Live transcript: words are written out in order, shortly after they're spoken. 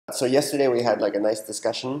So yesterday we had like a nice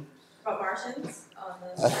discussion About Martians on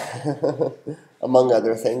the among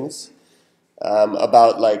other things,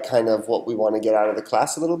 about like kind of what we want to get out of the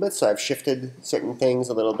class a little bit. So I've shifted certain things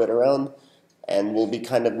a little bit around, and we'll be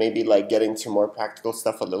kind of maybe like getting to more practical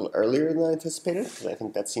stuff a little earlier than I anticipated, because I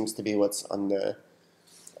think that seems to be what's on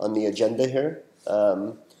the agenda here.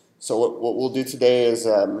 So what we'll do today is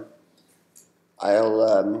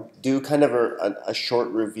I'll do kind of a short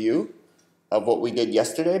review of what we did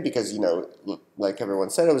yesterday, because, like everyone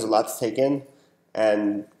said, it was a lot to take in,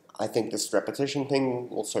 and I think this repetition thing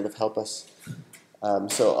will sort of help us.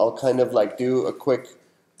 So I'll kind of like do a quick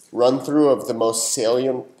run through of the most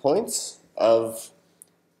salient points of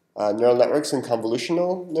neural networks and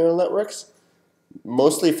convolutional neural networks,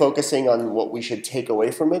 mostly focusing on what we should take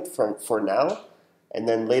away from it for now, and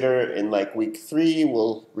then later in like week 3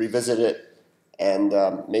 we'll revisit it and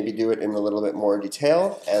maybe do it in a little bit more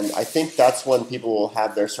detail. And I think that's when people will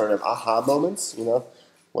have their sort of aha moments,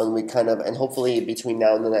 when we kind of, and hopefully between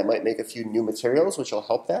now and then I might make a few new materials which will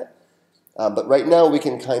help that. But right now we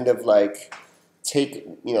can kind of like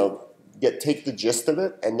take the gist of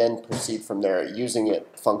it and then proceed from there using it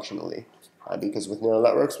functionally. Because with neural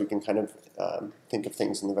networks we can kind of think of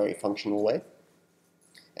things in a very functional way.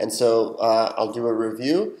 And so I'll do a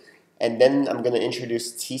review, and then I'm going to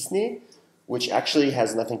introduce t-SNE, which actually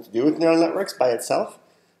has nothing to do with neural networks by itself,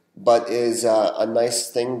 but is a nice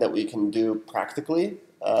thing that we can do practically,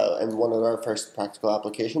 and one of our first practical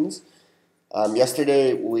applications.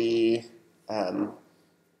 Yesterday we,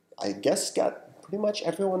 I guess, got pretty much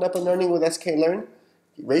everyone up and running with sklearn.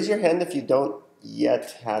 Raise your hand if you don't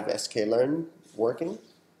yet have sklearn working.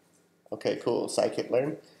 Okay, cool,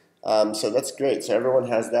 scikit-learn. So that's great, so everyone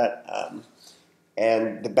has that.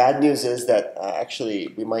 And the bad news is that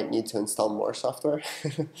actually we might need to install more software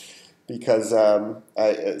because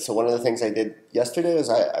so one of the things I did yesterday is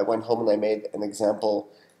I went home and I made an example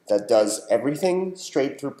that does everything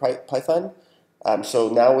straight through Python. So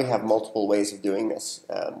now we have multiple ways of doing this.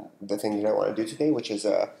 The thing that I want to do today, which is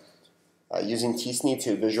using t-SNE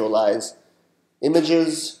to visualize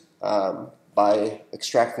images by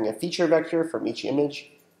extracting a feature vector from each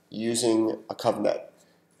image using a convnet.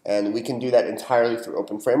 And we can do that entirely through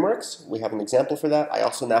open frameworks. We have an example for that. I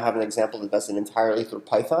also now have an example that does it entirely through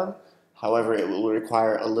Python. However, it will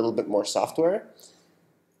require a little bit more software.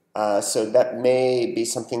 So that may be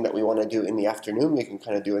something that we want to do in the afternoon. We can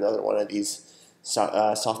kind of do another one of these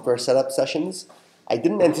software setup sessions. I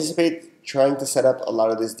didn't anticipate trying to set up a lot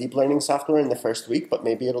of this deep learning software in the first week, but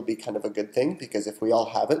maybe it'll be kind of a good thing, because if we all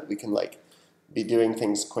have it, we can like be doing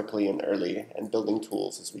things quickly and early and building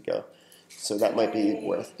tools as we go. So that might be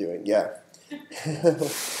worth doing, yeah.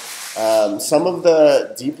 Some of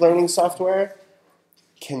the deep learning software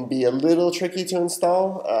can be a little tricky to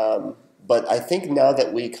install, but I think now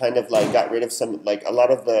that we kind of like got rid of some, like a lot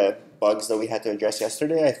of the bugs that we had to address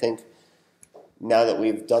yesterday, I think now that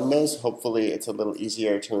we've done those, hopefully it's a little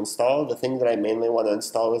easier to install. The thing that I mainly want to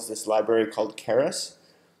install is this library called Keras,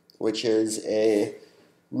 which is a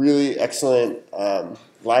really excellent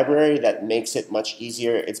library that makes it much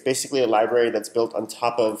easier. It's basically a library that's built on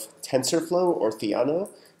top of TensorFlow or Theano,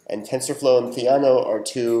 and TensorFlow and Theano are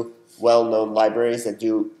two well-known libraries that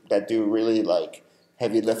do really like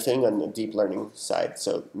heavy lifting on the deep learning side,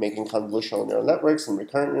 so making convolutional neural networks and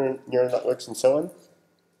recurrent neural networks and so on.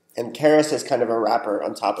 And Keras is kind of a wrapper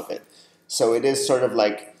on top of it. So it is sort of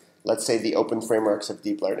like, let's say, the open frameworks of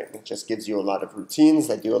deep learning. It just gives you a lot of routines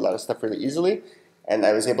that do a lot of stuff really easily. And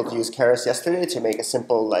I was able to use Keras yesterday to make a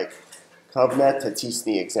simple like convnet to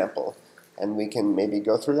t-SNE example. And we can maybe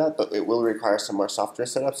go through that, but it will require some more software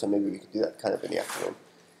setup, so maybe we could do that kind of in the afternoon.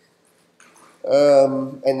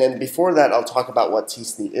 And then before that, I'll talk about what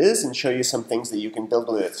t-SNE is and show you some things that you can build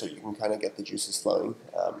with it so you can kind of get the juices flowing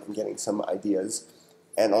and getting some ideas.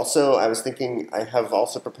 And also, I was thinking I have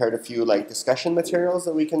also prepared a few like discussion materials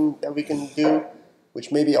that we can do,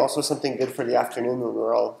 which may be also something good for the afternoon when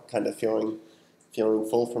we're all kind of feeling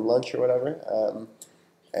full from lunch or whatever.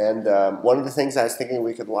 One of the things I was thinking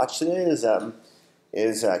we could watch today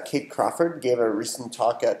is Kate Crawford gave a recent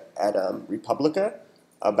talk at Republica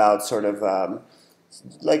about sort of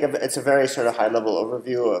it's a very sort of high level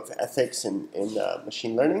overview of ethics in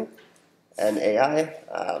machine learning and AI,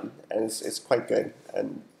 and it's quite good.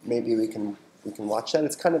 And maybe we can watch that.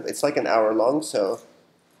 It's like an hour long, so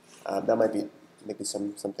that might be maybe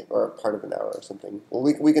something, or part of an hour or something. Well,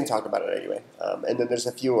 we can talk about it anyway. And then there's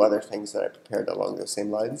a few other things that I prepared along those same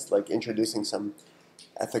lines, like introducing some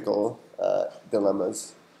ethical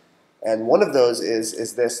dilemmas. And one of those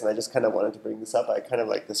is this, and I just kind of wanted to bring this up. I kind of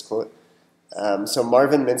like this quote. So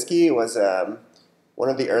Marvin Minsky was one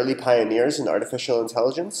of the early pioneers in artificial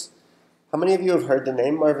intelligence. How many of you have heard the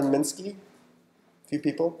name Marvin Minsky? A few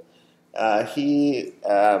people. He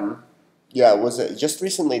was just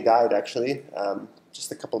recently died actually,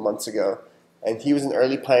 just a couple months ago, and he was an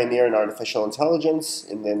early pioneer in artificial intelligence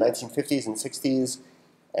in the 1950s and 60s,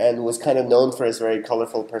 and was kind of known for his very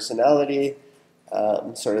colorful personality,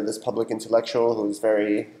 sort of this public intellectual who was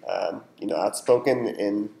very outspoken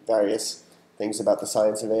in various things about the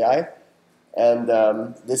science of AI. And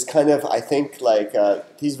this kind of, I think,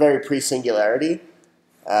 he's very pre-singularity,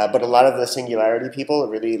 but a lot of the singularity people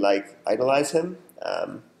really idolize him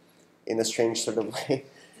in a strange sort of way.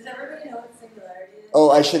 Does everybody know what singularity is? Oh,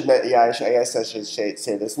 I guess I should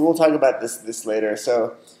say this, and we'll talk about this later.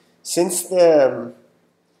 So, since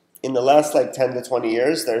in the last 10 to 20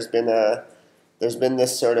 years, there's been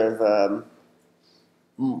this sort of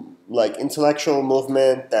intellectual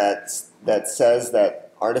movement that says that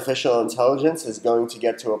artificial intelligence is going to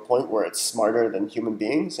get to a point where it's smarter than human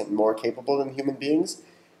beings and more capable than human beings.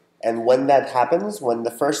 And when that happens, when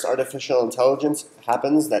the first artificial intelligence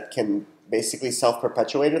happens that can basically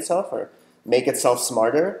self-perpetuate itself or make itself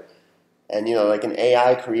smarter, and like an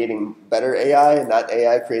AI creating better AI and that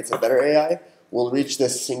AI creates a better AI, we'll reach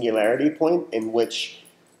this singularity point in which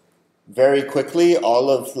very quickly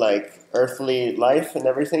all of earthly life and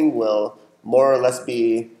everything will more or less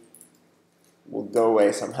will go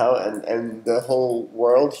away somehow, and the whole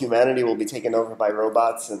world, humanity, will be taken over by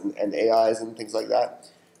robots and AIs and things like that.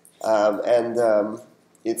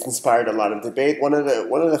 It's inspired a lot of debate. One of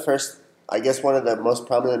the first, I guess, one of the most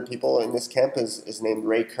prominent people in this camp is named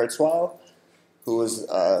Ray Kurzweil, who was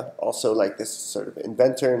also this sort of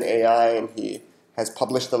inventor in AI, and he has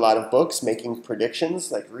published a lot of books making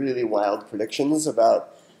predictions, really wild predictions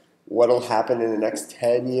about what will happen in the next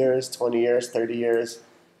 10 years, 20 years, 30 years.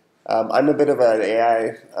 I'm a bit of an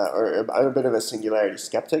AI, I'm a bit of a singularity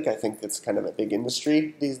skeptic. I think it's kind of a big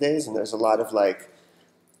industry these days, and there's a lot of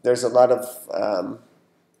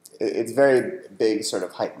it's very big sort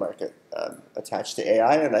of hype market attached to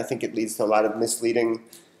AI, and I think it leads to a lot of misleading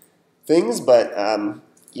things. But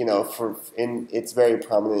it's very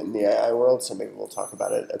prominent in the AI world, so maybe we'll talk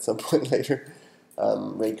about it at some point later.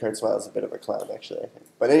 Ray Kurzweil is a bit of a clown, actually, I think.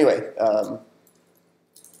 But anyway,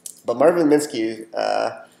 but Marvin Minsky.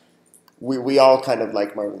 We all kind of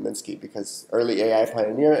like Marvin Minsky because early AI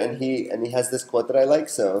pioneer, and he has this quote that I like.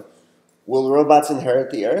 So, will robots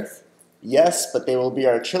inherit the earth? Yes, but they will be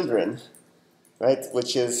our children, right?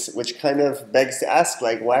 Which kind of begs to ask,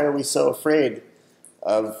 why are we so afraid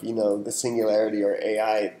of the singularity or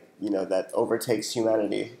AI that overtakes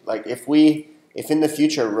humanity? If in the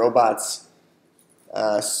future robots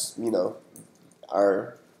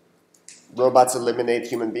robots eliminate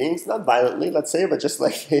human beings, not violently, let's say, but just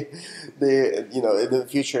in the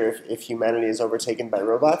future, if humanity is overtaken by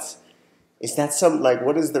robots, is that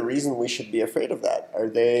what is the reason we should be afraid of that? Are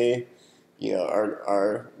they,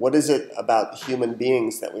 what is it about human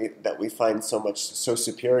beings that we find so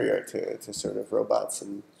superior to sort of robots,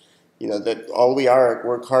 and that all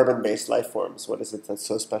we're carbon-based life forms? What is it that's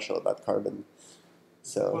so special about carbon?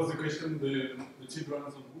 So. Was the question the children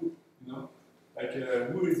of who?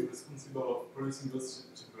 Who is responsible of producing those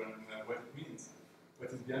children and what it means? What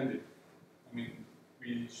is behind it? I mean,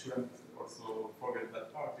 we shouldn't also forget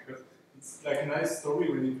that part because it's a nice story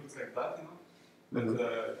when it looks like that, but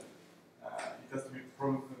it has to be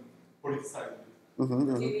politicized.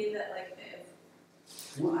 Mm-hmm. Do you mean that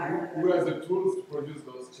who has the tools to produce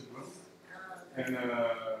those children and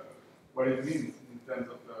what it means in terms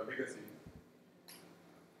of legacy?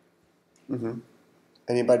 Mm-hmm.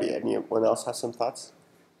 Anyone else have some thoughts?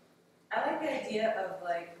 I like the idea of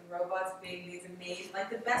robots being these amazing,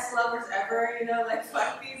 the best lovers ever,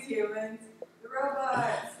 fuck these humans, the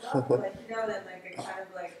robots, then they kind of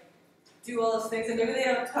do all those things, and maybe they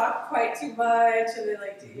don't talk quite too much, and they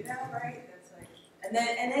do, right? That's and then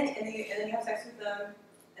you have sex with them,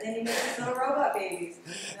 and then you make these little robot babies,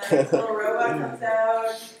 and then this little robot comes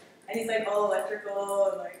out, and he's all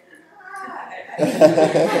electrical, and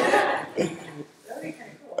that'd be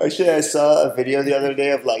kind of cool. Actually, I saw a video the other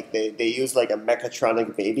day of they use a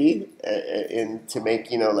mechatronic baby to make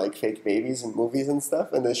fake babies in movies and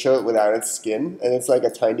stuff, and they show it without its skin, and it's a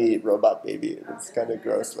tiny robot baby. It's kind of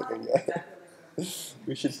gross looking. Yeah.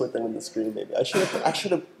 We should put them on the screen maybe. I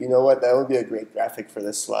should have. You know what? That would be a great graphic for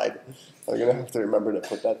this slide. I'm gonna have to remember to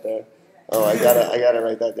put that there. Oh, I gotta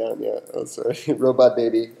write that down. Yeah. Oh, sorry. Robot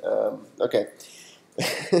baby. Okay.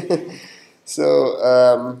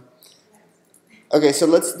 So. Okay, so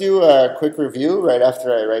let's do a quick review right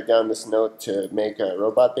after I write down this note to make a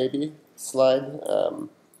robot baby slide.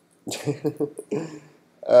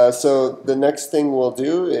 So the next thing we'll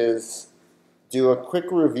do is do a quick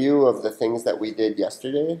review of the things that we did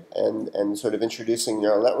yesterday and sort of introducing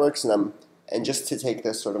neural networks and just to take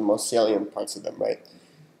the sort of most salient parts of them, right?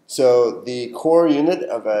 So the core unit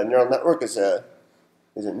of a neural network is a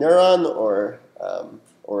neuron or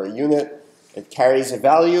a unit. It carries a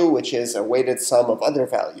value which is a weighted sum of other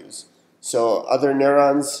values. So other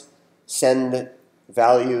neurons send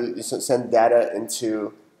data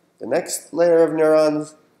into the next layer of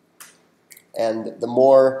neurons, and the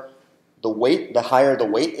higher the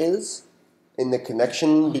weight is in the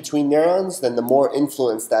connection between neurons, then the more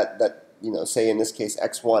influence that say in this case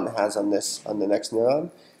x1 has on the next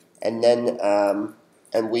neuron, and then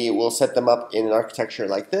and we will set them up in an architecture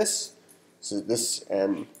like this. So this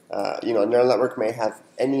a neural network may have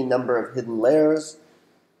any number of hidden layers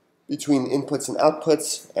between inputs and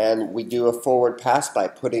outputs, and we do a forward pass by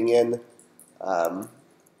putting in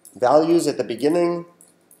values at the beginning,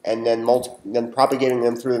 and then propagating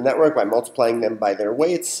them through the network by multiplying them by their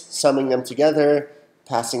weights, summing them together,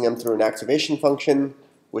 passing them through an activation function,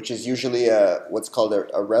 which is usually what's called a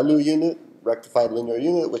ReLU unit, rectified linear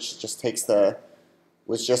unit, which just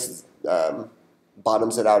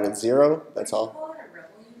bottoms it out at 0. That's all.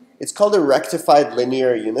 It's called a rectified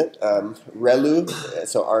linear unit, ReLU,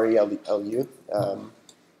 so R-E-L-U,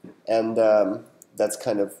 and that's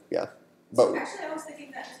kind of, yeah. But actually, I was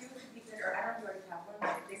thinking that too, because, or I don't know if you have one,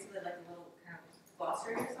 like basically like a little kind of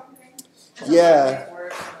glossary or something. Yeah,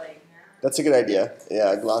 Like, that's a good idea.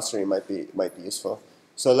 Yeah, a glossary might be useful.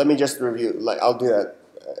 So let me just review. I'll do that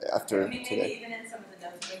after maybe today. even in some of the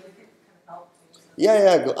notes, maybe we could kind of help.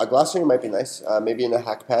 Yeah, a glossary might be nice. Maybe in a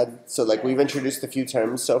hackpad. So we've introduced a few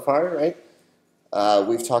terms so far, right?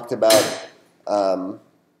 We've talked about a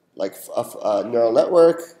neural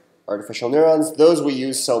network, artificial neurons. Those we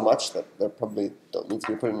use so much that they probably don't need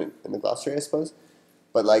to be put in the glossary, I suppose.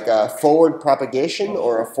 But like a forward propagation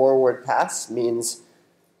or a forward pass means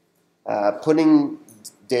putting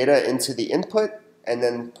data into the input and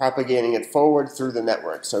then propagating it forward through the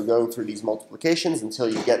network. So going through these multiplications until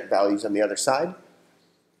you get values on the other side.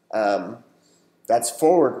 That's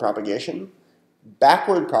forward propagation.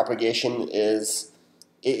 Backward propagation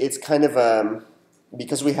it's kind of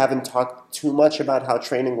because we haven't talked too much about how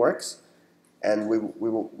training works, and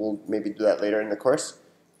we'll maybe do that later in the course.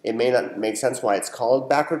 It may not make sense why it's called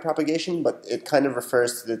backward propagation, but it kind of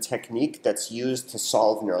refers to the technique that's used to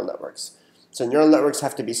solve neural networks. So neural networks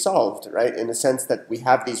have to be solved, right, in the sense that we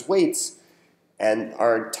have these weights, and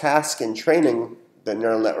our task in training the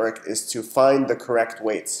neural network is to find the correct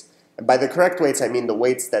weights. And by the correct weights, I mean the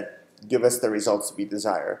weights that give us the results we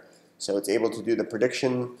desire. So it's able to do the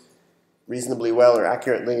prediction reasonably well or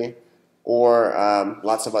accurately, or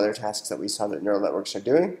lots of other tasks that we saw that neural networks are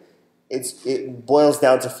doing. It boils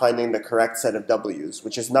down to finding the correct set of W's,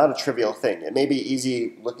 which is not a trivial thing. It may be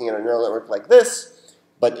easy looking at a neural network like this,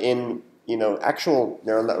 but in actual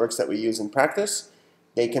neural networks that we use in practice,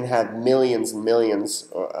 they can have millions and millions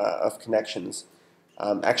of connections.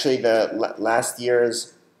 Actually, the last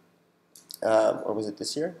year's, or was it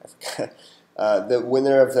this year? I forgot. The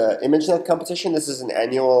winner of the ImageNet competition. This is an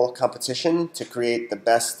annual competition to create the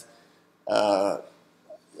best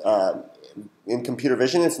in computer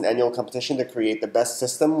vision. It's an annual competition to create the best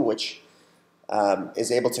system which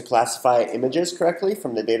is able to classify images correctly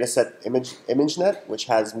from the dataset ImageNet, which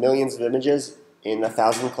has millions of images in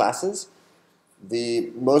 1,000 classes.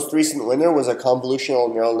 The most recent winner was a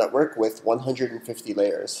convolutional neural network with 150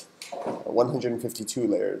 layers, 152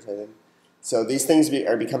 layers, I think. So these things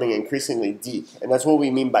are becoming increasingly deep, and that's what we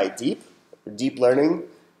mean by deep, or deep learning.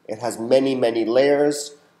 It has many, many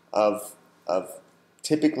layers of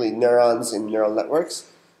typically neurons in neural networks.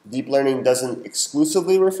 Deep learning doesn't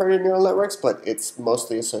exclusively refer to neural networks, but it's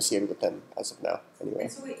mostly associated with them as of now, anyway.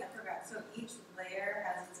 And so wait, I forgot. So each layer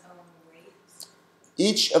has its own weights?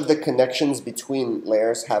 Each of the connections between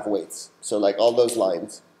layers have weights. So like all those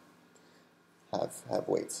lines have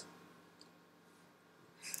weights.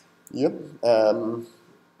 Yep.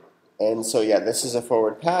 And so yeah, this is a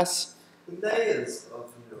forward pass. The layers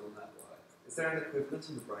of a neural network, is there an equivalent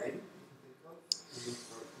in the brain?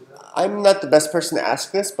 I'm not the best person to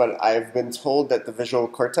ask this, but I've been told that the visual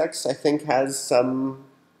cortex, I think, has some,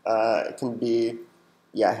 has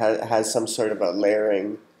some sort of a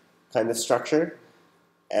layering kind of structure.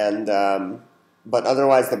 And, but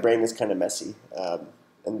otherwise the brain is kind of messy.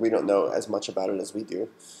 And we don't know as much about it as we do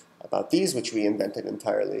about these, which we invented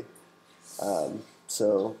entirely.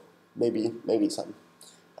 So maybe some.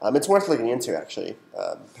 It's worth looking into, actually,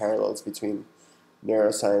 parallels between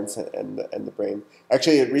neuroscience and the brain.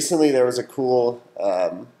 Actually, recently there was a cool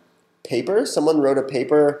paper. Someone wrote a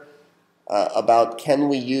paper about can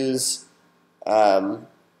we use, what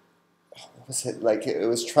was it, like it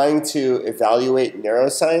was trying to evaluate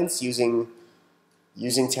neuroscience using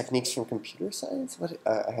techniques from computer science. What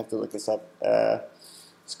I have to look this up.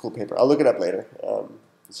 School paper. I'll look it up later.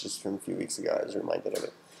 It's just from a few weeks ago. I was reminded of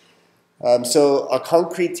it. So a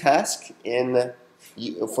concrete task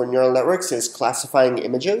for neural networks is classifying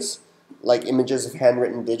images, like images of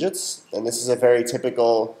handwritten digits. And this is a very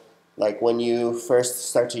typical, like when you first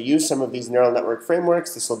start to use some of these neural network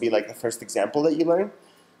frameworks, this will be like the first example that you learn.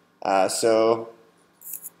 So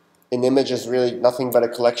an image is really nothing but a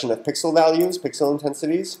collection of pixel values, pixel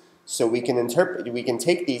intensities. So we can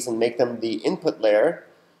take these and make them the input layer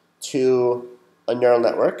to a neural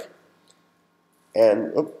network.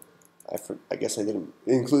 And I guess I didn't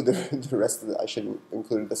include the rest of it. I should have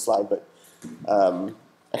included the slide, but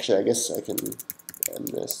actually I guess I can end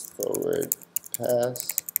this forward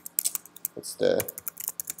pass. What's I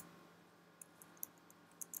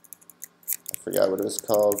forgot what it was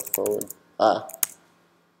called, forward.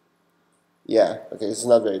 Yeah, okay, this is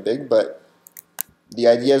not very big, but the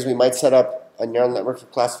idea is we might set up a neural network for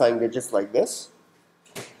classifying digits like this.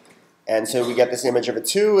 And so we get this image of a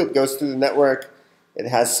 2, it goes through the network, it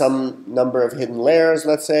has some number of hidden layers,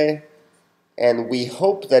 let's say, and we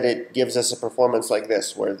hope that it gives us a performance like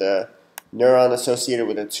this, where the neuron associated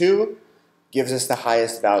with a 2 gives us the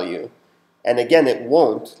highest value. And again, it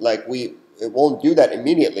won't do that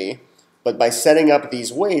immediately, but by setting up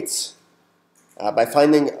these weights, by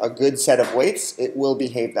finding a good set of weights, it will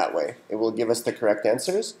behave that way. It will give us the correct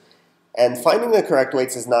answers. And finding the correct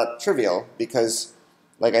weights is not trivial because,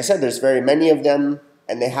 like I said, there's very many of them,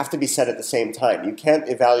 and they have to be set at the same time. You can't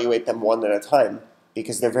evaluate them one at a time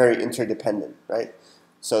because they're very interdependent, right?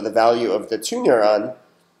 So the value of the 2 neuron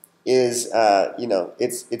is,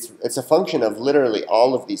 it's a function of literally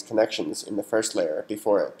all of these connections in the first layer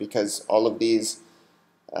before it, because all of these,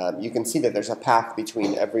 you can see that there's a path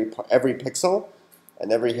between every pixel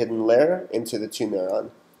and every hidden layer into the 2 neuron.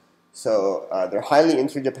 So they're highly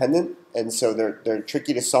interdependent, and so they're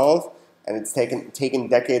tricky to solve, and it's taken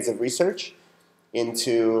decades of research in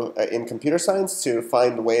computer science to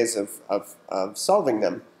find ways of solving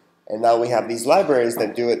them. And now we have these libraries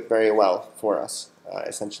that do it very well for us,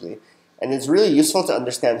 essentially. And it's really useful to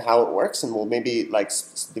understand how it works, and we'll maybe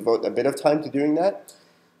devote a bit of time to doing that.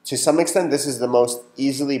 To some extent, this is the most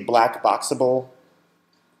easily black boxable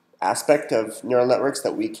aspect of neural networks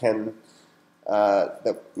that we can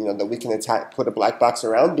put a black box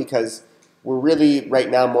around, because we're really right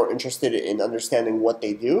now more interested in understanding what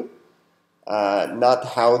they do, not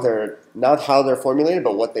how they're formulated,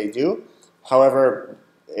 but what they do. However,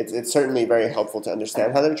 it's certainly very helpful to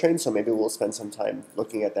understand how they're trained, so maybe we'll spend some time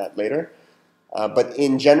looking at that later. But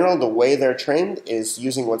in general, the way they're trained is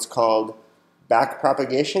using what's called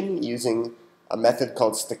backpropagation, using a method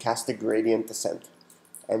called stochastic gradient descent.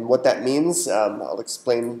 And what that means, I'll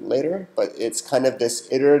explain later, but it's kind of this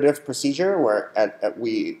iterative procedure where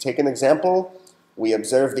we take an example, we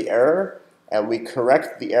observe the error, and we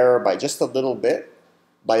correct the error by just a little bit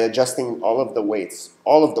by adjusting all of the weights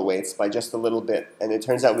by just a little bit. And it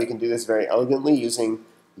turns out we can do this very elegantly using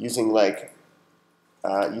some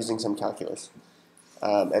calculus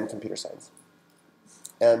and computer science.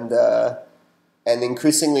 And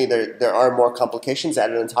increasingly, there are more complications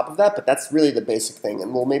added on top of that, but that's really the basic thing.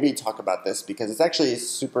 And we'll maybe talk about this because it's actually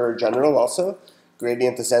super general also.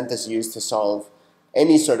 Gradient descent is used to solve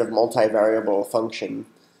any sort of multivariable function,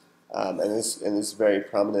 and is very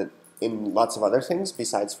prominent in lots of other things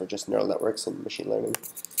besides for just neural networks and machine learning.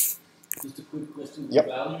 Just a quick question. Yep.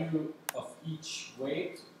 The value of each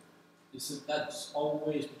weight, that's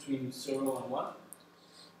always between 0 and 1?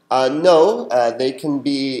 No, they can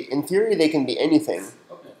be, in theory, they can be anything.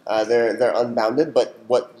 Okay. They're unbounded, but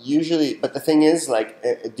the thing is,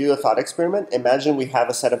 do a thought experiment. Imagine we have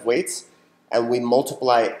a set of weights, and we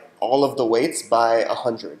multiply all of the weights by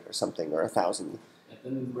 100 or something, or 1,000. And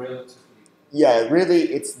then relatively. Yeah,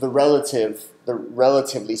 really, it's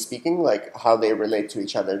relatively speaking, like how they relate to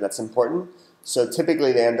each other, that's important. So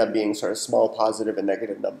typically, they end up being sort of small positive and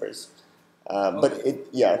negative numbers. But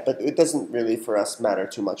it doesn't really for us matter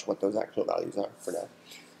too much what those actual values are for now.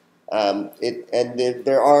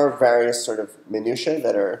 There are various sort of minutiae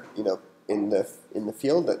that are in the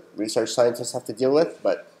field that research scientists have to deal with,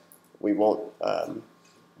 but we won't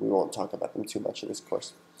talk about them too much in this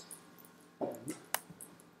course.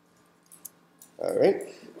 All right.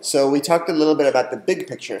 So we talked a little bit about the big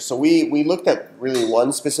picture. So we looked at really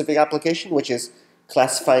one specific application, which is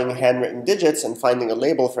classifying handwritten digits and finding a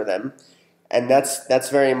label for them. And that's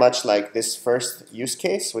very much like this first use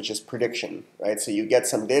case, which is prediction, right? So you get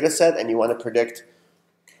some data set and you want to predict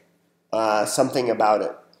something about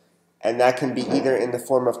it. And that can be either in the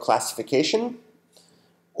form of classification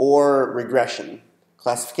or regression.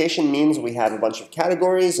 Classification means we have a bunch of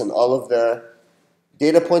categories and all of the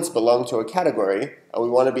data points belong to a category, and we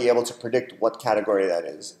want to be able to predict what category that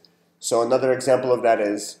is. So another example of that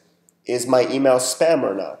is my email spam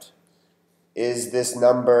or not? Is this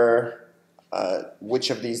number, which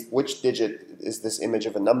digit is this image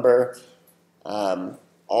of a number?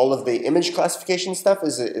 All of the image classification stuff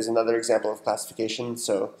is another example of classification.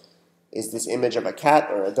 So is this image of a cat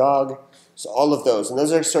or a dog? So all of those. And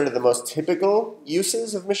those are sort of the most typical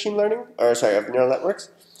uses of machine learning, or sorry, of neural networks.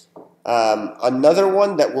 Another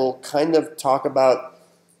one that we'll kind of talk about,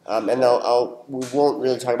 and we won't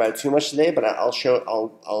really talk about it too much today, but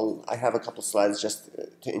I have a couple slides just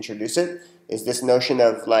to introduce it, is this notion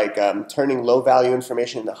of like turning low value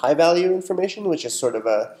information into high value information, which is sort of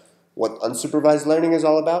what unsupervised learning is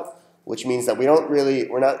all about, which means that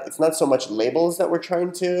it's not so much labels that we're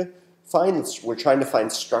trying to find, we're trying to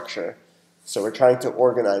find structure. So we're trying to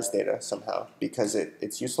organize data somehow because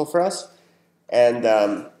it's useful for us. And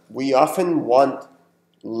we often want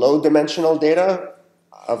low-dimensional data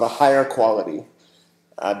of a higher quality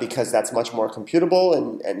because that's much more computable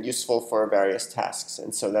and useful for various tasks.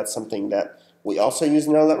 And so that's something that we also use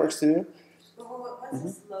neural networks to do. What's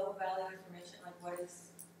this low-value information? Like, what is?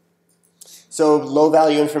 So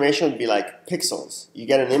low-value information would be like pixels. You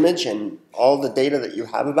get an image, and all the data that you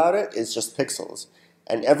have about it is just pixels.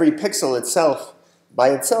 And every pixel itself, by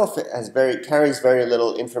itself, carries very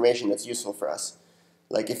little information that's useful for us.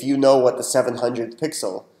 Like if you know what the 700th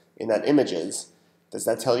pixel in that image is, does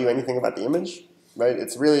that tell you anything about the image? Right?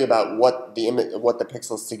 It's really about what the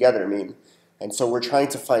pixels together mean. And so we're trying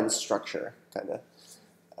to find structure, kind of.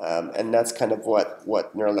 And that's kind of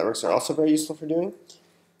what neural networks are also very useful for doing.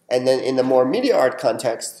 And then in the more media art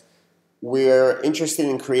context, we're interested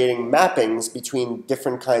in creating mappings between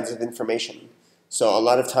different kinds of information. So a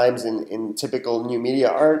lot of times in typical new media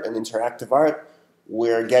art and interactive art,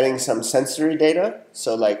 we're getting some sensory data.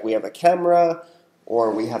 So like we have a camera,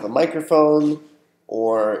 or we have a microphone,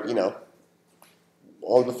 or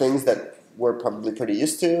all the things that we're probably pretty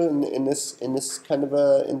used to in this kind of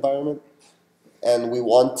a environment. And we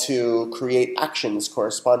want to create actions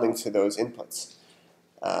corresponding to those inputs.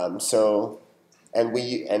 So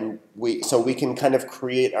we can kind of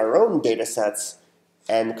create our own data sets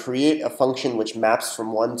and create a function which maps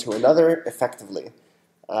from one to another effectively.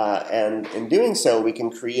 And in doing so, we can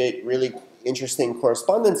create really interesting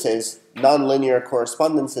correspondences, nonlinear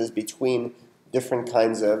correspondences between different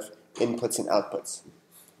kinds of inputs and outputs.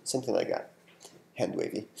 Something like that. Hand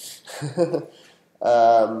wavy.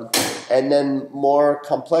 And then more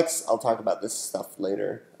complex, I'll talk about this stuff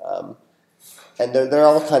later. And they're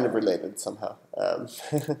all kind of related somehow.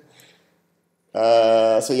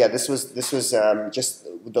 So yeah, this was just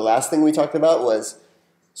the last thing we talked about was,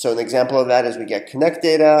 so an example of that is we get connect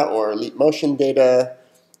data or leap motion data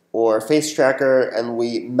or face tracker, and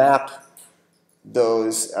we map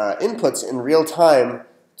those inputs in real time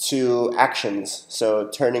to actions. So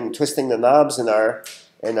twisting the knobs in our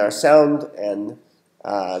sound and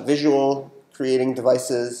visual creating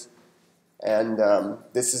devices. And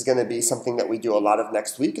this is going to be something that we do a lot of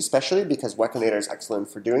next week, especially because Wekinator is excellent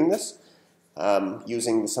for doing this,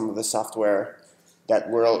 using some of the software that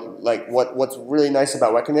what's really nice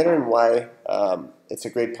about Wekinator and why it's a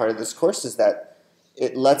great part of this course is that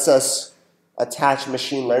it lets us attach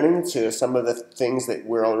machine learning to some of the things that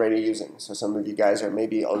we're already using. So some of you guys are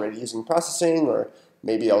maybe already using processing or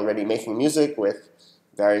maybe already making music with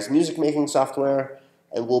various music making software,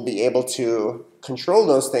 and we'll be able to control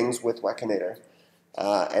those things with Wekinator.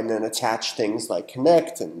 And then attach things like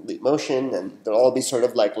connect and leap motion, and they'll all be sort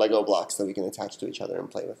of like Lego blocks that we can attach to each other and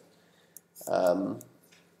play with. So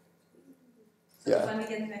the fun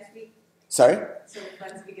begins next week? Sorry? So the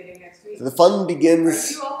fun's beginning next week? So the fun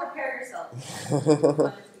begins... Are you all prepare yourselves? The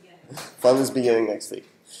fun is beginning. Fun is beginning next week.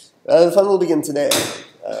 The fun will begin today,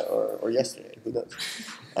 or yesterday, who knows.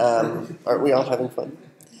 Aren't we all having fun?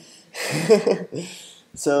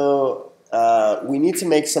 So we need to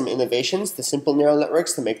make some innovations to simple neural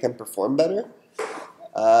networks to make them perform better,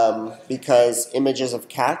 because images of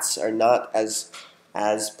cats are not as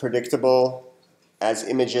predictable as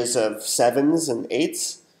images of 7s and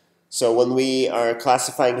 8s. So when we are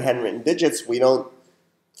classifying handwritten digits, we don't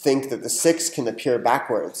think that the 6 can appear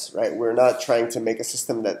backwards, right? We're not trying to make a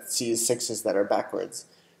system that sees 6s that are backwards.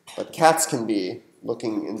 But cats can be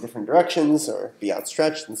looking in different directions or be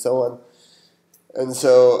outstretched and so on. And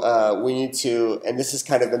so we need to, and this is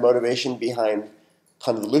kind of the motivation behind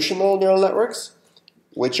convolutional neural networks,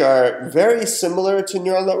 which are very similar to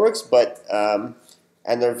neural networks, but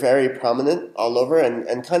and they're very prominent all over,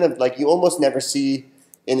 and kind of like you almost never see,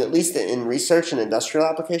 at least in research and industrial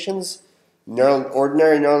applications,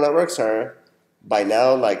 ordinary neural networks are by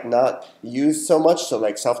now like not used so much. So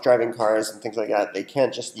like self-driving cars and things like that, they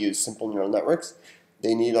can't just use simple neural networks.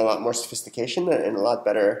 They need a lot more sophistication and a lot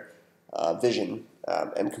better vision.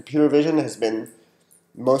 And computer vision has been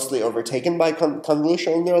mostly overtaken by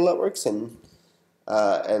convolutional neural networks, and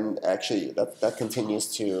actually that continues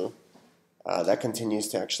to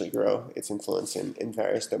actually grow its influence in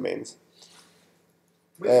various domains.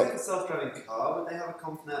 With like a self-driving car, would they have a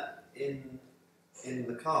convnet in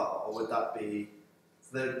the car, or would that be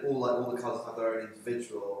so they're all the cars have their own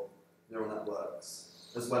individual neural networks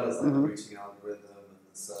as well as like the routing algorithm and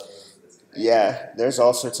the server that's connected? Yeah, there's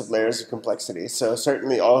all sorts of layers of complexity. So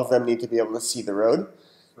certainly all of them need to be able to see the road.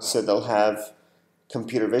 Right. So they'll have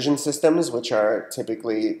computer vision systems, which are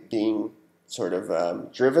typically being sort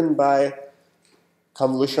of driven by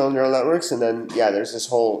convolutional neural networks, and then there's this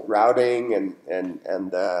whole routing and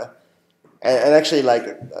actually like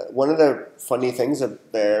one of the funny things,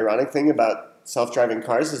 the ironic thing about self-driving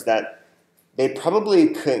cars is that they probably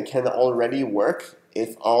can already work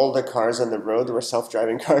if all the cars on the road were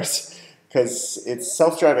self-driving cars, because it's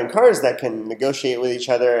self-driving cars that can negotiate with each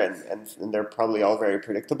other, and they're probably all very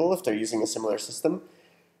predictable if they're using a similar system.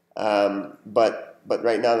 But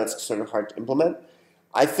right now that's sort of hard to implement.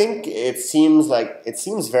 I think it seems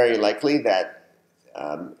very likely that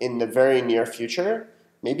in the very near future,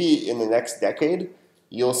 maybe in the next decade,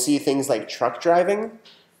 you'll see things like truck driving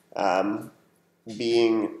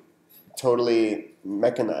being totally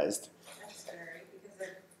mechanized. That's scary because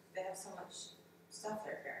they have so much stuff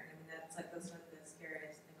they're carrying. I mean, that's like the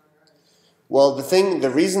scariest thing on the road. Well, the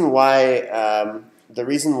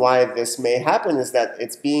reason why this may happen is that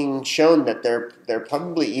it's being shown that they're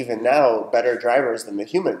probably even now better drivers than the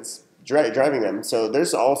humans driving them. So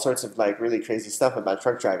there's all sorts of like really crazy stuff about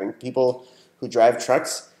truck driving. People who drive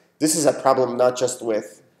trucks, this is a problem not just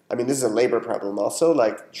with, this is a labor problem also.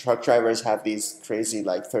 Like truck drivers have these crazy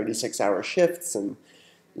like 36-hour shifts, and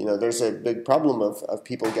there's a big problem of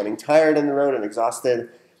people getting tired on the road and exhausted,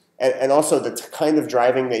 and also the kind of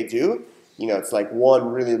driving they do. It's like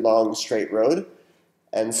one really long straight road.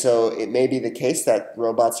 And so it may be the case that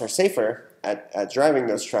robots are safer at driving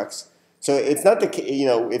those trucks. So it's not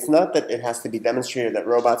it's not that it has to be demonstrated that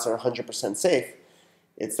robots are 100% safe.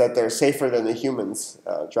 It's that they're safer than the humans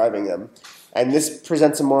driving them. And this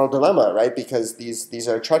presents a moral dilemma, right? Because these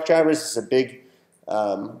are truck drivers. It's a big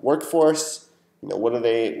workforce. What do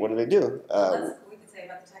they do? That's what we could say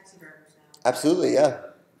about the taxi drivers now. Absolutely, yeah.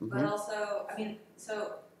 Mm-hmm. But also,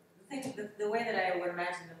 so the way that I would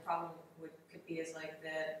imagine the problem could be is like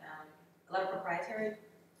that a lot of proprietary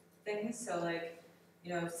things. So like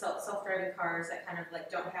self-driving cars that kind of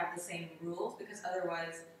like don't have the same rules, because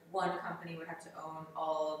otherwise one company would have to own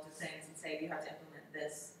all of the things and say you have to implement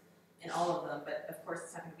this in all of them. But of course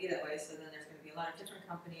it's not going to be that way. So then there's going to be a lot of different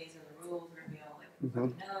companies, and the rules are going to be all like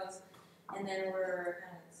who knows. And then we're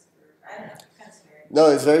kind of screwed. I don't know. It's kind of scary. No,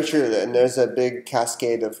 it's very true, and there's a big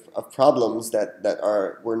cascade of problems that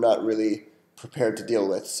we're not really prepared to deal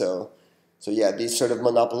with. So yeah, these sort of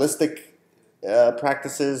monopolistic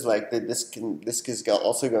practices, like this is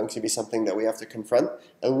also going to be something that we have to confront,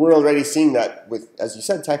 and we're already seeing that with, as you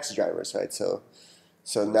said, taxi drivers, right? So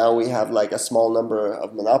now we have like a small number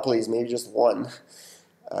of monopolies, maybe just one,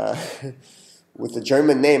 with the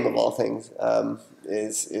German name of all things,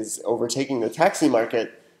 is overtaking the taxi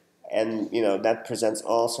market. And that presents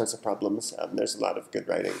all sorts of problems. There's a lot of good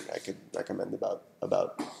writing I could recommend about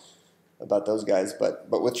those guys. But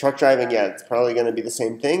with truck driving, it's probably going to be the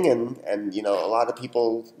same thing. And a lot of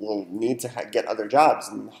people will need to get other jobs.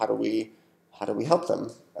 And how do we help them?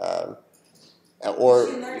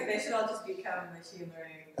 Machine learning. They should all just become machine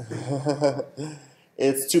learning.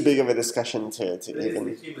 It's too big of a discussion to but even.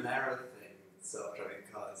 It's the human error thing. Self-driving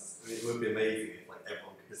cars. It would be amazing if like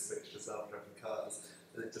everyone could switch to self-driving cars.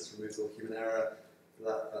 And it just removes all human error.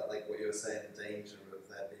 That like what you were saying, the danger of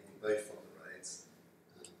there being both on the roads.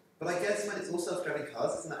 But I guess when it's all self-driving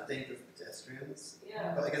cars, isn't that dangerous for pedestrians?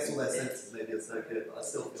 Yeah. But I guess all their senses maybe are so good, but I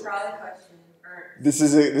still feel. Trolley question. This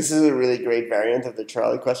is a really great variant of the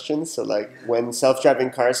trolley question. So like when self-driving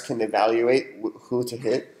cars can evaluate who to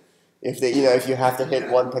hit, if you have to hit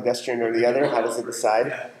one pedestrian or the other, how does it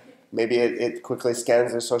decide? Maybe it quickly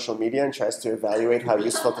scans their social media and tries to evaluate how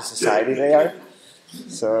useful to society they are.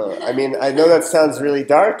 So I know that sounds really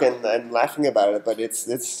dark, and I'm laughing about it, but it's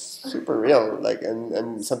super real, like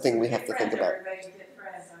and something we have to think about.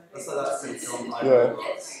 Yeah.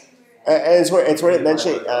 And it's worth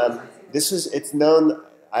mentioning. It's known.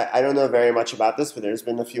 I don't know very much about this, but there's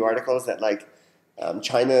been a few articles that like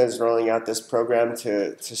China is rolling out this program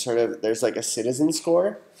to sort of, there's like a citizen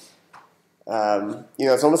score.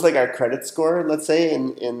 It's almost like our credit score, let's say,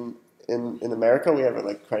 in America, we have a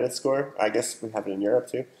like credit score. I guess we have it in Europe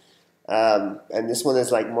too. And this one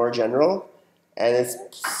is like more general, and it's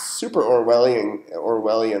super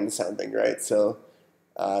Orwellian sounding, right? So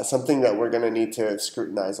something that we're going to need to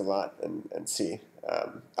scrutinize a lot and see.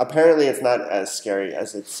 Apparently, it's not as scary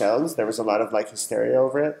as it sounds. There was a lot of like hysteria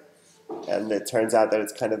over it, and it turns out that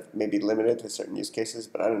it's kind of maybe limited to certain use cases.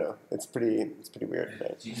 But I don't know. It's pretty weird.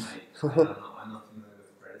 Right? Gee, I'm not familiar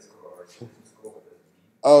with credit score or citizen score.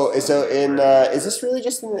 What does it mean? Oh, so is this really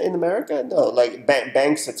just in America? No, like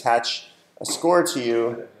banks attach a score to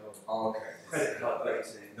you. Oh, okay. Credit card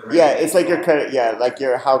rating. Yeah, it's like your credit. Yeah, like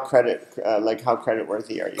your how credit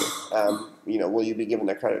worthy are you? Will you be given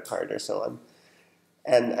a credit card or so on?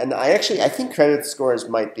 And I think credit scores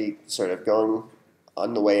might be sort of going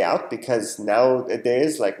on the way out, because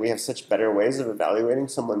nowadays like we have such better ways of evaluating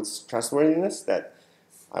someone's trustworthiness that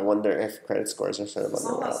I wonder if credit scores are sort of on Some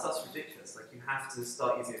the of way that out. stuff's ridiculous. Like you have to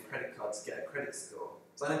start using a credit card to get a credit score.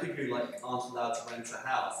 So I know people who like aren't allowed to rent a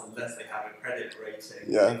house unless they have a credit rating.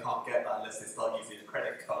 Yeah. They can't get that unless they start using a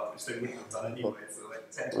credit card, which they wouldn't have done anyway. So like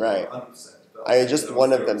technically Right. 100%. But I just they're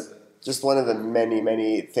one of 0%. them. Just one of the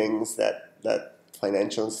many things that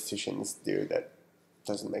financial institutions do that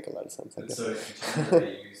doesn't make a lot of sense, I And guess. so if you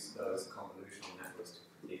generally use those convolutional networks to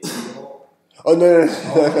predict people, Oh no!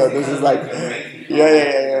 This is like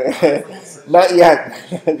yeah. Not yet.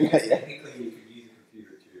 Not yet. technically you could use a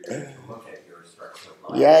computer to look at your structure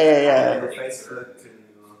of life. Yeah. Your Facebook and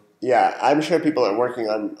Yeah, I'm sure people are working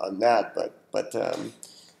on that, but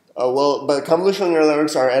convolutional neural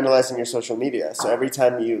networks are analyzing your social media. So every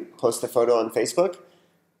time you post a photo on Facebook,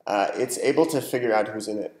 it's able to figure out who's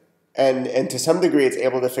in it, and to some degree, it's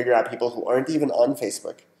able to figure out people who aren't even on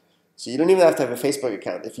Facebook. So you don't even have to have a Facebook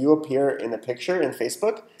account. If you appear in a picture in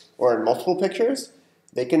Facebook or in multiple pictures,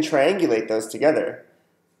 they can triangulate those together,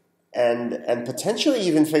 and potentially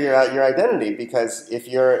even figure out your identity, because if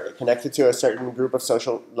you're connected to a certain group of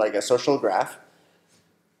social, like a social graph,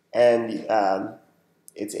 and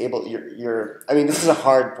it's able, this is a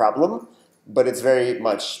hard problem, but it's very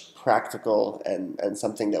much practical and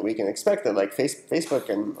something that we can expect that like Facebook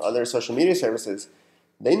and other social media services,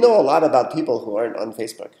 they know a lot about people who aren't on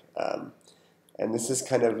Facebook. And this is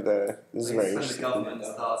kind of this is very when the interesting. government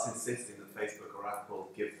starts insisting that Facebook or Apple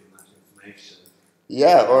give them that information.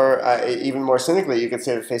 Yeah, or even more cynically, you could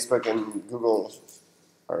say that Facebook and Google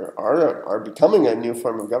are becoming a new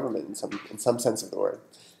form of government in some sense of the word.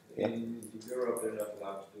 Yeah. In Europe, they're not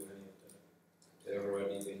allowed to do any of that. They've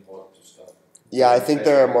already been bought to stuff. Yeah, I think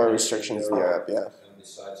there are more restrictions in Europe. Yeah. And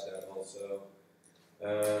besides that, also,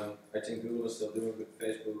 I think Google is still doing with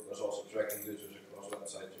Facebook, was also tracking users across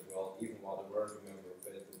websites as well, even while they weren't a member of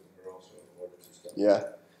Facebook, and were also avoided to stuff. Yeah.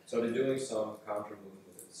 So they're doing some counter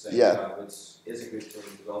movement at the same Yeah. time, which is a good thing,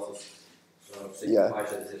 but also Yeah. signifies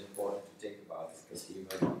that it is important to think about it, because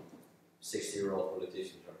even 60-year-old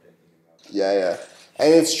politicians are thinking about it. Yeah.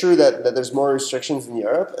 And it's true that there's more restrictions in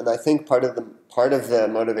Europe, and I think part of the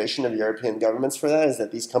motivation of European governments for that is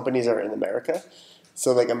that these companies are in America.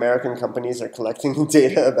 So like American companies are collecting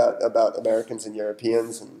data about Americans and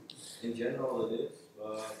Europeans, and In general, it is,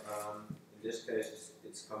 but in this case,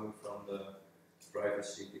 it's coming from the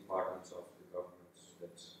privacy departments of the governments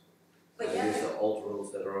that But yeah, use the old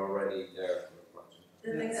rules that are already there for quite some time.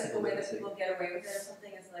 the thing that the way that people get away with it or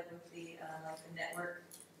something is like with the network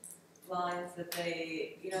lines that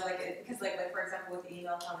they, because like for example with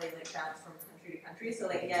email, how they like bounce from country to country. So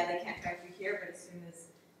like they can't track you here, but as soon as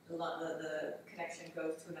the connection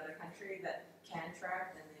goes to another country that can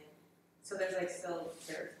track, then so there's like still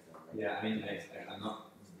there's. Yeah, I mean, I'm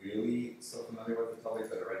not really so familiar with the topic,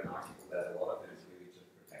 but I read an article that a lot of it is really just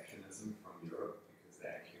protectionism from Europe, because they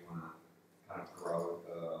actually want to kind of grow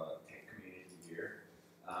the tech community here.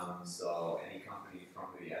 So any company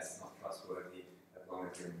from the US is not trustworthy. As long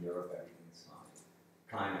as you're in Europe, everything's fine.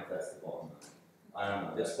 Kind of, that's the bottom line. I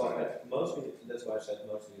don't know. That's why I said mostly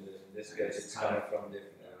it is. In this case, it's coming from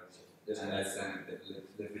different areas. And that's then a little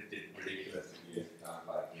bit ridiculous to be kind of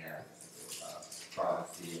like,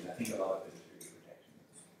 privacy, and I think a lot of it is really protection.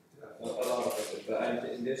 A lot of it,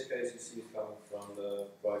 but in this case, you see it coming from the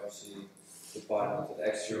privacy department that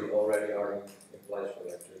actually already are in place for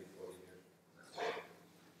like 30, 40 years.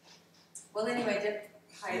 Well, anyway, Dip,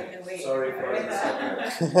 height and weight. Sorry for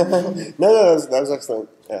that. No, that was excellent.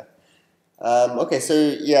 Yeah. Okay, so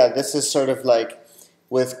yeah, this is sort of like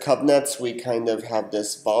with convnets, we kind of have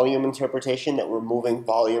this volume interpretation that we're moving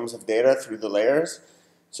volumes of data through the layers.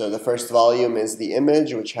 So the first volume is the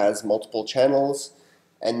image, which has multiple channels.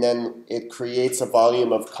 and then it creates a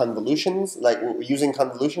volume of convolutions. Like using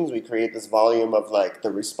convolutions, we create this volume of like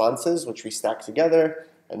the responses, which we stack together,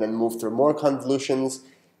 and then move through more convolutions,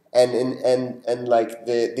 and like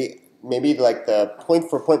the maybe like the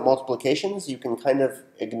point-for-point multiplications you can kind of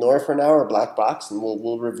ignore for now, or black box, and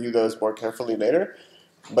we'll review those more carefully later.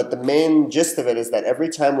 But the main gist of it is that every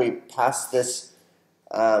time we pass this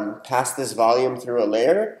volume through a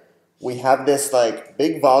layer, we have this like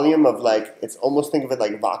big volume of like, it's almost, think of it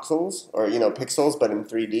like voxels, or pixels, but in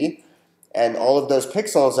 3D, and all of those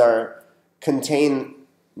pixels contain,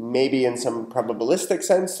 maybe in some probabilistic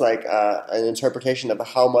sense, like an interpretation of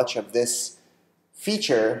how much of this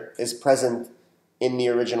feature is present in the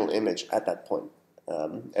original image at that point.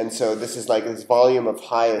 And so this is like this volume of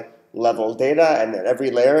high level data, and at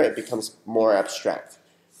every layer it becomes more abstract.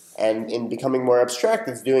 And in becoming more abstract,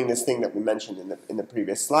 it's doing this thing that we mentioned in the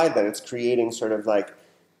previous slide, that it's creating sort of like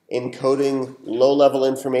encoding low level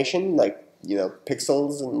information, like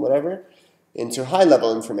pixels and whatever, into high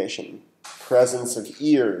level information, presence of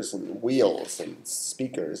ears and wheels and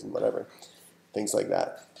speakers and whatever. Things like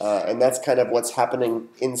that. And that's kind of what's happening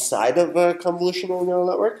inside of a convolutional neural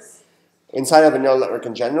network, inside of a neural network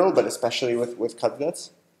in general, but especially with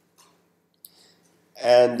convnets.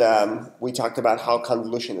 And we talked about how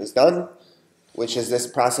convolution is done, which is this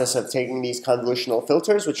process of taking these convolutional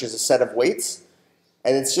filters, which is a set of weights.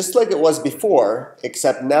 And it's just like it was before,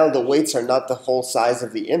 except now the weights are not the whole size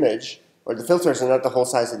of the image, or the filters are not the whole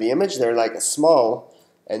size of the image. They're like small,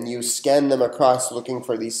 and you scan them across looking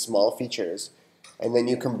for these small features. And then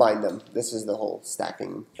you combine them. This is the whole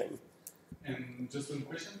stacking thing. And just one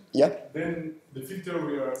question. Yeah. Then the filter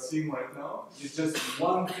we are seeing right now is just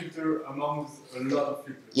one filter among a lot of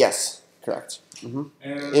filters. Yes, correct. Mm-hmm.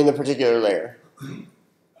 And in a particular layer.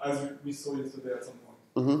 As we saw yesterday at some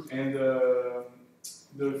point. Mm-hmm. And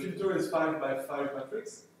the filter is 5 by 5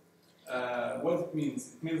 matrix. What it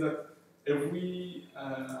means? It means that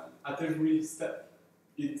at every step,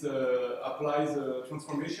 it applies a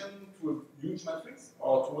transformation to a huge matrix,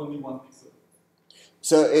 or to only one pixel.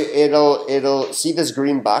 So it'll see this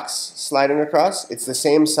green box sliding across. It's the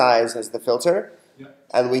same size as the filter, yeah.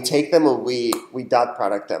 And we take them and we dot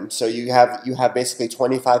product them. So you have basically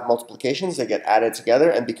 25 multiplications that get added together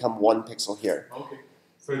and become one pixel here. Okay,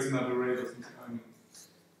 so it's another rate or something. I mean,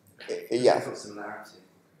 yeah. Similarity.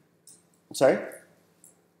 Sorry.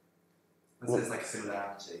 So it's like a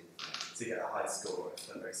similarity. So you get a high score if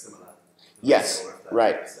they're very similar. Yes.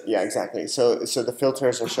 Right. Yeah. Exactly. So the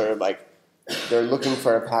filters are sort of like, they're looking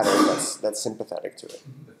for a pattern that's sympathetic to it.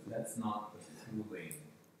 But that's not the pooling if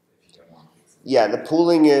you get one pixel. Yeah, the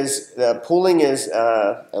pooling is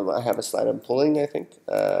I have a slide on pooling, I think.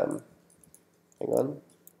 Hang on.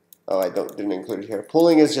 Oh, I didn't include it here.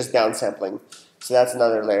 Pooling is just downsampling. So that's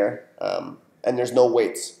another layer. And there's no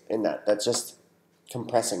weights in that. That's just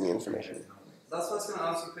compressing the information. That's what I was going to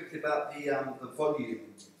ask you quickly about the volume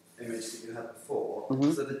image that you had before.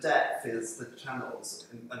 Mm-hmm. So the depth is the channels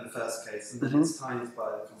in the first case, and then mm-hmm. it's times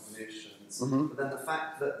by the convolutions. Mm-hmm. But then the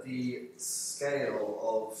fact that the scale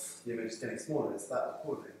of the image is getting smaller, is that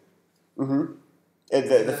recording? Mm-hmm.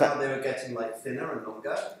 The fact they were getting like thinner and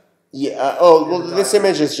longer? Yeah. Well, this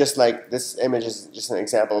image is just an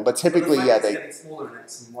example, but typically, but the fact it's getting smaller in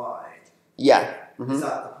X and Y. Yeah. Mm-hmm. Is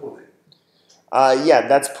that the pooling? Yeah,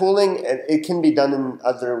 that's pooling. It can be done in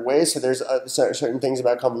other ways. So there's certain things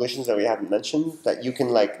about convolutions that we haven't mentioned that you can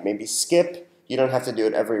like maybe skip. You don't have to do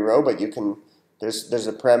it every row, but you can. There's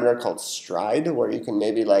a parameter called stride where you can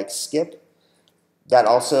maybe like skip. That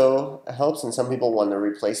also helps, and some people want to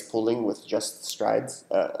replace pooling with just strides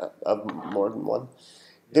of more than one.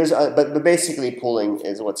 But basically pooling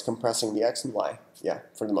is what's compressing the X and Y. Yeah,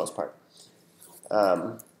 for the most part.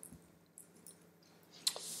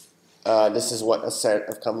 This is what a set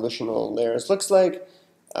of convolutional layers looks like.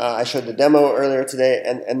 I showed the demo earlier today,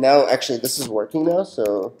 and now actually this is working now,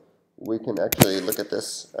 so we can actually look at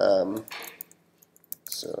this.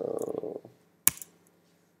 So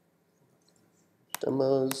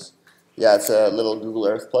demos. Yeah, it's a little Google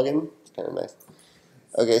Earth plugin. It's kind of nice.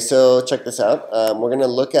 Okay, so check this out. We're going to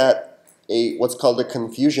look at what's called a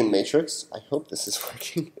confusion matrix. I hope this is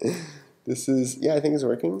working. I think it's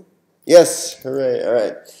working. Yes, hooray! All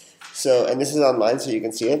right. So, and this is online, so you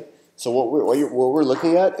can see it. So what we're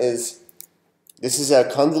looking at is, this is a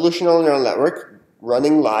convolutional neural network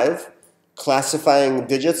running live, classifying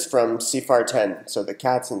digits from CFAR10. So the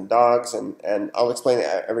cats and dogs, and I'll explain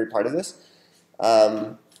every part of this.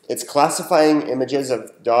 It's classifying images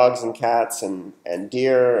of dogs and cats and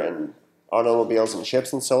deer and automobiles and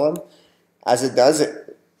ships and so on. As it does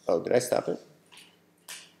it, oh, did I stop it?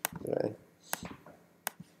 Did I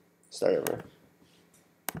start over?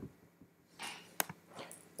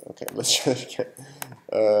 Okay, let's try it again.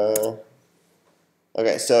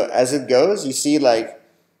 Okay, so as it goes, you see like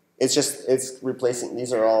it's replacing.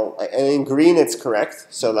 These are all, and in green it's correct.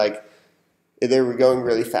 So like they were going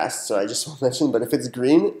really fast. So I just want to mention. But if it's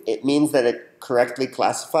green, it means that it correctly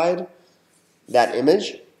classified that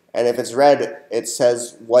image. And if it's red, it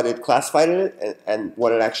says what it classified it and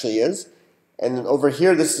what it actually is. And then over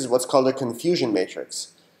here, this is what's called a confusion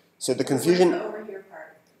matrix. So the confusion. Where's the over here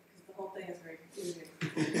part? Because the whole thing is very confusing.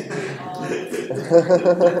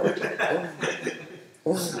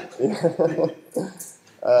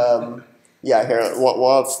 Yeah, here,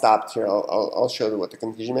 while it's stopped here, I'll show you what the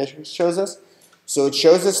confusion matrix shows us. So it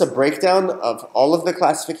shows us a breakdown of all of the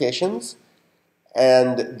classifications,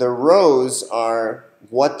 and the rows are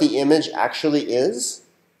what the image actually is.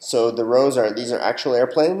 So the rows are, these are actual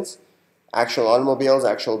airplanes, actual automobiles,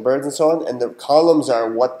 actual birds, and so on, and the columns are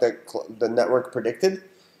what the network predicted.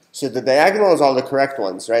 So the diagonal is all the correct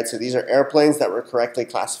ones, right? So these are airplanes that were correctly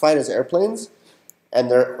classified as airplanes, and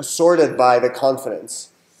they're sorted by the confidence.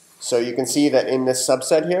 So you can see that in this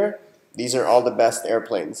subset here, these are all the best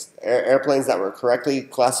airplanes. Airplanes that were correctly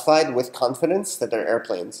classified with confidence that they're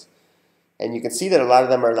airplanes. And you can see that a lot of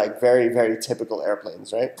them are like very, very typical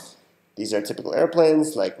airplanes, right? These are typical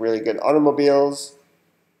airplanes, like really good automobiles,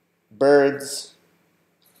 birds,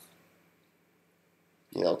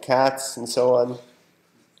 you know, cats and so on,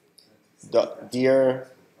 deer,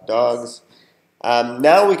 dogs.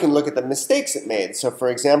 Now we can look at the mistakes it made. So for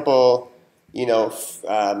example, you know,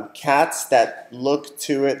 cats that look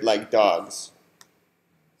to it like dogs.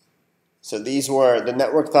 So these were, the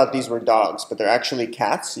network thought these were dogs, but they're actually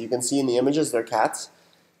cats. So you can see in the images they're cats,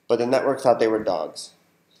 but the network thought they were dogs.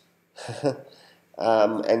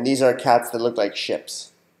 And these are cats that look like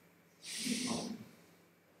ships,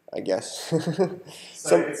 I guess.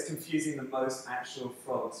 So it's confusing the most actual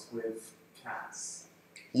frogs with cats.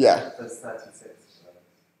 Yeah. There's 36.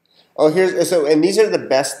 Oh, and these are the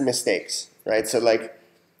best mistakes, right? So like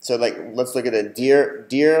let's look at a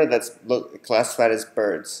deer that's classified as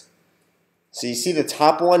birds. So you see the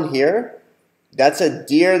top one here, that's a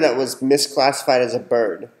deer that was misclassified as a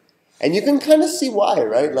bird. And you can kind of see why,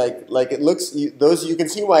 right? Like it looks, you can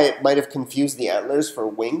see why it might have confused the antlers for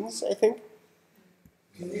wings, I think.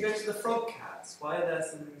 Can you go to the frog cats? Why are there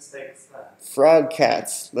so many mistakes there? Frog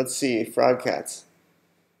cats. Let's see, frog cats.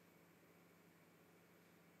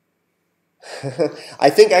 I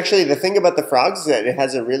think actually the thing about the frogs is that it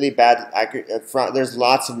has a really bad there's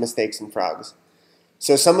lots of mistakes in frogs.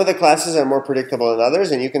 So some of the classes are more predictable than others,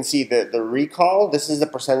 and you can see the recall, this is the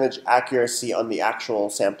percentage accuracy on the actual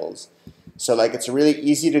samples. So like it's really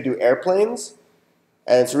easy to do airplanes,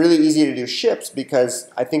 and it's really easy to do ships because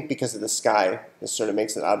of the sky. This sort of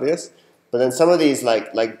makes it obvious. But then some of these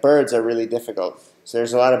like birds are really difficult. So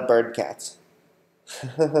there's a lot of bird cats.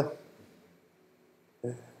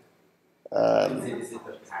 Is it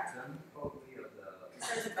the pattern probably of the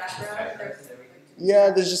There's a background. Yeah,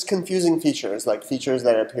 there's just confusing features, like features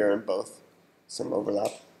that appear in both. Some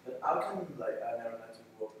overlap. But how can I never had to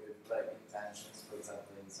work with intentions, for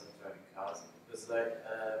example, in self-driving cars? Because if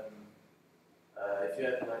you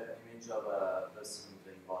have an image of a person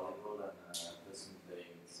playing volleyball and a person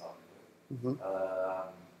playing soccer,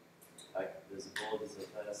 there's a ball, there's a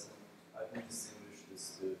person. I can distinguish these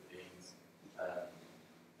two things.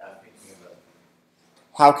 I'm thinking about.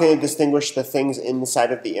 How can you distinguish the things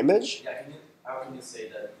inside of the image? Yeah, how can you say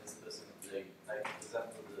that this person playing, for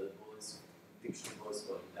example, the picture was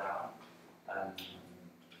going down, and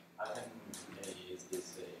how can maybe is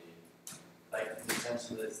this the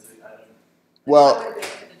intention that is I don't. Well,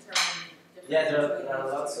 yeah, there are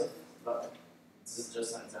lots of. This is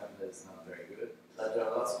just an example that is not very good, but there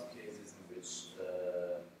are lots of cases in which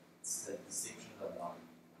the distinctions are not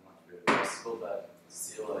really possible, but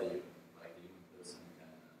still a human person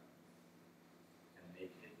can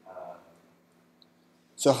make it.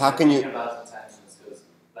 so how can you? About intentions, because,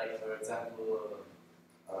 for example,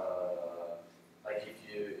 if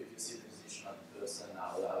you see the position of the person,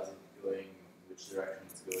 how is it going, which direction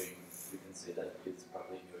it's going, we can say that it's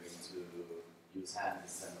probably going to use hands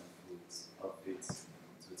instead of feet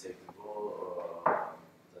to take the ball or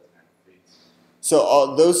that kind of thing. So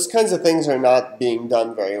all those kinds of things are not being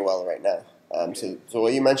done very well right now. So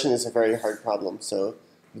what you mentioned is a very hard problem. So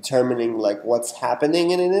determining like what's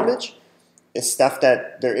happening in an image is stuff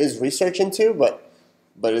that there is research into, but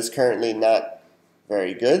is currently not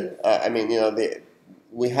very good. I mean, you know,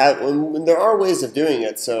 when there are ways of doing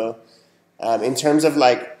it. So in terms of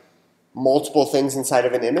like multiple things inside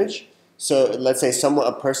of an image. So let's say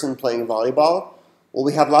a person playing volleyball. Well,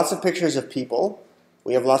 we have lots of pictures of people.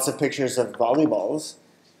 We have lots of pictures of volleyballs.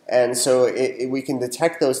 And so we can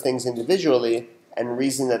detect those things individually and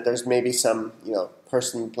reason that there's maybe some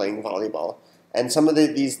person playing volleyball. And some of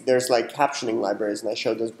these there's like captioning libraries, and I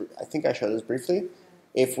showed those. I think I showed those briefly.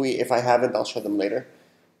 If I haven't, I'll show them later.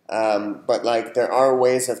 But like there are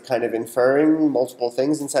ways of kind of inferring multiple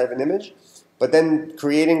things inside of an image, but then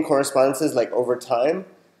creating correspondences like over time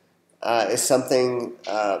is something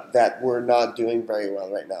that we're not doing very well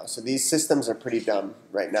right now. So these systems are pretty dumb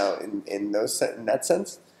right now in that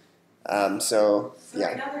sense. So yeah.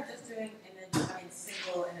 Right now they're just doing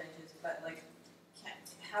single images, but like,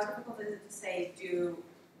 how difficult is it to say do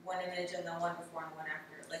one image and then one before and one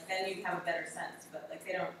after? Like then you have a better sense, but like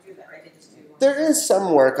they don't do that, right? They just do one. There is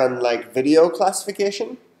some work on like video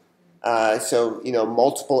classification. So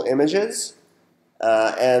multiple images,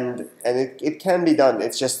 and it can be done.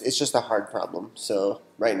 It's just a hard problem. So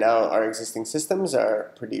right now our existing systems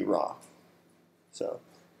are pretty raw. So,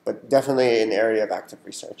 but definitely an area of active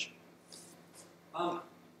research.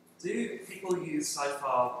 Do people use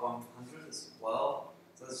Sci-Fi 100 as well?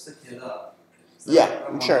 So they're sticking it up. Yeah,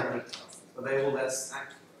 I'm sure. Are they all less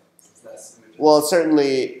accurate? Less images? Well,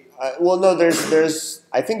 certainly. No, there's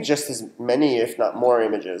I think just as many, if not more,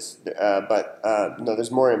 images. No,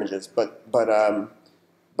 there's more images. But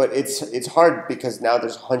it's hard because now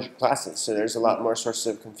there's 100 classes, so there's a lot more sources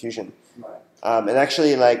of confusion. Right. And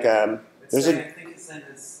actually, like I think it's saying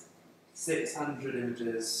there's 600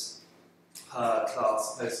 images per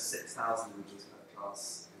class, opposed to 6,000 images per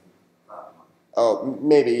class in that one. Oh,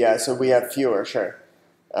 maybe, yeah. So we have fewer, sure.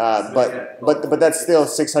 But that's still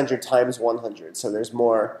 600 times 100. So there's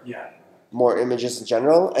more images in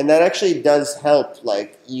general, and that actually does help.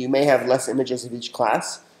 Like you may have less images of each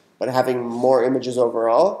class, but having more images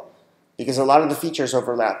overall, because a lot of the features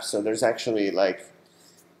overlap. So there's actually like,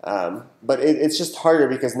 but it's just harder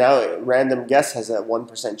because now random guess has a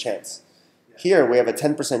 1% chance. Here we have a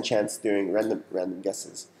 10% chance doing random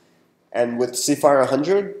guesses. And with CFAR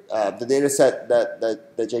 100, the data set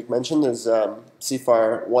that Jake mentioned is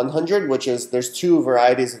CFAR 100, which is, there's two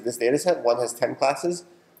varieties of this data set. One has 10 classes,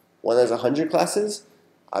 one has 100 classes.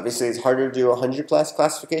 Obviously, it's harder to do a 100 class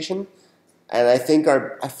classification. And I think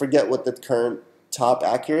I forget what the current top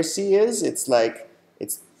accuracy is. It's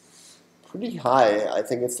pretty high. I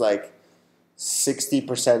think it's like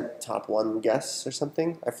 60% top one guess or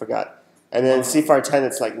something. I forgot. And then CFAR 10,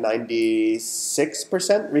 it's like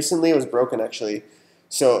 96%. Recently, it was broken actually.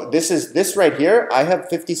 So this right here. I have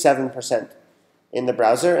 57% in the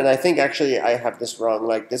browser, and I think actually I have this wrong.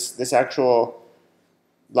 Like this actual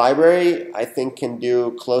library, I think can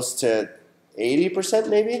do close to 80%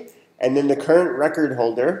 maybe. And then the current record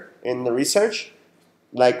holder in the research,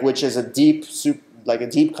 which is a deep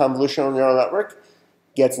convolutional neural network,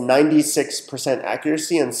 gets 96%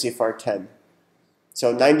 accuracy on CFAR 10.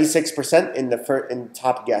 So 96% in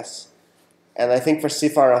top guess. And I think for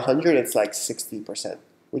CFAR 100, it's like 60%,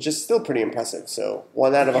 which is still pretty impressive. So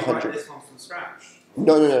 1 out of 100. Did you write this one from scratch?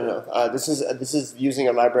 No. This is using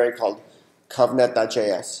a library called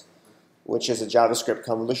convnet.js, which is a JavaScript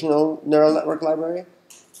convolutional neural network library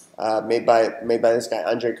made by this guy,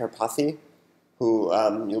 Andrej Karpathy, who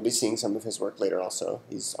you'll be seeing some of his work later also.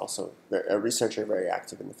 He's also a researcher very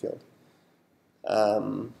active in the field.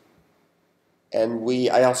 And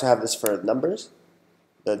I also have this for numbers,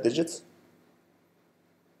 the digits.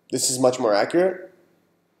 This is much more accurate.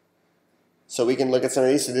 So we can look at some of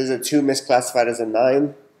these. So there's a 2 misclassified as a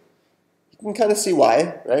 9. You can kind of see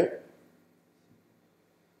why, right?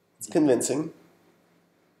 It's convincing.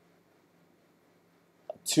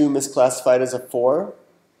 2 misclassified as a 4.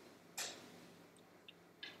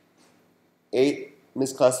 8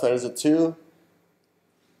 misclassified as a 2.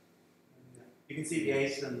 You can see the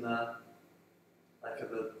 8 and the at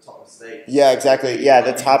the top of the stage. Yeah, exactly. Yeah,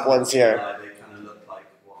 the top ones here. They kind of look like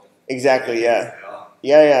what exactly. Yeah.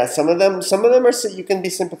 they are. Yeah. Some of them are. You can be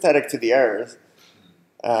sympathetic to the errors,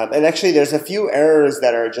 and actually, there's a few errors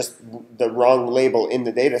that are just the wrong label in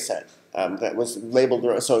the data set that was labeled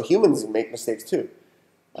wrong. So humans make mistakes too,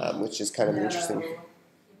 which is kind of interesting.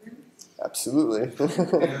 Absolutely.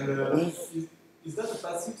 And is that a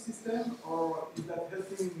passive system, or is that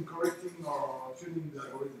helping in correcting or tuning the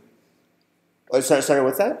algorithm? Oh, sorry,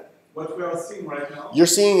 what's that? What we are seeing right now. You're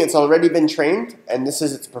seeing it's already been trained, and this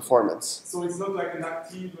is its performance. So it's not like an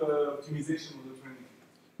active optimization of the training?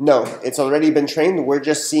 No, it's already been trained. We're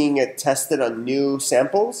just seeing it tested on new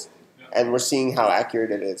samples, and we're seeing how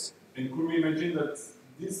accurate it is. And could we imagine that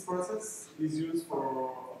this process is used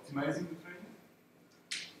for optimizing the training?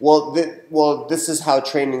 Well, this is how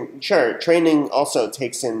training. Sure, training also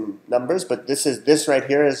takes in numbers, but this right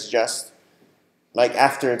here is just like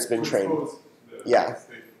after it's been trained. Yeah.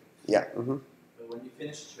 Mm-hmm. But when you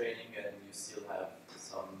finish training and you still have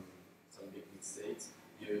some big mistakes,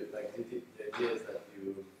 you like the idea is that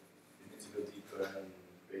you need to go deeper and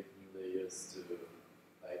create new layers to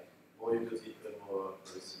like more you go deeper, more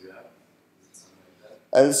errors you have. Is it something like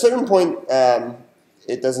that? At a certain point,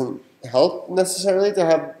 it doesn't help necessarily to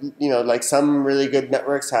have, like some really good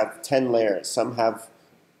networks have 10 layers, some have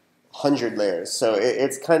 100 layers. So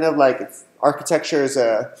it's kind of like architecture is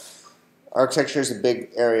a big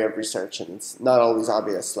area of research, and it's not always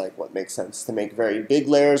obvious like what makes sense to make very big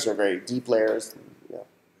layers or very deep layers.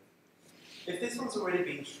 If this one's already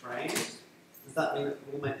been trained, does that mean that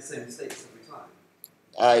we'll make the same mistakes every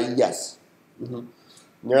time? Yes. Mm-hmm.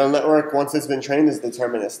 Neural network, once it's been trained, is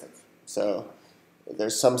deterministic. So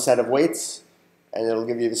there's some set of weights, and it'll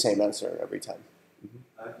give you the same answer every time.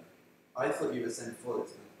 Mm-hmm. I thought you were saying before that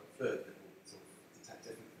it's going to prefer that we'll sort of detect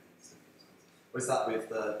different things. Or is that with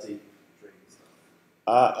Deepdream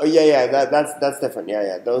stuff? Yeah, that's different.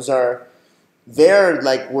 Yeah. Those are,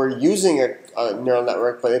 we're using a neural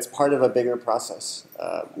network, but it's part of a bigger process,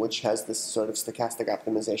 which has this sort of stochastic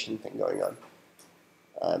optimization thing going on.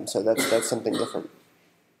 So that's something different.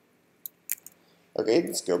 Okay,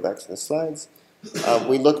 let's go back to the slides. Yesterday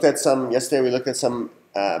we looked at some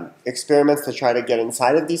experiments to try to get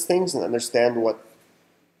inside of these things and understand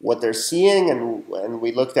what they're seeing, and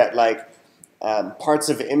we looked at parts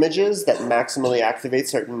of images that maximally activate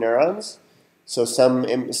certain neurons. So some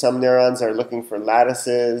neurons are looking for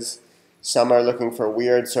lattices, some are looking for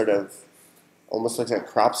weird sort of, almost looks like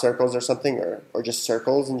crop circles or something, or just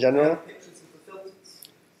circles in general. Pictures of the filters?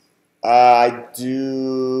 I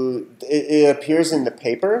do. It appears in the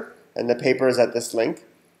paper, and the paper is at this link.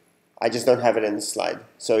 I just don't have it in the slide.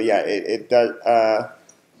 So yeah, it does.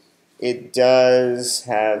 It does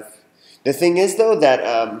have. The thing is though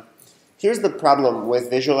that here's the problem with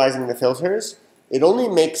visualizing the filters. It only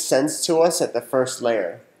makes sense to us at the first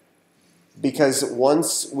layer, because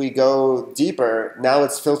once we go deeper, now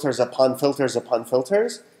it's filters upon filters upon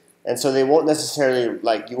filters, and so they won't necessarily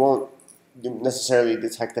you won't necessarily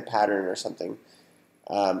detect a pattern or something.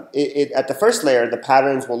 At the first layer, the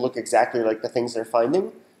patterns will look exactly like the things they're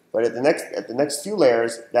finding, but at the next few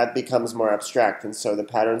layers, that becomes more abstract, and so the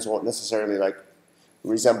patterns won't necessarily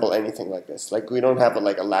resemble anything like this. We don't have a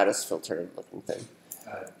lattice filter looking thing.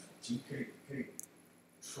 Could you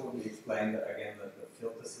shortly explain that again, the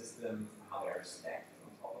filter system, how they're stacked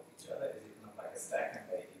on top of each other? Is it kind of like a stack and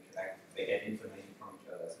they interact, they get information from each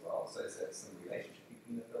other as well? So is there some relationship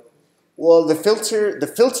between the filters? Well, the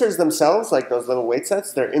filters themselves, like those little weight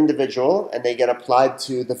sets, they're individual and they get applied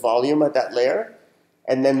to the volume at that layer.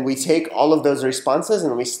 And then we take all of those responses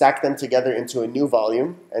and we stack them together into a new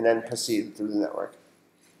volume and then proceed through the network.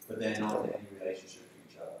 But they're not in any relationship to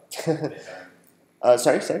each other. They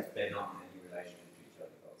Sorry? They're not in any relationship to each other.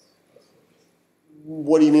 Those filters.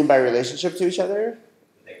 What do you mean by relationship to each other?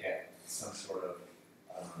 They get some sort of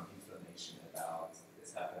information about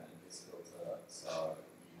this happened in this filter, so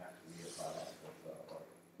you have to reapply that filter.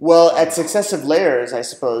 Well, at successive layers, I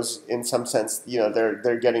suppose, in some sense,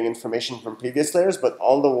 they're getting information from previous layers, but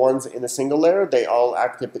all the ones in a single layer, they all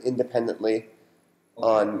act independently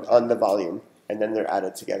on the volume, and then they're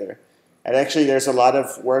added together. And actually, there's a lot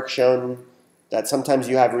of work shown that sometimes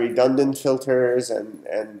you have redundant filters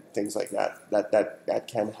and things like that. That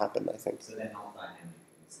can happen, I think. So they're not dynamic in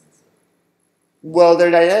the sense of... Well,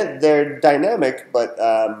 they're dynamic,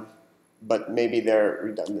 but maybe they're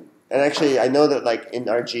redundant. And actually, I know that in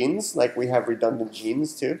our genes, we have redundant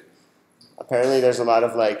genes too. Apparently, there's a lot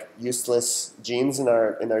of useless genes in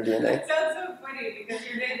our DNA. That sounds so funny because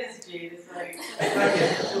your name is Gene. It's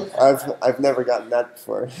I've never gotten that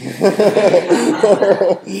before.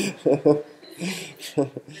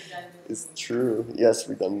 It's true. Yes,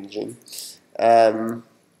 redundant gene.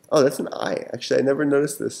 Oh, that's an eye. Actually, I never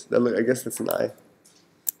noticed this. I guess that's an eye.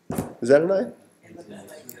 Is that an eye?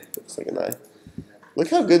 Looks like an eye. Look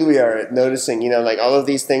how good we are at noticing, all of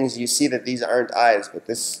these things, you see that these aren't eyes, but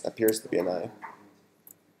this appears to be an eye.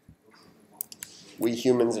 We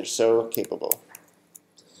humans are so capable.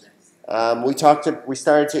 We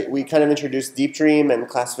kind of introduced Deepdream and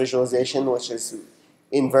class visualization, which is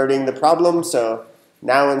inverting the problem. So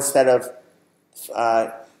now instead of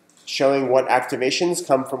showing what activations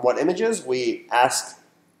come from what images, we ask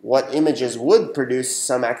what images would produce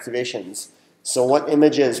some activations. So what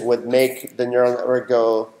images would make the neural network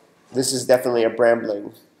go, this is definitely a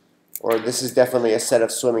brambling, or this is definitely a set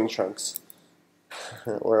of swimming trunks,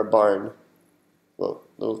 or a barn. Whoa,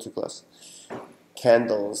 a little too close.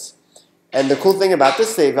 Candles. And the cool thing about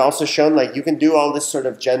this, they've also shown you can do all this sort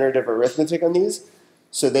of generative arithmetic on these.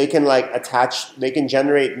 So they can they can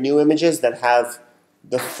generate new images that have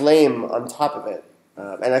the flame on top of it.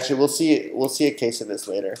 And actually, we'll see a case of this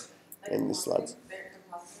later in these slides.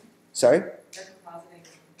 Sorry?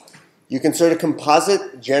 You can sort of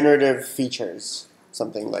composite generative features,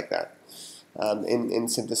 something like that, in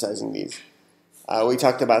synthesizing these. We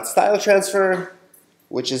talked about style transfer,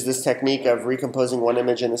 which is this technique of recomposing one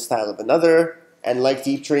image in the style of another. And like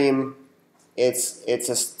Deepdream, it's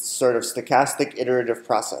a sort of stochastic iterative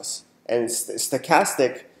process. And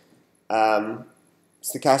stochastic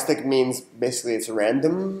means basically it's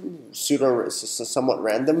random, somewhat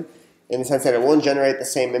random, in the sense that it won't generate the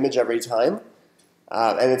same image every time.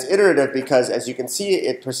 And it's iterative because, as you can see,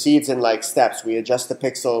 it proceeds in like steps. We adjust the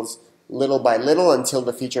pixels little by little until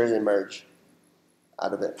the features emerge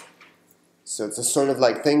out of it. So it's a sort of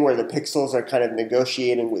like thing where the pixels are kind of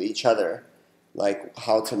negotiating with each other, like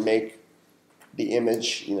how to make the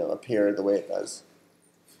image, appear the way it does.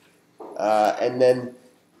 And then,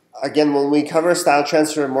 again, when we cover style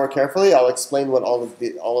transfer more carefully, I'll explain what all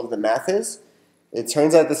of the math is. It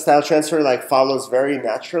turns out the style transfer follows very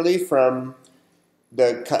naturally from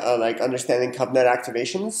the understanding convnet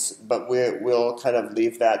activations, but we'll kind of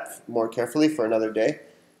leave that more carefully for another day.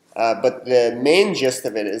 But the main gist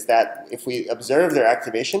of it is that if we observe their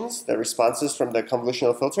activations, the responses from the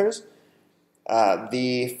convolutional filters,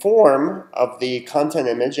 the form of the content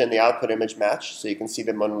image and the output image match, so you can see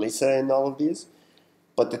the Mona Lisa in all of these,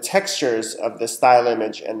 but the textures of the style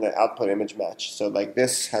image and the output image match. So like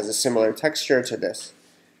this has a similar texture to this.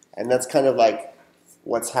 And that's kind of like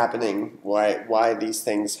what's happening, why these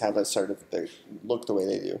things have a sort of look the way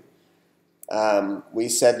they do. We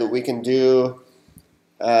said that we can do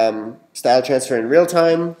style transfer in real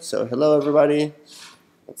time. So hello everybody.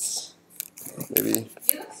 Let's maybe. You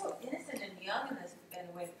look so innocent and young in this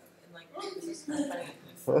way, this is so funny.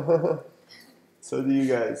 So do you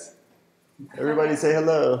guys. Everybody say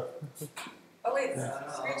hello. Oh wait,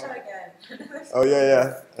 screenshot again. Oh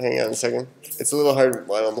yeah. Hang on a second. It's a little hard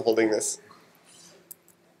while I'm holding this.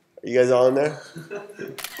 Are you guys all in there?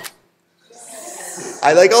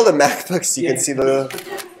 I like all the MacBooks. You can see the.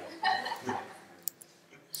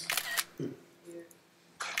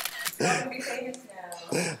 Hang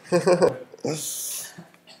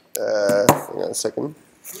on a second.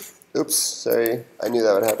 Oops, sorry. I knew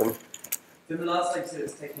that would happen. Then the last lecture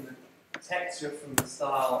is taking the texture from the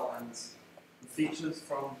style and the features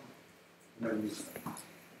from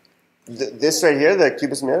this right here, the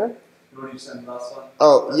Cubist mirror? The one you sent last one?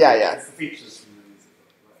 Oh, yeah. It's the features from the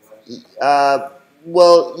music.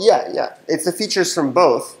 Well, yeah. It's the features from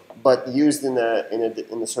both, but used in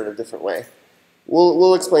a sort of different way.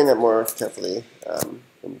 We'll explain that more carefully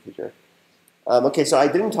in the future. Okay, so I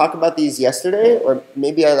didn't talk about these yesterday, or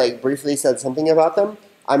maybe I briefly said something about them.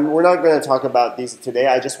 We're not going to talk about these today.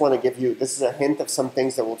 I just want to give you, this is a hint of some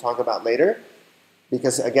things that we'll talk about later.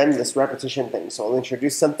 Because again, this repetition thing. So I'll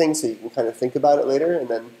introduce something so you can kind of think about it later, and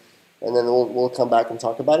then we'll come back and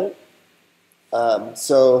talk about it.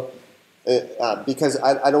 Because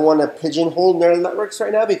I don't want to pigeonhole neural networks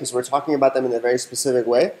right now because we're talking about them in a very specific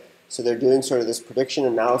way. So they're doing sort of this prediction,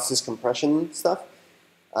 analysis, compression stuff.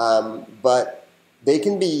 But they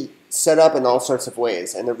can be set up in all sorts of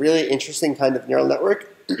ways. And a really interesting kind of neural network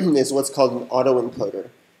is what's called an autoencoder.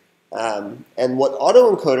 And what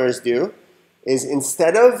autoencoders do is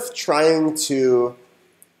instead of trying to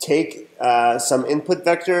take some input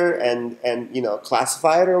vector and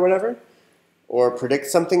classify it or whatever, or predict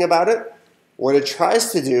something about it, what it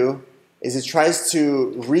tries to do is it tries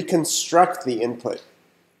to reconstruct the input.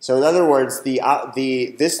 So in other words,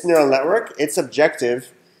 this neural network, its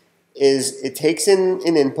objective is it takes in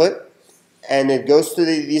an input and it goes through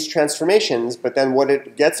these transformations, but then what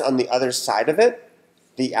it gets on the other side of it,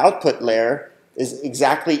 the output layer, is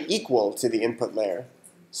exactly equal to the input layer.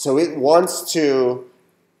 So it wants to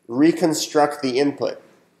reconstruct the input.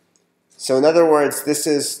 So in other words, this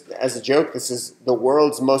is, as a joke, this is the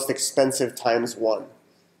world's most expensive times one.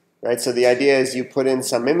 Right? So the idea is you put in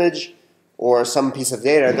some image or some piece of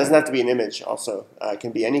data. It doesn't have to be an image also. It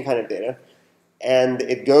can be any kind of data. And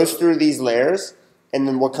it goes through these layers, and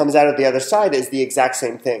then what comes out of the other side is the exact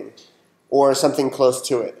same thing, or something close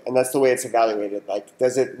to it. And that's the way it's evaluated.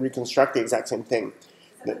 Does it reconstruct the exact same thing? Is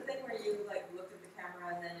that the thing where you looked at the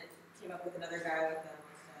camera and then it came up with another guy with a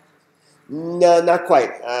mustache? No, not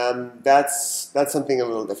quite. That's something a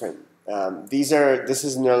little different. This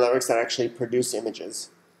is neural networks that actually produce images,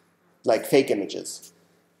 like fake images,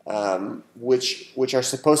 which are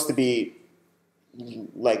supposed to be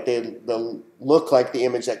they'll look like the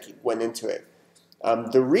image that went into it.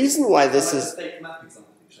 The reason why this is fake map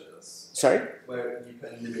example you showed us. Sorry? Where you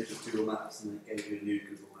put an image of Google Maps and it gave you a new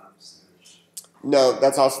Google Maps image. No,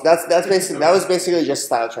 that's also that's basically that was basically just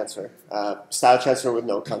style transfer with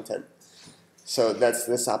no content. So that's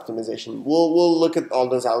this optimization. We'll look at all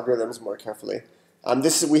those algorithms more carefully.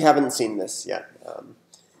 We haven't seen this yet,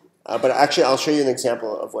 but actually I'll show you an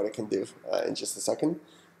example of what it can do in just a second.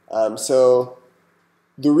 So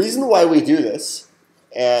the reason why we do this,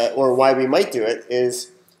 or why we might do it,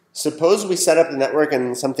 is suppose we set up the network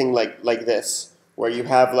in something like this, where you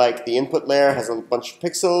have like the input layer has a bunch of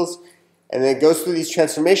pixels, and then it goes through these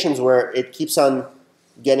transformations where it keeps on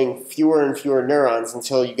getting fewer and fewer neurons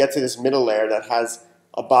until you get to this middle layer that has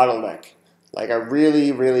a bottleneck, like a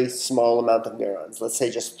really, really small amount of neurons, let's say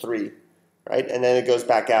just 3, right? And then it goes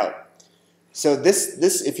back out. So this,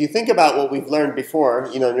 if you think about what we've learned before,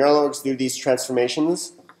 neural networks do these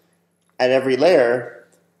transformations at every layer,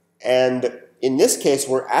 and in this case,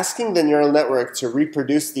 we're asking the neural network to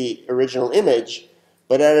reproduce the original image,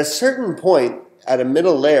 but at a certain point, at a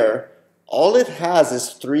middle layer, all it has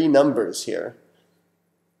is 3 numbers here.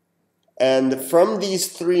 And from these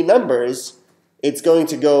 3 numbers, it's going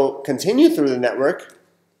to continue through the network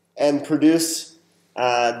and produce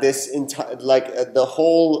the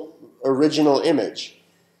whole original image.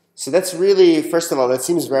 So that's really, first of all, that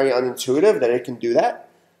seems very unintuitive that it can do that.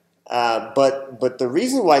 But the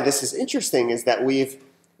reason why this is interesting is that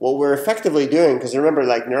what we're effectively doing, because remember,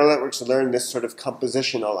 like neural networks learn this sort of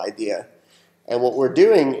compositional idea. And what we're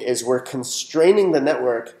doing is we're constraining the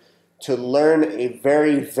network to learn a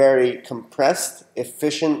very, very compressed,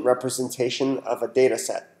 efficient representation of a data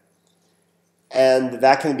set. And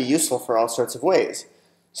that can be useful for all sorts of ways.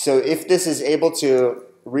 So if this is able to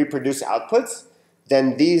reproduce outputs,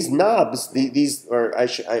 then these knobs,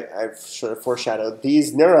 I've sort of foreshadowed,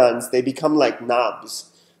 these neurons, they become like knobs.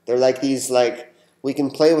 They're like these, we can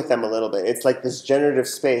play with them a little bit. It's like this generative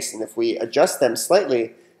space, and if we adjust them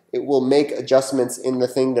slightly, it will make adjustments in the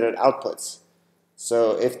thing that it outputs.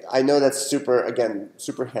 So I know that's super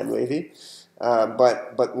hand wavy,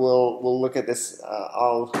 but we'll look at this.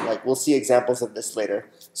 We'll see examples of this later.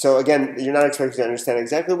 So again, you're not expected to understand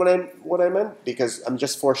exactly what I meant, because I'm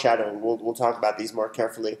just foreshadowing. We'll talk about these more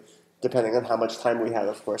carefully, depending on how much time we have.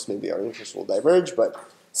 Of course, maybe our interests will diverge, but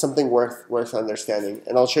something worth understanding.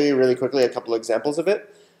 And I'll show you really quickly a couple examples of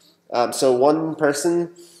it. So one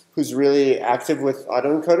person who's really active with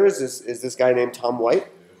autoencoders is this guy named Tom White.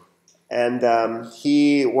 And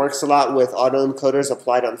he works a lot with autoencoders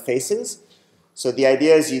applied on faces. So the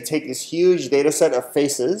idea is you take this huge data set of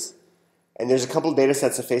faces, and there's a couple data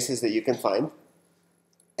sets of faces that you can find.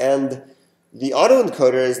 And the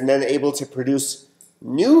autoencoder is then able to produce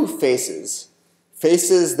new faces.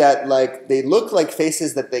 Faces that they look like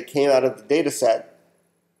faces that they came out of the data set,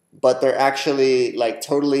 but they're actually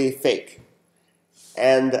totally fake.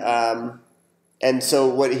 And so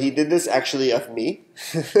what he did this actually of me.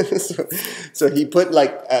 so he put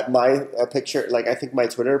my picture, I think my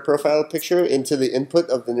Twitter profile picture, into the input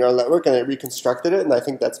of the neural network, and it reconstructed it, and I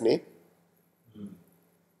think that's me.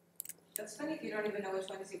 That's funny if you don't even know which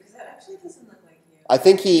one is you, because that actually doesn't look like you. I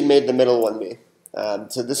think he made the middle one me.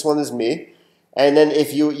 So this one is me. And then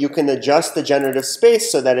if you can adjust the generative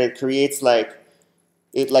space so that it creates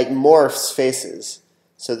it morphs faces.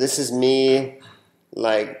 So this is me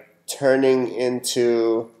turning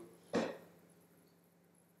into,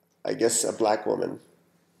 I guess, a black woman.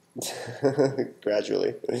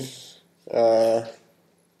 Gradually.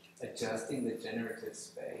 Adjusting the generative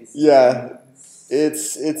space. Yeah,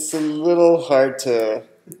 it's a little hard to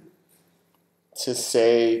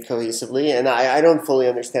say cohesively, and I don't fully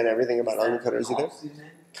understand everything about autoencoders either.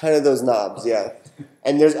 Kind of those knobs, yeah.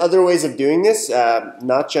 And there's other ways of doing this,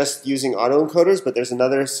 not just using autoencoders, but there's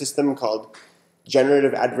another system called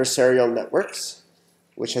generative adversarial networks,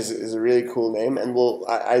 which is a really cool name, and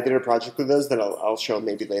I did a project with those that I'll show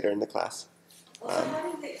maybe later in the class. Well, so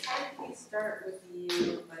how did they start with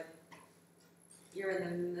you, you're in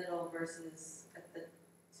the middle versus at the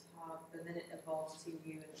top, and then it evolves to you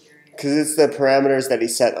in theory? Because it's the parameters that he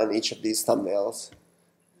set on each of these thumbnails.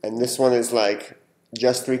 And this one is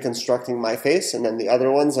just reconstructing my face, and then the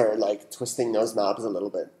other ones are twisting those knobs a little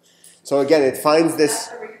bit. So again, it finds this.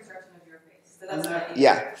 That's a reconstruction of your face. So that's what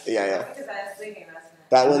Yeah. Because I was thinking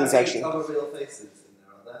that one is actually. Other real faces in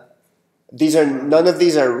there, are there? None of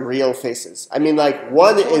these are real faces. I mean,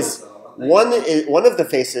 one of the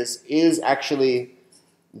faces is actually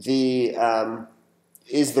the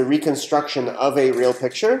reconstruction of a real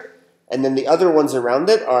picture, and then the other ones around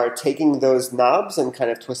it are taking those knobs and kind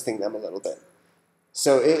of twisting them a little bit.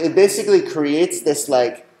 So it basically creates this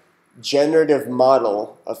generative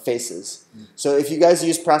model of faces. So if you guys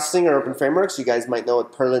use processing or open frameworks, you guys might know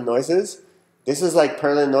what Perlin noise is. This is like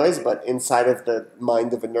Perlin noise, but inside of the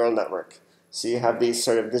mind of a neural network. So you have these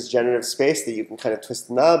sort of this generative space that you can kind of twist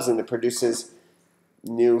the knobs, and it produces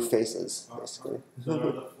new faces, basically. So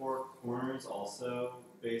are the four corners also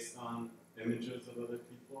based on images of other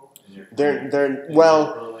people? And you're They're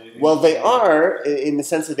interpolating well, they them? are in the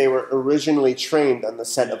sense that they were originally trained on the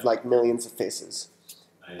set of like millions of faces,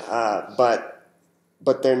 but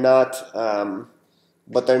they're not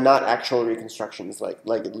actual reconstructions like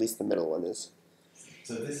at least the middle one is.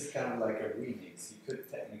 So this is kind of like a remix. You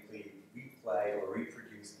could technically replay or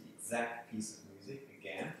reproduce the exact piece of music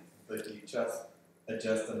again, but you just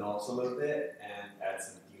adjust the knobs a little bit and add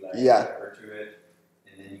some delay Yeah. to it,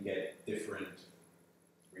 and then you get different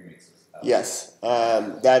remixes. Yes,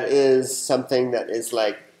 that is something that is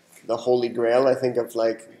like the holy grail, I think, of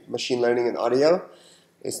like machine learning and audio,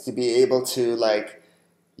 is to be able to like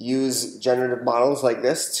use generative models like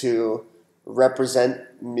this to represent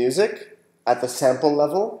music at the sample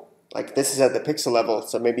level. Like this is at the pixel level,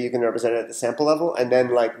 so maybe you can represent it at the sample level and then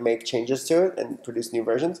like make changes to it and produce new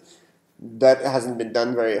versions. That hasn't been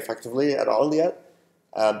done very effectively at all yet,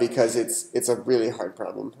 because it's a really hard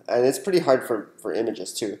problem, and it's pretty hard for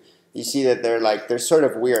images too. You see that they're sort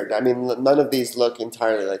of weird. I mean, none of these look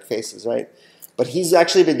entirely like faces, right? But he's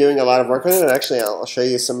actually been doing a lot of work on it, and actually I'll show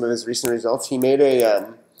you some of his recent results. He made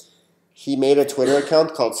a Twitter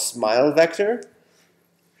account called Smile Vector,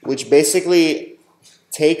 which basically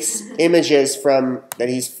takes images from that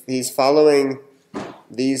he's following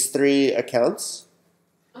these 3 accounts,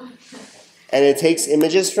 and it takes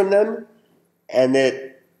images from them, and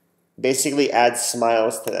it basically adds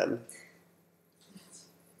smiles to them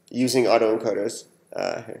using autoencoders.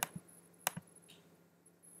 Here.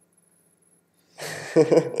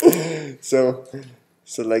 so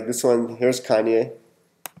like this one, here's Kanye.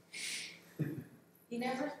 He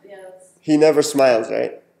never feels. He never smiles,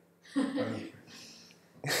 right? Real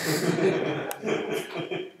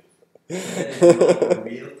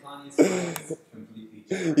Kanye smiles, completely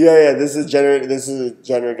different. Yeah. This is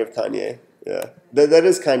generative Kanye. Yeah, that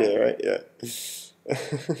is Kanye, right? Yeah.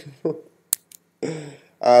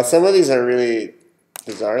 Some of these are really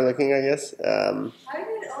bizarre looking, I guess. How did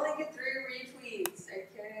it only get 3 retweets? Are you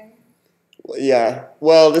kidding? Yeah.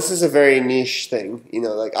 Well, this is a very niche thing. You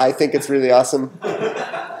know, like I think it's really awesome.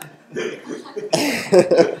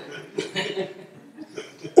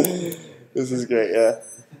 This is great. Yeah.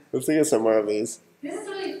 Let's look at some more of these. This is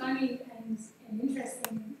really funny and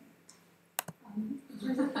interesting in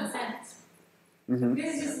terms of consent. Mm-hmm.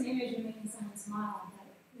 This is just an image of making someone smile, but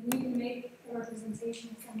when you can make a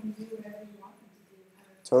representation of someone do whatever you want them to do.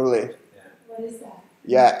 Totally. What is that?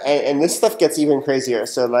 Yeah, and this stuff gets even crazier.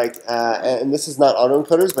 So like, and this is not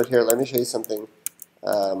autoencoders, but here, let me show you something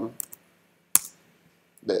that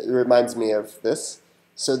reminds me of this.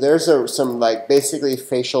 So there's some like basically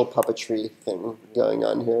facial puppetry thing going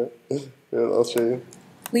on here. Here, I'll show you.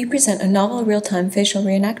 We present a novel real-time facial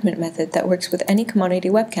reenactment method that works with any commodity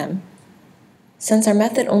webcam. Since our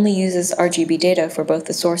method only uses RGB data for both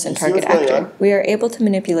the source and target actor, we are able to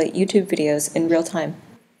manipulate YouTube videos in real time.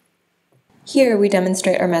 Here, we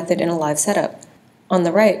demonstrate our method in a live setup. On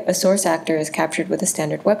the right, a source actor is captured with a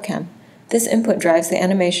standard webcam. This input drives the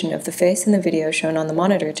animation of the face in the video shown on the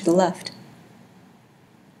monitor to the left.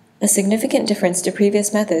 A significant difference to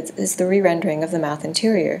previous methods is the re-rendering of the mouth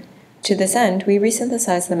interior. To this end, we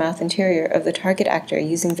resynthesize the mouth interior of the target actor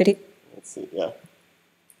using video. Let's see, yeah.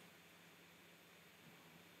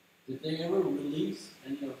 Did they ever release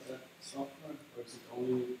any of that software, or is it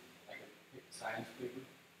only like a science paper?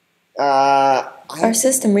 Our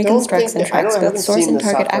system reconstructs and tracks both source and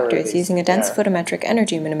target actors using a dense photometric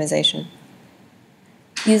energy minimization.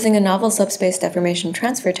 Using a novel subspace deformation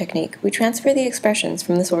transfer technique, we transfer the expressions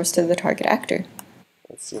from the source to the target actor.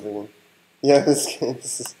 Let's see if we can. Yeah, this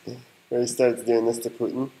is where he starts doing this to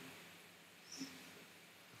Putin.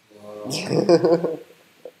 What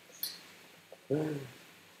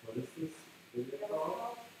is this video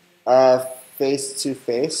called? Face to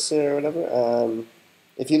face or whatever.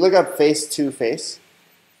 If you look up face to face,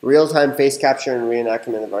 real-time face capture and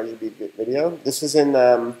reenactment of RGB video. This was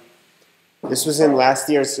in last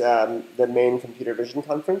year's the main computer vision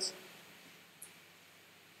conference.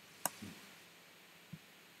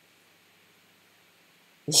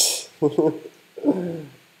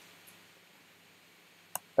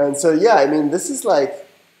 And so yeah, I mean, this is like,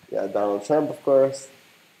 yeah, Donald Trump, of course.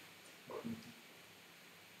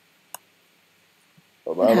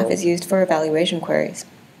 Obama. Half is used for evaluation queries.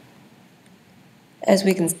 As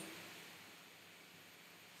we can So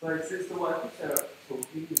it says the website that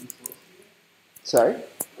totally in source Sorry?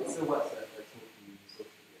 It's the website that totally in source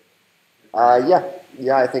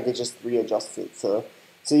Yeah, I think it just readjusts it. So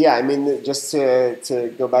So yeah, I mean, just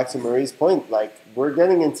to go back to Marie's point, like we're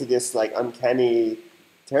getting into this like uncanny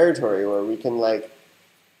territory where we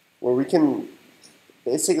can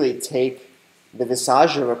basically take the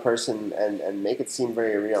visage of a person and make it seem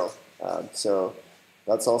very real. So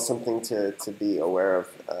that's all something to be aware of.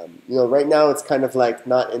 Right now it's kind of like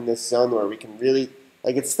not in this zone where we can really,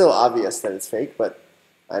 like it's still obvious that it's fake, but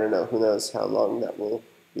I don't know, who knows how long that will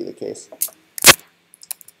be the case.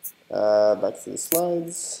 Back to the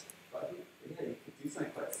slides. But yeah, you could do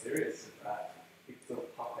something quite serious with that. You could still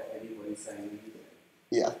pop at anybody saying anything.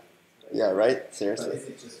 Yeah. Yeah, right? Seriously. But is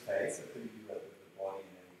it just face, or could you do that with the body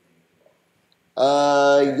and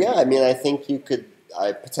everything as well? Yeah, I mean, I think you could,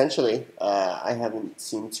 potentially, I haven't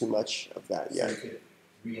seen too much of that yet. So you could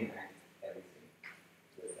reenact everything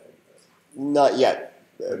with every person? Not yet.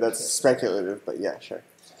 That's speculative, but yeah, sure.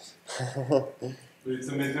 But it's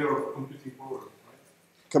a matter of computing power, right?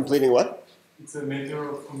 Completing what? It's a matter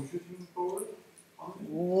of computing power?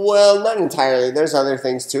 Well, not entirely. There's other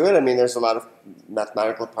things to it. I mean, there's a lot of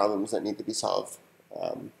mathematical problems that need to be solved.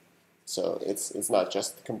 So it's not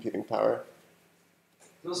just computing power.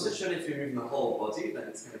 It also shown if you're moving the whole body, then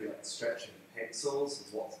it's going to be like stretching pixels,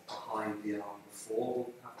 and what's behind the arm before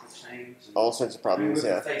will have to change. And All sorts of problems, with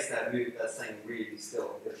yeah. the face they're staying really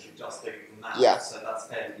still, because you're just doing the mouth, Yeah. so that's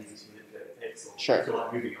fairly easy to manipulate the pixel. Sure. If you're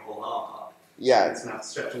like moving your whole arm up, Yeah. it's going to have to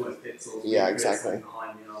stretch all those pixels. Yeah, move exactly. this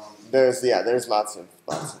behind the arm. There's lots of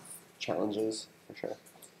challenges for sure.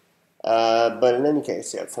 But in any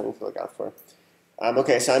case, yeah, it's something to look out for.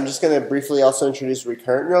 Okay, so I'm just going to briefly also introduce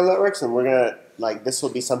recurrent neural networks, and we're going to, this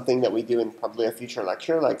will be something that we do in probably a future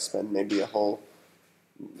lecture, spend maybe a whole,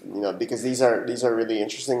 because these are really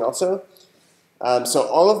interesting also. So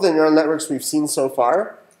all of the neural networks we've seen so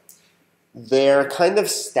far, they're kind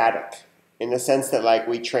of static in the sense that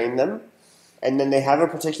we train them, and then they have a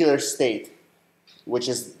particular state, which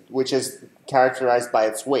is characterized by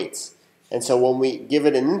its weights. And so when we give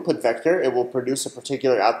it an input vector, it will produce a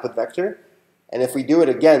particular output vector. And if we do it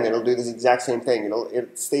again, it'll do this exact same thing.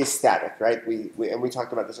 It stays static, right? And we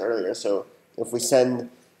talked about this earlier. So if we send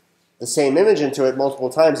the same image into it multiple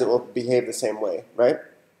times, it will behave the same way, right?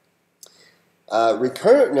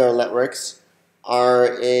 Recurrent neural networks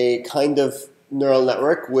are a kind of neural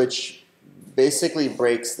network which basically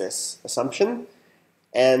breaks this assumption.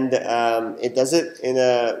 And it does it in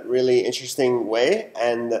a really interesting way,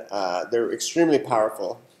 and they're extremely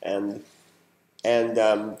powerful. And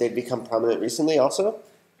they've become prominent recently also.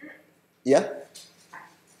 Yeah?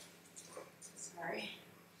 Sorry.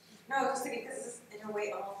 No, I was just thinking, because in a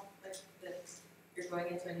way all, that you're going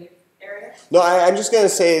into a new area. No, I'm just going to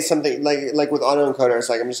say something, like with autoencoders,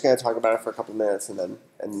 I'm just going to talk about it for a couple minutes, and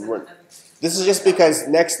this is just because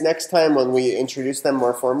next time when we introduce them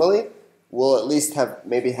more formally, we'll at least have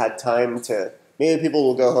maybe had time to, maybe people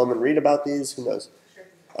will go home and read about these, who knows.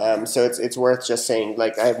 So it's worth just saying,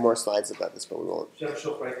 I have more slides about this, but we won't. Do you have a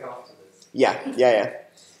short break after this? Yeah.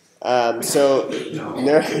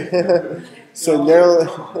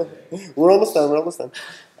 Neural, we're almost done.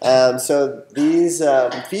 So these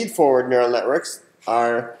feed-forward neural networks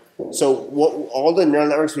are, all the neural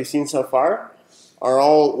networks we've seen so far are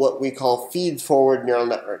all what we call feed-forward neural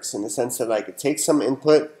networks, in the sense that it takes some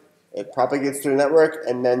input, it propagates through the network,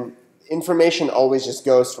 and then information always just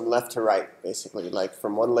goes from left to right, basically,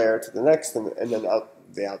 from one layer to the next and then out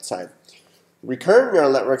the outside. Recurrent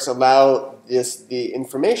neural networks allow the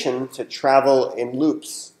information to travel in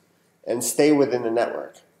loops and stay within the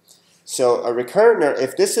network. So a recurrent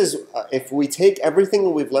if we take everything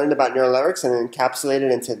that we've learned about neural networks and encapsulate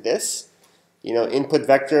it into this, input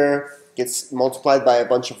vector gets multiplied by a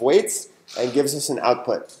bunch of weights and gives us an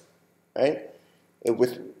output, right?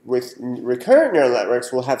 With recurrent neural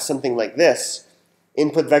networks, we'll have something like this.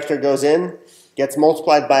 Input vector goes in, gets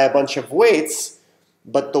multiplied by a bunch of weights,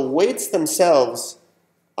 but the weights themselves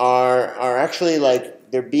are actually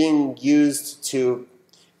they're being used to,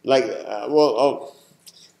 I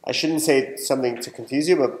shouldn't say something to confuse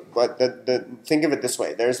you, but think of it this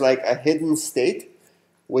way. There's a hidden state,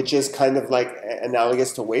 which is kind of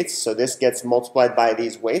analogous to weights. So this gets multiplied by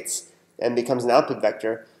these weights and becomes an output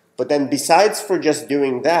vector. But then besides for just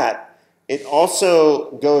doing that, it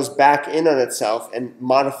also goes back in on itself and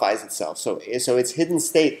modifies itself. So its hidden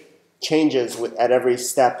state changes at every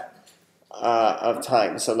step of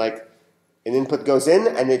time. So an input goes in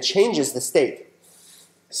and it changes the state.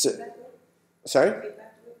 So, sorry?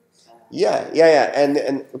 Yeah. And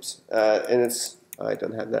it's, I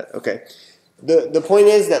don't have that. Okay. The point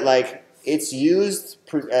is that it's used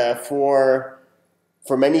for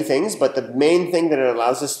many things, but the main thing that it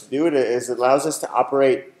allows us to do is it allows us to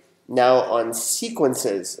operate now on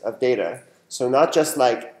sequences of data. So not just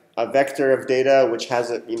like a vector of data which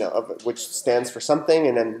has a, which stands for something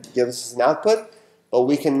and then gives us an output, but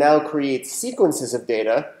we can now create sequences of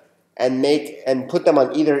data and put them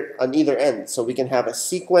on either end. So we can have a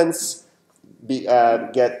sequence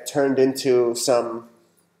get turned into some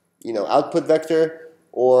output vector,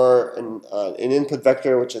 or an input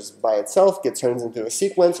vector which is by itself gets turned into a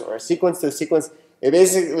sequence, or a sequence to a sequence. It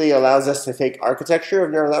basically allows us to take architecture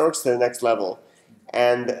of neural networks to the next level.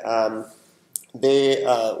 And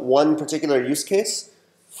one particular use case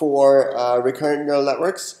for recurrent neural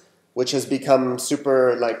networks, which has become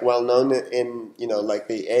super well known in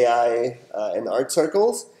the AI and art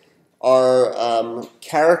circles, are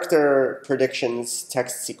character predictions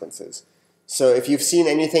text sequences. So if you've seen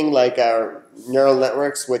anything like our neural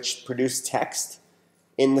networks which produce text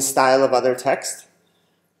in the style of other text,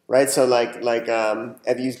 right? So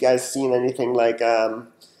have you guys seen anything like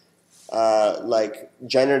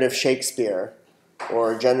generative Shakespeare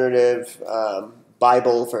or generative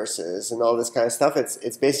Bible verses and all this kind of stuff?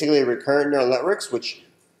 It's basically recurrent neural networks which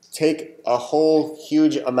take a whole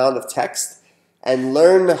huge amount of text and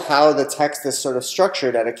learn how the text is sort of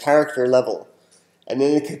structured at a character level. And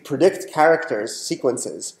then it could predict characters,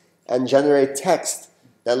 sequences, and generate text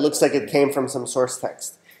that looks like it came from some source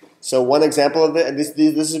text. So one example of it, and this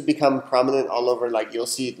has become prominent all over, you'll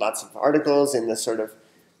see lots of articles in this sort of,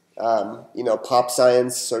 pop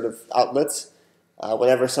science sort of outlets,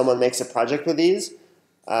 whenever someone makes a project with these.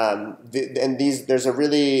 There's a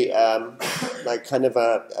really, kind of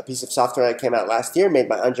a piece of software that came out last year made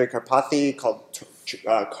by Andrei Karpathy called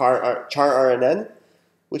char-RNN,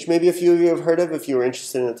 which maybe a few of you have heard of if you were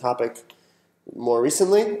interested in the topic more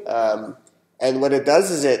recently. And what it does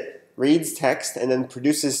is it reads text and then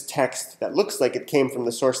produces text that looks like it came from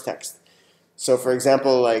the source text. So for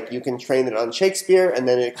example, you can train it on Shakespeare and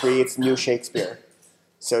then it creates new Shakespeare.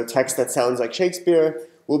 So text that sounds like Shakespeare.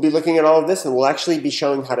 We'll be looking at all of this and we'll actually be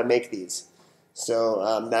showing how to make these. So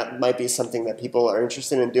that might be something that people are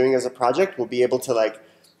interested in doing as a project. We'll be able to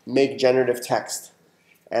make generative text.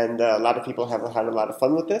 And a lot of people have had a lot of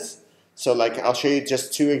fun with this. So I'll show you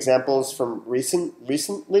just two examples from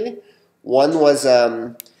recently. One was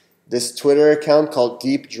this Twitter account called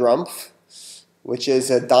Deepdream, which is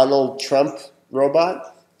a Donald Trump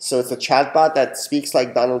robot. So it's a chatbot that speaks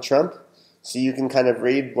like Donald Trump. So you can kind of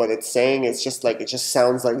read what it's saying. It's just it just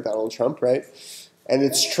sounds like Donald Trump, right? And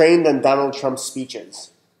it's trained on Donald Trump's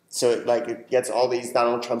speeches. So it gets all these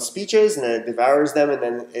Donald Trump speeches and then it devours them, and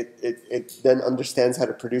then it then understands how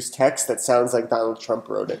to produce text that sounds like Donald Trump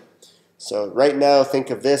wrote it. So right now, think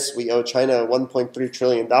of this: we owe China $1.3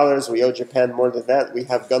 trillion. We owe Japan more than that. We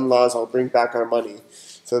have gun laws. I'll bring back our money.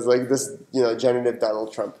 So it's like this, generative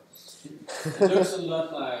Donald Trump. It looks a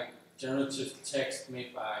lot like generative text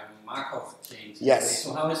made by Markov chains. Yes.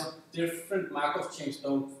 So how is different Markov chains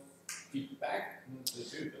don't feed back?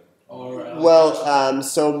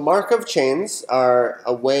 So Markov chains are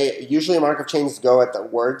a way, usually Markov chains go at the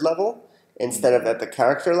word level instead of at the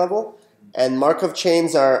character level. And Markov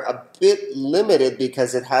chains are a bit limited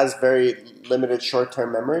because it has very limited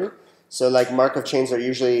short-term memory. So Markov chains are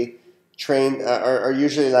usually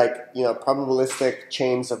probabilistic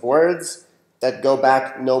chains of words that go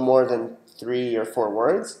back no more than 3 or 4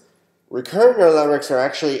 words. Recurrent neural networks are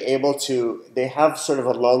actually able to, they have sort of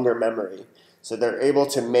a longer memory. So they're able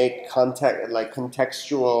to make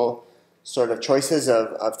contextual sort of choices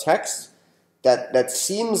of text that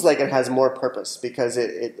seems like it has more purpose, because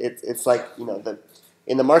it's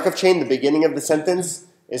in the Markov chain, the beginning of the sentence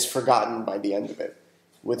is forgotten by the end of it.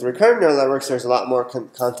 With recurrent neural networks, there's a lot more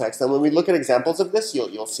context. And when we look at examples of this,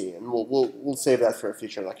 you'll see, and we'll save that for a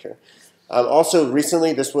future lecture. Also,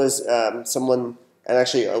 recently, this was someone, and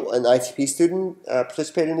actually an ITP student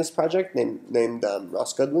participated in this project named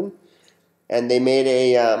Ross Goodwin. And they made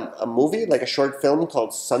a movie, a short film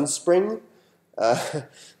called Sunspring,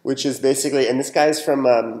 which is basically, and this guy's from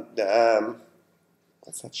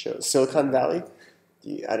what's that show? Silicon Valley.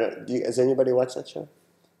 Has anybody watched that show?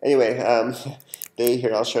 Anyway, I'll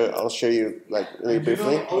show you really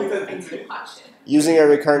briefly. Using a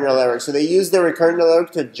recurrent neural network. So they use the recurrent neural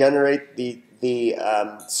network to generate the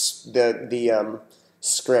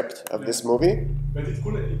script of this movie. But it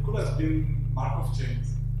could have been Markov chains.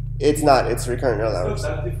 It's not. It's recurrent neural networks. It's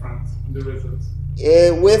not that different in the results.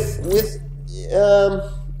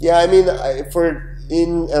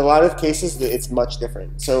 In a lot of cases, it's much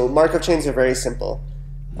different. So Markov chains are very simple.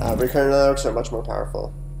 Recurrent neural networks are much more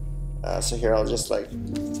powerful. So here I'll just I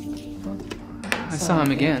saw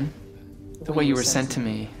him again. The way you were sent to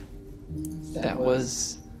me. That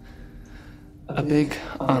was a big,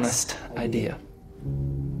 honest idea.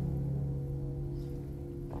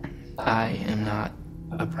 I am not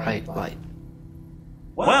a bright light.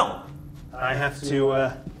 Well, I have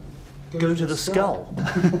to go to the skull.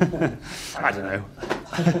 I don't know.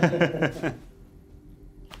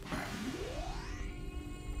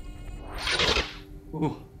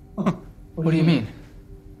 What do you mean?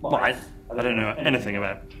 Well, I don't know anything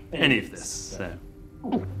about any of this, so...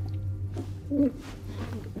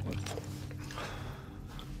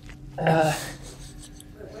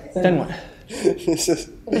 Then what?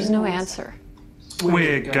 There's no answer.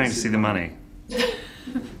 We're going to see the money.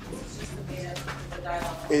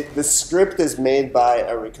 The script is made by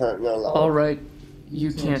a recurrent neural network. All right,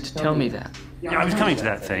 you can't tell me that. Yeah, I was coming to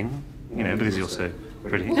that thing, you know, because you're so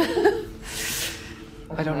pretty.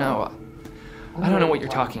 I don't know. I don't know what you're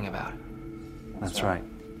talking about. That's right.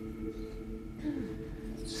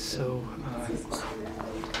 So,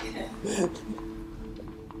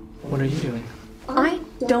 what are you doing? I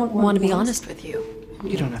don't want to be honest with you.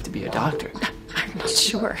 You don't have to be a doctor. I'm not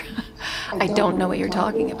sure. I don't know what you're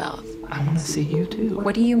talking about. I want to see you too.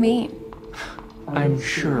 What do you mean? I'm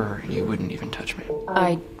sure you wouldn't even touch me.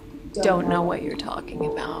 I don't know what you're talking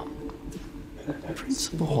about. The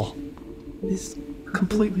principle is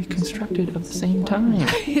completely constructed at the same time.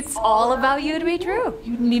 It's all about you to be true.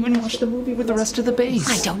 You didn't even watch the movie with the rest of the base.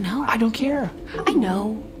 I don't know. I don't care. I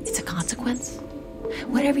know. It's a consequence.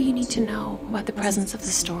 Whatever you need to know about the presence of the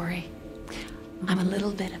story. I'm a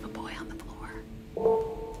little bit of a boy on the floor.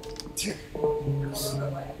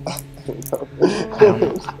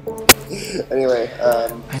 Anyway,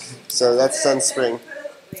 so that's Sunspring.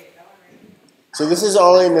 So this is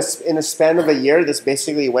all in a span of a year. This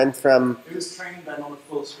basically went from... It was trained then on a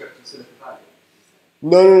full script in Silicon Valley?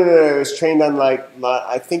 No. It was trained on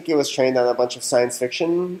I think it was trained on a bunch of science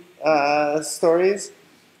fiction stories.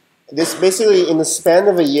 This basically, in the span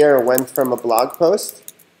of a year, went from a blog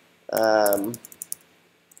post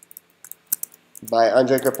by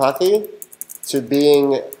Andrei Karpathy to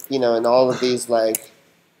being, in all of these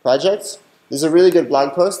projects. This is a really good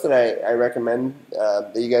blog post that I recommend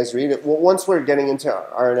that you guys read. Once we're getting into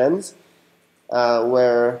RNNs,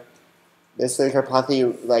 where basically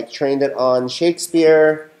Karpathy trained it on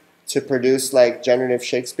Shakespeare to produce generative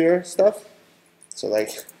Shakespeare stuff. So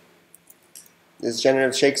this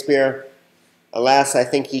generative Shakespeare, alas, I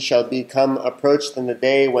think he shall become approached in the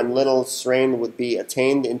day when little strain would be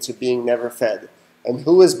attained into being never fed. And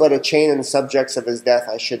who is but a chain and subjects of his death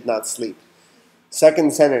I should not sleep.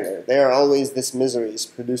 Second Senator, they are always this miseries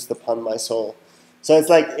produced upon my soul. So it's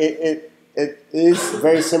it is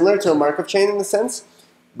very similar to a Markov chain in the sense,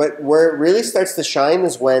 but where it really starts to shine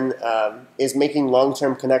is when is making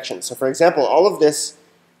long-term connections. So for example, all of this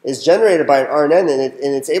is generated by an RNN,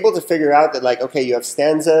 and it's able to figure out that okay, you have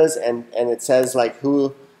stanzas, and it says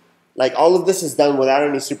who, all of this is done without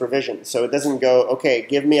any supervision. So it doesn't go, okay,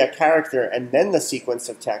 give me a character and then the sequence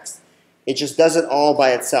of text. It just does it all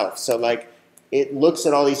by itself. So it looks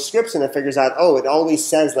at all these scripts and it figures out, oh, it always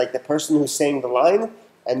says the person who's saying the line,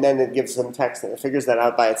 and then it gives them text, and it figures that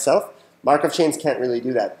out by itself. Markov chains can't really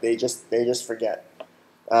do that. They just forget.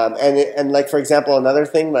 And for example, another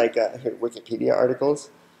thing Wikipedia articles.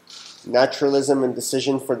 Naturalism and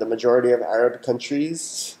decision for the majority of Arab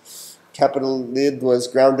countries. Capital lid was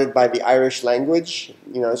grounded by the Irish language.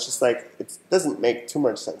 It's just it doesn't make too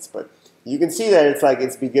much sense, but you can see that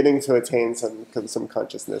it's beginning to attain some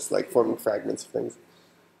consciousness, forming fragments of things.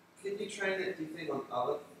 Could you train it, do you think, on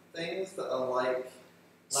other things that are language,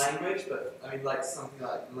 but something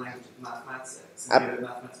like language of mathematics, and give it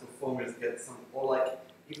mathematical formulas to get some, or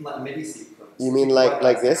even a MIDI sequence? You mean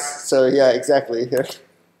like this? So yeah, exactly. Here.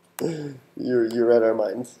 You read our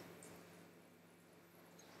minds.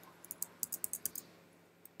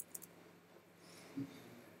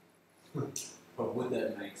 But would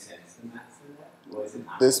that make sense, the math in that? Or is it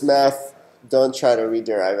not? This math, don't try to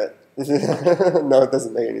rederive it. No, it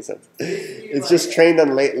doesn't make any sense. It's just trained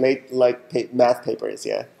on late math papers,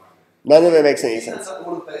 yeah. None of it makes any sense.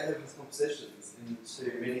 All of Beethoven's compositions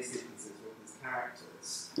into MIDI sequences with his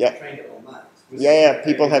characters. Yeah. Trained it on that. Yeah.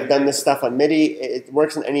 People have done this stuff on MIDI. It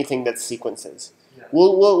works on anything that's sequences. Yeah.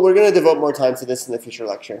 We're going to devote more time to this in the future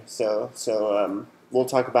lecture. So we'll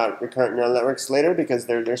talk about recurrent neural networks later because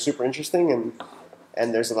they're super interesting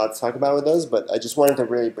and there's a lot to talk about with those. But I just wanted to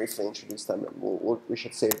really briefly introduce them. We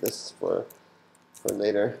should save this for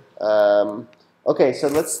later. Okay, so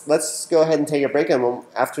let's go ahead and take a break, and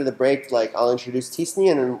after the break, I'll introduce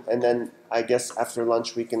t-SNE, and then I guess after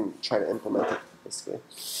lunch we can try to implement it basically.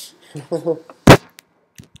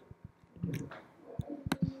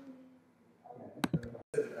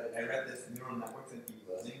 I read this neural networks and deep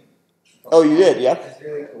learning. Oh, you did, yeah? It's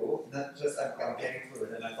really cool. Not just I'm getting through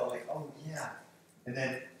it, and I thought oh yeah, and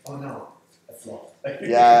then oh no, a flop.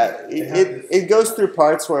 Yeah, it goes through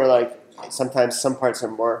parts where like sometimes some parts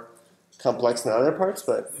are more complex than other parts,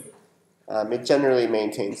 but it generally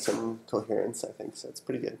maintains some coherence, I think, so it's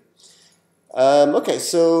pretty good. Okay,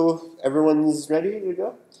 so everyone's ready to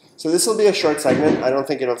go? So this will be a short segment. I don't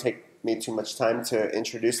think it'll take me too much time to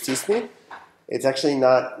introduce t-SNE. It's actually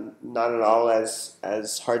not at all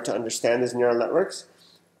as hard to understand as neural networks.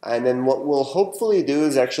 And then what we'll hopefully do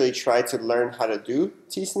is actually try to learn how to do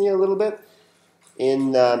t-SNE a little bit.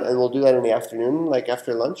 And we'll do that in the afternoon, like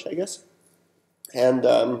after lunch, I guess. And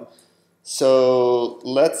so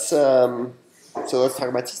let's talk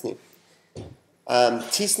about t-SNE.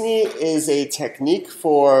 t-SNE is a technique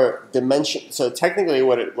for dimension. So technically,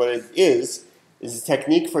 what it is a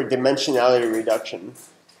technique for dimensionality reduction.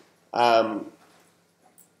 And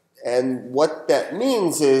what that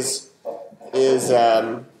means is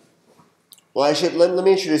well, let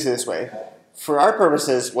me introduce it this way. For our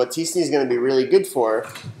purposes, what t-SNE is going to be really good for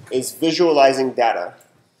is visualizing data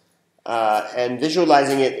and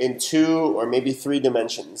visualizing it in 2 or maybe 3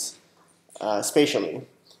 dimensions spatially,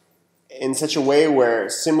 in such a way where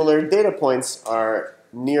similar data points are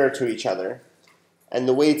near to each other. And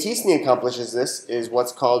the way t-SNE accomplishes this is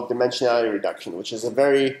what's called dimensionality reduction, which is a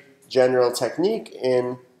very general technique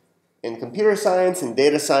in computer science and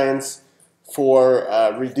data science for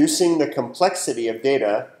reducing the complexity of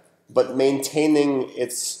data but maintaining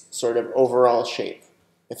its sort of overall shape,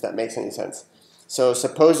 if that makes any sense. So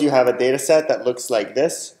suppose you have a data set that looks like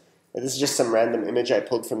this, and this is just some random image I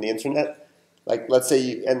pulled from the internet. Like, let's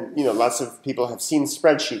say, lots of people have seen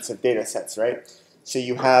spreadsheets of data sets, right? So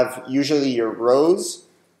you have, usually your rows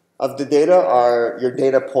of the data are your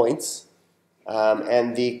data points,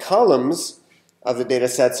 and the columns of the data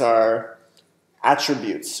sets are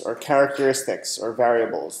attributes or characteristics or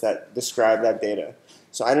variables that describe that data.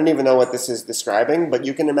 So I don't even know what this is describing, but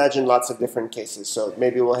you can imagine lots of different cases. So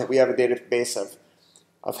maybe we have a database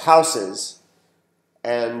of houses,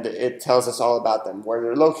 and it tells us all about them, where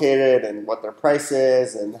they're located and what their price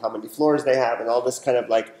is and how many floors they have and all this kind of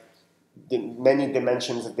like many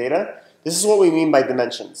dimensions of data. This is what we mean by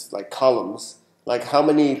dimensions, like columns. Like how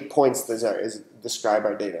many points describe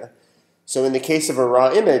our data. So in the case of a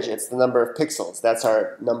raw image, it's the number of pixels. That's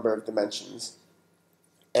our number of dimensions.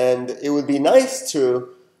 And it would be nice to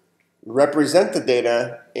represent the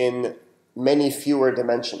data in many fewer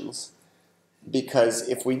dimensions. Because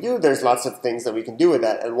if we do, there's lots of things that we can do with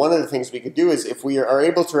that. And one of the things we could do is if we are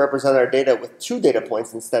able to represent our data with 2 data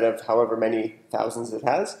points instead of however many thousands it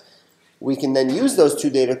has, we can then use those 2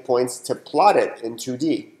 data points to plot it in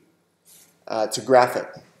 2D, to graph it.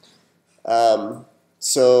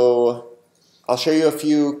 So I'll show you a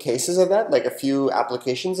few cases of that, like a few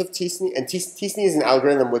applications of t-SNE. And t-SNE is an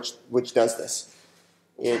algorithm which does this.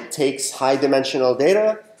 It takes high-dimensional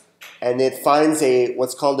data, and it finds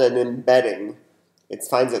what's called an embedding. It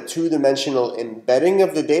finds a 2-dimensional embedding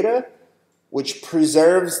of the data, which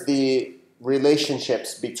preserves the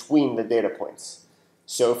relationships between the data points.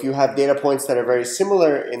 So if you have data points that are very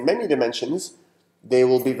similar in many dimensions, they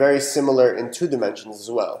will be very similar in 2 dimensions as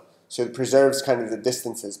well. So it preserves kind of the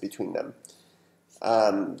distances between them.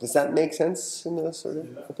 Does that make sense in the sort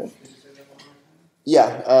of? Okay.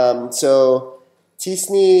 Yeah. So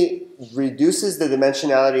t-SNE reduces the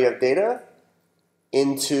dimensionality of data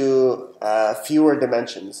into fewer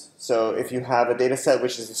dimensions. So if you have a data set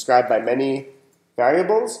which is described by many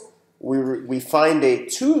variables, we find a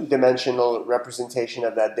 2-dimensional representation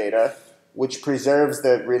of that data which preserves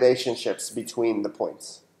the relationships between the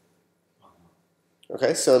points.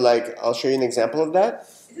 Okay, so like I'll show you an example of that.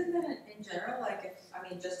 Isn't that in general, like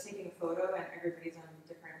just taking a photo and everybody's on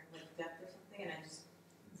different depth or something, and it's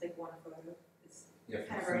like one photo. It's kind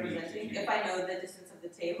of representing. If I know the distance of the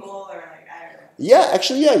table, or like I don't know. Yeah,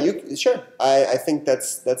 actually, yeah, sure. I think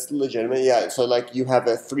that's legitimate. Yeah, so like you have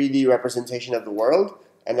a 3D representation of the world,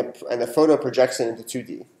 and a photo projects it into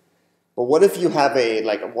 2D. But what if you have a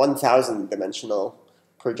 1,000 dimensional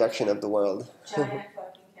projection of the world? Giant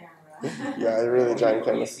fucking camera. Yeah, a really giant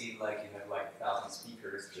camera. You see, you have 1,000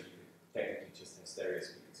 speakers, but you could technically just have stereo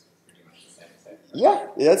speakers, pretty much the same. Yeah,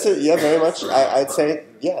 that's it. Yeah, very much. I'd say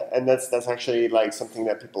yeah, and that's actually something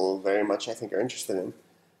that people very much I think are interested in.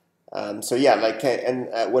 So yeah,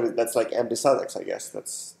 that's like ambisonics, I guess.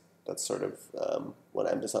 That's sort of what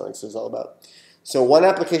ambisonics is all about. So one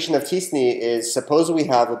application of t-SNE is, suppose we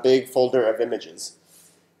have a big folder of images,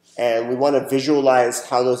 and we want to visualize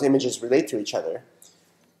how those images relate to each other.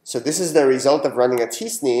 So this is the result of running a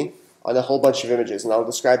t-SNE on a whole bunch of images, and I'll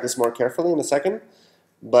describe this more carefully in a second.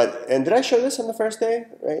 And did I show this on the first day?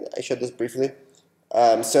 Right, I showed this briefly.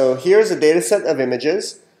 So here's a data set of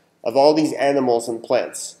images of all these animals and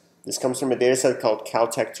plants. This comes from a data set called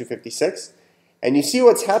Caltech 256. And you see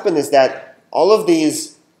what's happened is that all of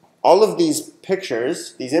these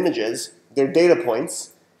pictures, these images, they're data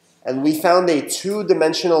points. And we found a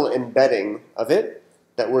two-dimensional embedding of it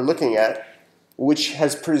that we're looking at, which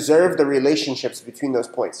has preserved the relationships between those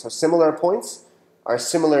points. So similar points are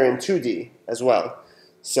similar in 2D as well.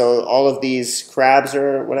 So all of these crabs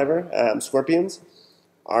or whatever, scorpions,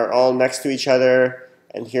 are all next to each other.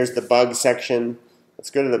 And here's the bug section.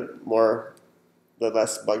 Let's go to the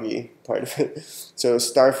less buggy part of it. So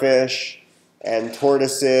starfish and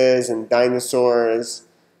tortoises and dinosaurs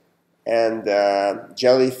and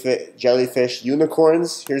jellyfish,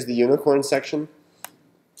 unicorns. Here's the unicorn section.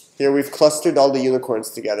 Here we've clustered all the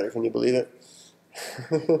unicorns together. Can you believe it?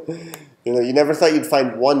 You know, you never thought you'd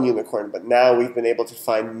find one unicorn, but now we've been able to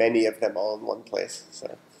find many of them all in one place.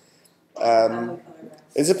 So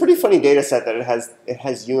it's a pretty funny data set that it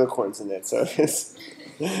has unicorns in it. So it's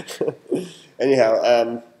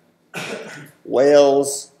anyhow,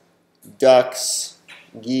 whales, ducks,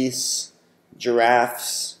 geese,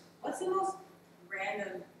 giraffes. What's the most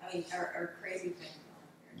random, or crazy thing?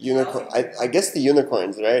 Unicorn. I guess the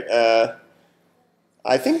unicorns, right?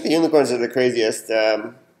 I think the unicorns are the craziest.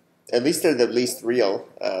 At least they're the least real.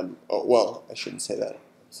 Well, I shouldn't say that.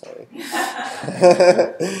 Sorry.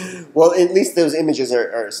 Well, at least those images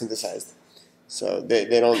are synthesized, so they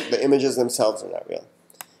don't. The images themselves are not real.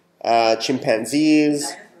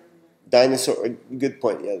 Chimpanzees, dinosaur. Good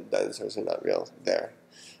point. Yeah, dinosaurs are not real there.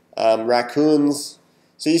 Raccoons.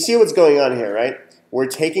 So you see what's going on here, right? We're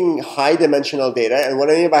taking high-dimensional data, and what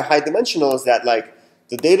I mean by high-dimensional is that like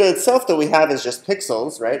the data itself that we have is just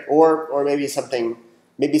pixels, right? Or maybe something,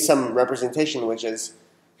 maybe some representation which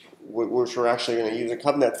we're actually going to use a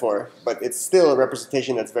convnet for, but it's still a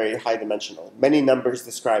representation that's very high-dimensional. Many numbers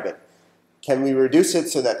describe it. Can we reduce it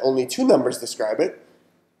so that only 2 numbers describe it,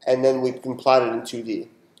 and then we can plot it in 2D,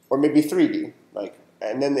 or maybe 3D, like,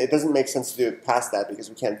 and then it doesn't make sense to do it past that because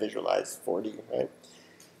we can't visualize 4D, right?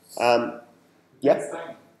 Yeah.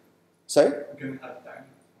 Sorry? We can add time.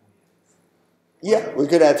 Yeah, we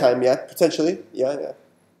could add time. Yeah, potentially. Yeah, yeah.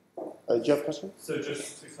 Do you have a question? So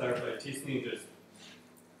just to clarify, t-SNE just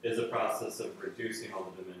is a process of reducing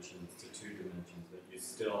all the dimensions to 2 dimensions, but you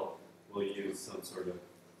still will use some sort of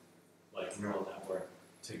like neural network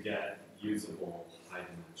to get usable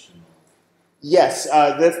high-dimensional. Yes,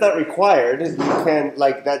 that's not required. You can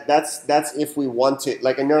like that. That's if we want to.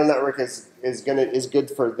 Like a neural network is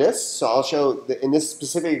good for this. So I'll show in this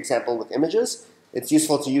specific example with images, it's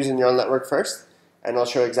useful to use a neural network first, and I'll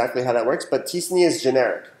show exactly how that works. But t-SNE is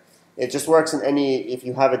generic. It just works in if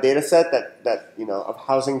you have a data set that you know of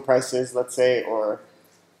housing prices, let's say, or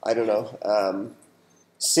I don't know,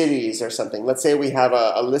 cities or something. Let's say we have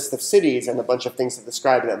a list of cities and a bunch of things to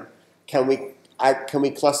describe them. Can we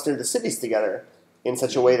cluster the cities together in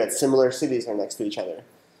such a way that similar cities are next to each other?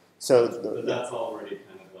 So, but that's already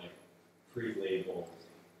kind of like pre-labeled.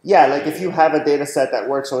 Yeah, like if you have a data set that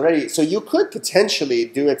works already, so you could potentially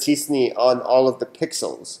do a t-SNE on all of the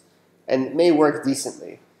pixels, and it may work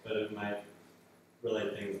decently. But it might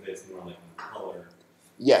relate things based more like on color.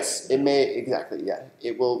 Yes, it may, exactly, yeah.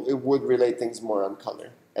 It would relate things more on color,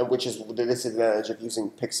 and which is the disadvantage of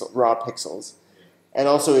using raw pixels. And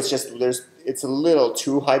also it's a little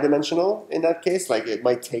too high dimensional in that case, like it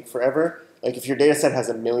might take forever. Like if your data set has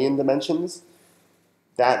 1 million dimensions,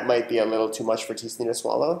 that might be a little too much for t-SNE to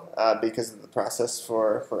swallow because of the process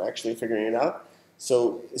for actually figuring it out.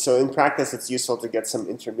 So in practice, it's useful to get some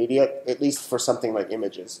intermediate, at least for something like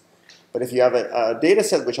images. But if you have a data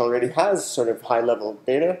set which already has sort of high-level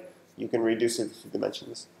data, you can reduce it to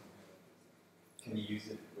dimensions. Can you use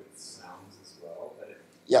it with sounds as well?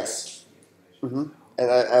 Yes. Mm-hmm. And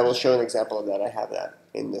I will show an example of that. I have that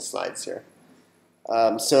in the slides here.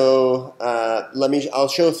 I'll show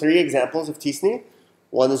 3 examples of t-SNE.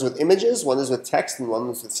 One is with images, one is with text, and one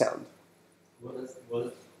is with sound. There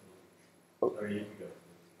you go.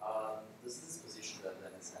 Does this position that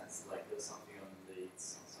in a sense, like there's something on the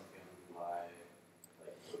leads, something on the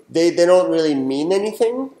Y? They don't really mean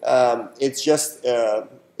anything. It's just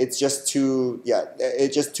 2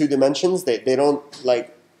 dimensions. They don't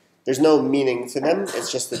like. There's no meaning to them.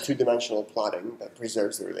 It's just the 2-dimensional plotting that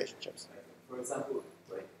preserves the relationships. For example,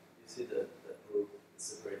 like you see that group is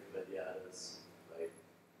separated by the others, like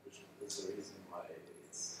which is the reason why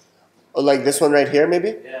it's. Oh, like this one right here,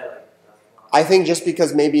 maybe? Yeah. I think just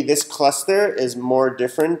because maybe this cluster is more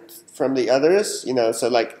different from the others, you know, so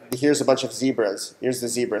like here's a bunch of zebras. Here's the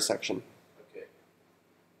zebra section. Okay.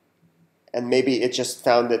 And maybe it just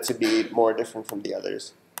found it to be more different from the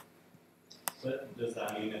others. But does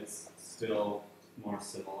that mean it's still more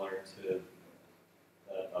similar to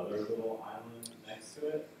that other little island next to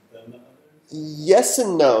it than the others? Yes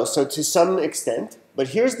and no. So to some extent. But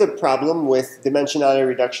here's the problem with dimensionality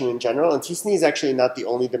reduction in general. And t-SNE is actually not the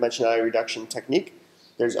only dimensionality reduction technique.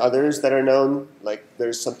 There's others that are known. Like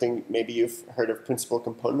there's something, maybe you've heard of principal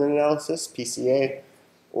component analysis, PCA,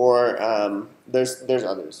 or there's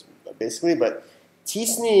others basically. But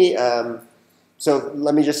t-SNE, so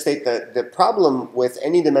let me just state that the problem with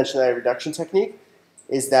any dimensionality reduction technique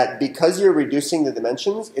is that because you're reducing the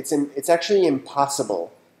dimensions, it's actually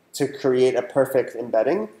impossible to create a perfect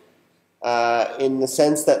embedding. In the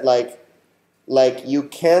sense that like you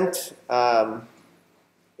can't,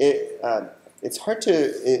 it's hard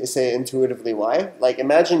to say intuitively why. Like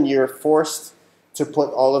imagine you're forced to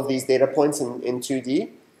put all of these data points in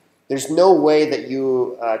 2D. There's no way that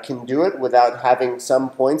you can do it without having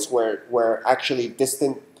some points where actually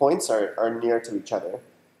distant points are near to each other,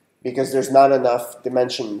 because there's not enough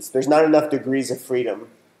dimensions, there's not enough degrees of freedom.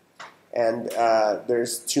 And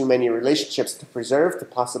there's too many relationships to preserve to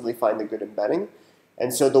possibly find a good embedding.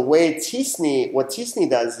 And so the way t-SNE, what t-SNE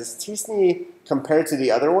does is t-SNE compared to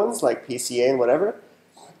the other ones like PCA and whatever,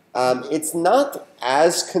 it's not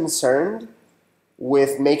as concerned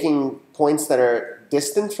with making points that are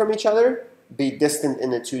distant from each other be distant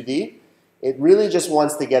in the 2D. It really just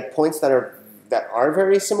wants to get points that are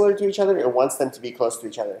very similar to each other. It wants them to be close to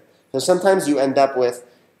each other. So sometimes you end up with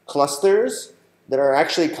clusters that are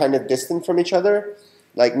actually kind of distant from each other.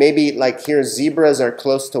 Like maybe like here zebras are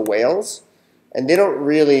close to whales, and they don't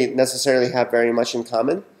really necessarily have very much in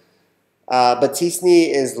common. But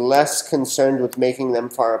t-SNE is less concerned with making them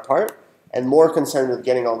far apart and more concerned with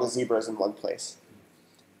getting all the zebras in one place.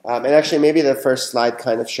 And actually maybe the first slide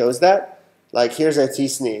kind of shows that. Like here's a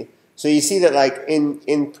t-SNE. So you see that like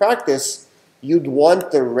in practice, you'd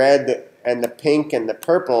want the red and the pink and the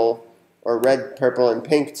purple, or red, purple, and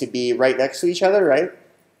pink to be right next to each other, right?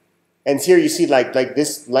 And here you see like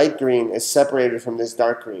this light green is separated from this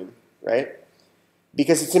dark green, right?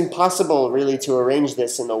 Because it's impossible really to arrange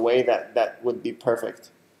this in a way that would be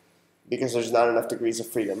perfect, because there's not enough degrees of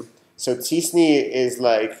freedom. So t-SNE is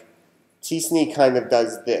like, t-SNE kind of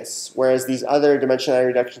does this, whereas these other dimensionality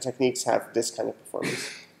reduction techniques have this kind of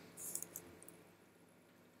performance.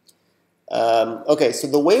 Okay, so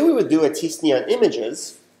the way we would do a t-SNE on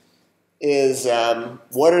images is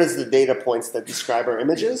what is the data points that describe our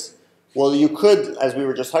images? Well, you could, as we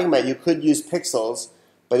were just talking about, you could use pixels,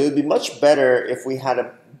 but it would be much better if we had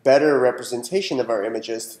a better representation of our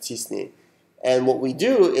images to t-SNE. And what we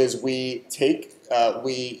do is we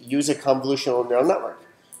use a convolutional neural network.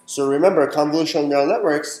 So remember, convolutional neural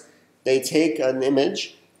networks, they take an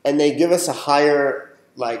image and they give us a higher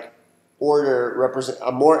order,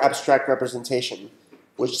 a more abstract representation,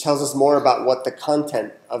 which tells us more about what the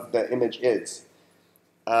content of the image is.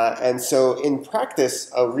 And so in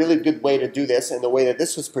practice, a really good way to do this, and the way that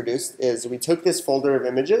this was produced, is we took this folder of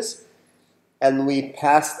images and we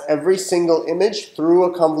passed every single image through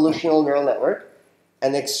a convolutional neural network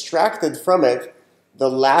and extracted from it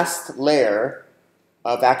the last layer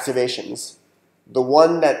of activations, the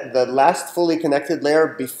last fully connected layer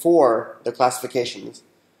before the classifications.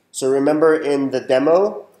 So remember in the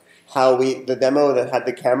demo, the demo that had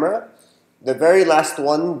the camera, the very last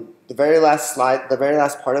one, the very last slide, the very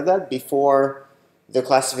last part of that before the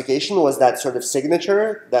classification was that sort of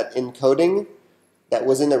signature, that encoding that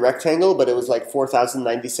was in the rectangle, but it was like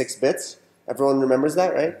 4096 bits. Everyone remembers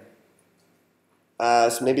that, right?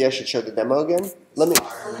 So maybe I should show the demo again.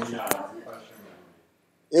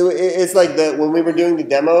 It's like when we were doing the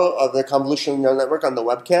demo of the convolutional neural network on the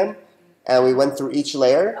webcam, and we went through each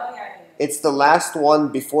layer. It's the last one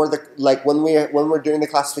before when we're doing the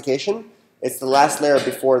classification, it's the last layer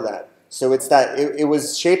before that. So it's that it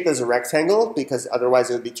was shaped as a rectangle because otherwise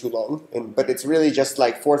it would be too long. But it's really just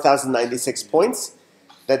like 4096 points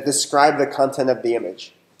that describe the content of the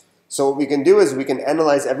image. So what we can do is we can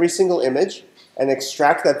analyze every single image and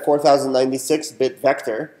extract that 4096 bit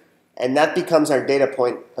vector, and that becomes our data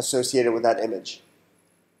point associated with that image.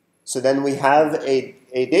 So then we have a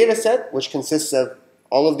data set which consists of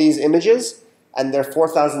all of these images and their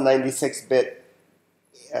 4096 bit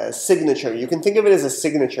signature. You can think of it as a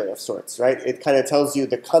signature of sorts, right? It kind of tells you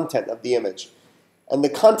the content of the image. And the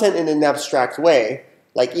content in an abstract way,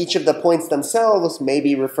 like each of the points themselves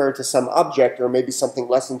maybe refer to some object or maybe something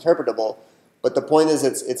less interpretable, but the point is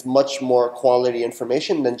it's much more quality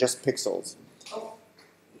information than just pixels. Oh.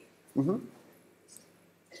 Mm-hmm.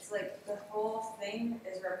 It's like the whole thing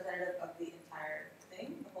is representative of the entire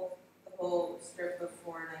thing? The whole strip of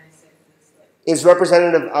 496 is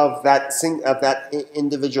representative of that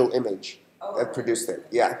individual image that produced it.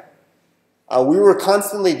 Yeah. We were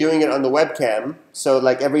constantly doing it on the webcam, so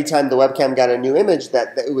like every time the webcam got a new image,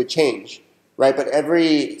 that it would change, right? But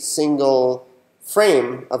every single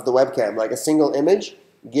frame of the webcam, like a single image,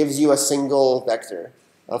 gives you a single vector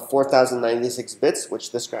of 4096 bits,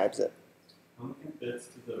 which describes it. How many bits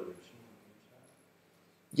did the original image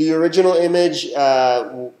have? The original image,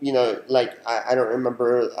 you know, like I don't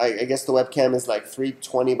remember. I guess the webcam is like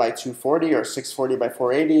 320 by 240 or 640 by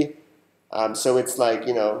 480. So it's like,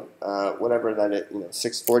 you know, whatever that is, you know,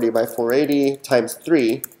 640 by 480 times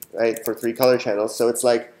 3, right, for 3 color channels. So it's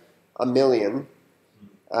like 1,000,000.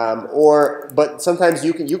 But sometimes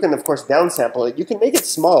you can of course downsample it. You can make it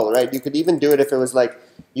small, right? You could even do it if it was like,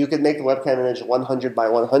 you could make the webcam image 100 by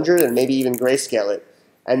 100 and maybe even grayscale it.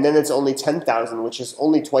 And then it's only 10,000, which is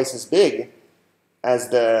only twice as big as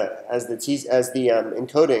the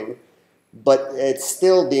encoding. But it's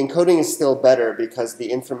still, the encoding is still better because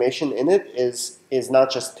the information in it is not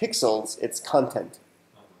just pixels, it's content.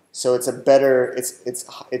 So it's a better,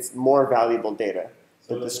 it's more valuable data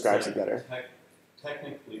that describes it better.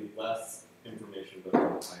 Technically less information, but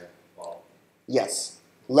higher quality. Yes,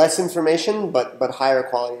 less information, but higher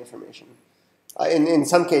quality information. In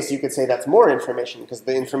some case, you could say that's more information because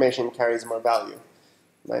the information carries more value,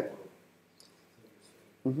 right?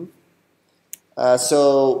 Mm-hmm.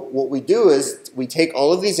 So what we do is we take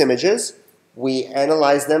all of these images, we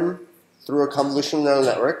analyze them through a convolutional neural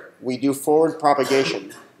network, we do forward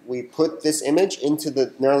propagation. We put this image into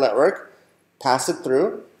the neural network, pass it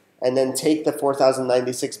through, and then take the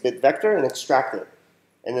 4096-bit vector and extract it.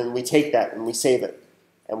 And then we take that and we save it.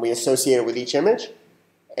 And we associate it with each image.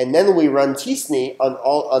 And then we run t-SNE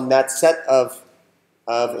on that set of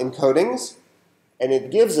encodings, and it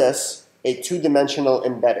gives us a 2-dimensional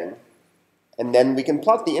embedding. And then we can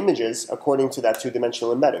plot the images according to that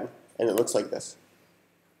 2-dimensional embedding. And it looks like this.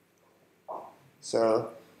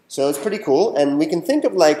 So it's pretty cool. And we can think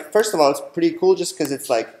of like, first of all, it's pretty cool just because it's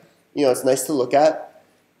like, you know, it's nice to look at.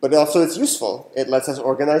 But also it's useful. It lets us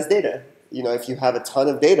organize data. You know, if you have a ton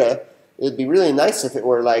of data, it would be really nice if it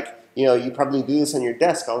were like, you know, you probably do this on your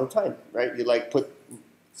desk all the time, right? You like put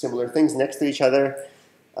similar things next to each other.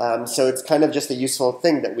 So it's kind of just a useful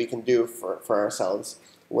thing that we can do for ourselves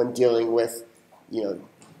when dealing with, you know,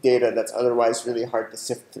 data that's otherwise really hard to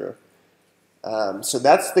sift through. So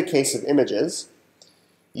that's the case of images.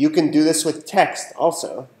 You can do this with text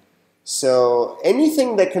also. So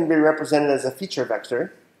anything that can be represented as a feature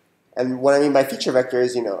vector, and what I mean by feature vector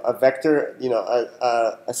is, you know, a vector, you know,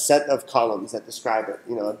 a set of columns that describe it,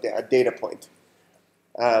 you know, a data point.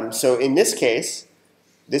 So in this case,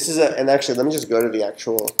 this is and actually, let me just go to the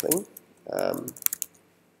actual thing.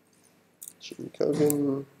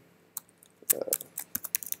 Coding.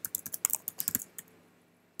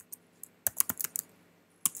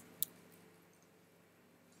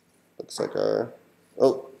 Looks like our,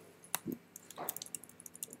 oh.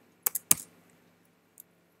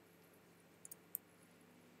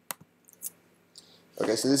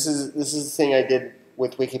 Okay, so this is the thing I did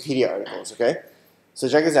with Wikipedia articles. Okay, so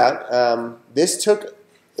check this out. I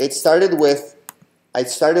started with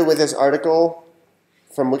this article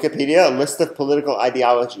from Wikipedia, a list of political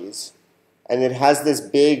ideologies, and it has this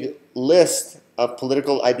big list of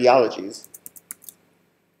political ideologies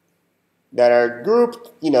that are grouped,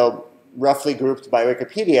 you know, roughly grouped by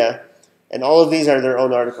Wikipedia, and all of these are their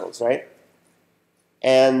own articles, right?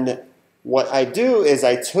 And what I do is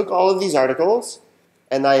I took all of these articles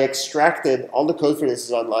and I extracted, all the code for this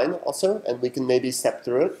is online also, and we can maybe step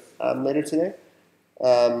through it later today.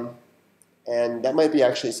 And that might be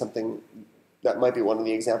actually something, that might be one of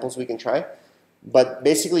the examples we can try. But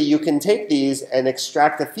basically you can take these and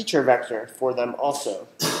extract a feature vector for them also.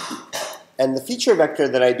 And the feature vector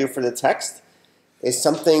that I do for the text is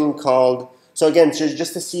something called, so again,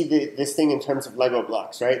 just to see this thing in terms of Lego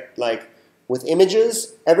blocks, right? Like with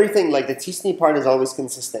images, everything, like the t-SNE part is always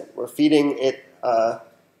consistent. We're feeding it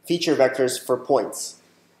feature vectors for points.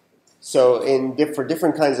 So for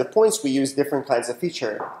different kinds of points, we use different kinds of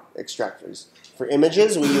feature extractors. For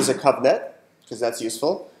images, we use a convnet, because that's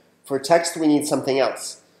useful. For text, we need something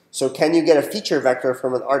else. So can you get a feature vector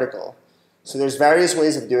from an article? So there's various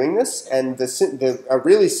ways of doing this, and a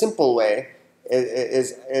really simple way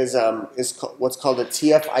is what's called a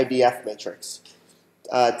TF-IDF matrix.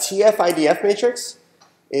 TF-IDF matrix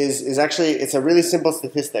is actually, it's a really simple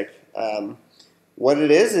statistic. What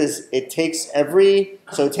it is it takes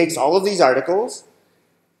all of these articles,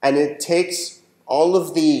 and it takes all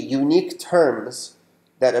of the unique terms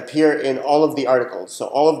that appear in all of the articles. So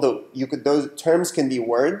all of those terms can be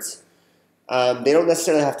words. They don't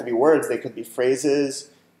necessarily have to be words. They could be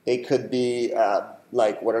phrases. They could be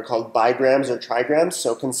like what are called bigrams or trigrams,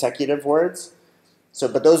 so consecutive words. So,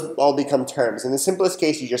 but those all become terms. In the simplest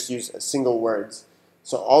case, you just use single words.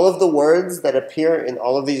 So all of the words that appear in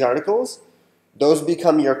all of these articles, those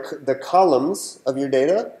become the columns of your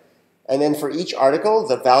data. And then for each article,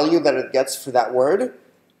 the value that it gets for that word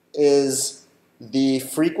is the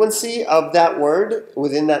frequency of that word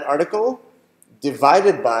within that article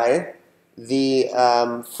divided by the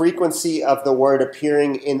frequency of the word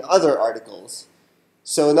appearing in other articles.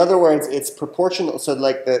 So in other words, it's proportional. So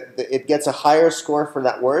like it gets a higher score for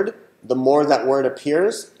that word the more that word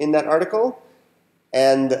appears in that article.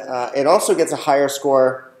 And it also gets a higher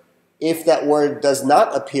score if that word does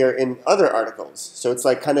not appear in other articles. So it's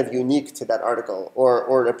like kind of unique to that article,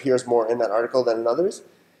 or it appears more in that article than in others.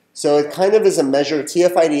 So it kind of is a measure,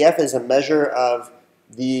 TF-IDF is a measure of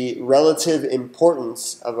the relative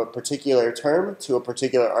importance of a particular term to a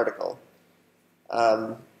particular article.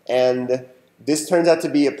 And this turns out to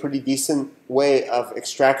be a pretty decent way of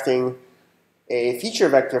extracting a feature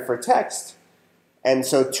vector for text. And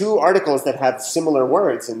so two articles that have similar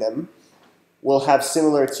words in them will have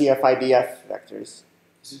similar TF-IDF vectors.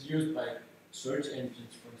 Is it used by search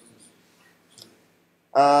engines, for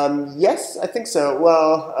instance? Yes, I think so.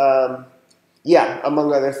 Well, yeah,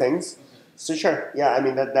 among other things. Okay. So sure, yeah, I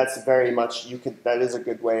mean that's very much that is a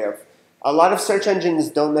good way of. A lot of search engines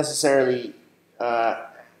don't necessarily.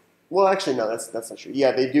 Well, actually, no, that's not true.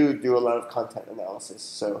 Yeah, they do a lot of content analysis,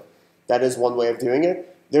 so that is one way of doing it.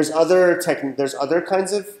 There's other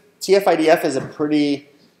kinds of TF-IDF is a pretty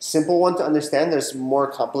simple one to understand. There's more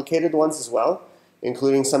complicated ones as well,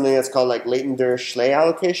 including something that's called like latent-Schley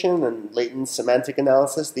allocation and latent semantic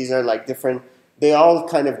analysis. These are like different. They all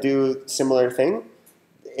kind of do similar thing,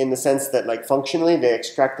 in the sense that like functionally they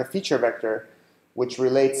extract a feature vector, which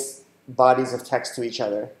relates bodies of text to each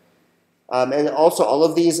other. And also all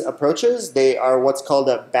of these approaches, they are what's called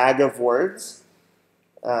a bag of words.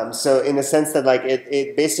 So in the sense that like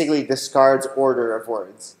it basically discards order of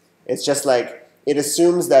words. It's just like it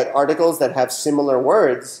assumes that articles that have similar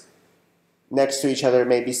words next to each other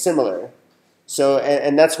may be similar. So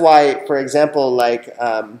and that's why, for example,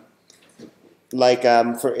 in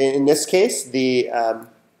this case, the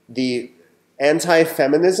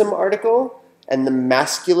anti-feminism article and the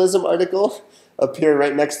masculism article appear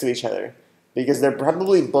right next to each other, because they're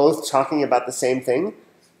probably both talking about the same thing,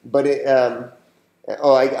 but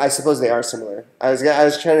I suppose they are similar. I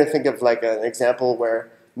was trying to think of like an example where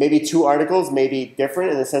maybe two articles may be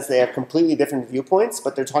different in the sense they have completely different viewpoints,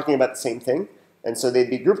 but they're talking about the same thing, and so they'd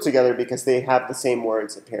be grouped together because they have the same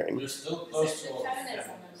words appearing. We're still close to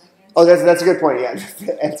feminism. Oh, that's a good point. Yeah,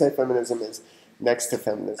 anti-feminism is next to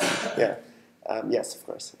feminism. Yeah, yes, of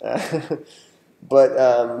course.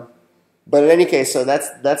 But in any case, so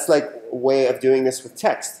that's like a way of doing this with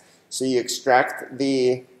text. So you extract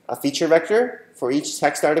a feature vector for each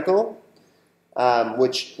text article,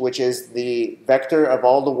 which is the vector of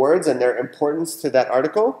all the words and their importance to that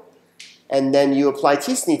article, and then you apply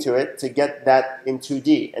t-SNE to it to get that in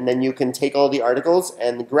 2D, and then you can take all the articles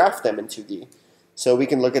and graph them in 2D. So we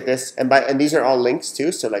can look at this, and these are all links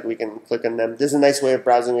too, so like we can click on them. This is a nice way of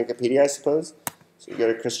browsing Wikipedia, I suppose. So you go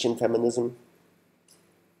to Christian feminism.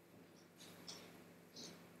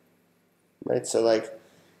 Right, so like,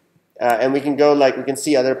 and we can go like, we can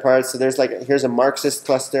see other parts. So there's like, here's a Marxist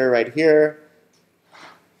cluster right here.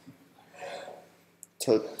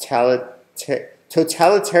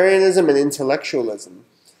 Totalitarianism and intellectualism.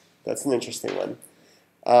 That's an interesting one.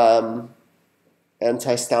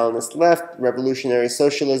 Anti-Stalinist left, revolutionary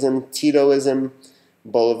socialism, Titoism,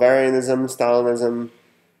 Bolivarianism, Stalinism.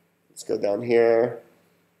 Let's go down here.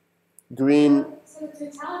 Green. So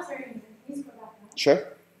totalitarianism, please go back up.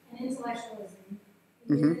 Sure. And intellectualism,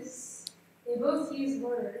 because they both use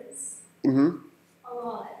words a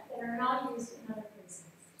lot that are not used in other places.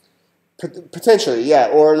 Potentially, yeah.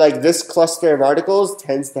 Or like this cluster of articles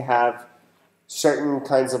tends to have certain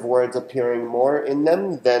kinds of words appearing more in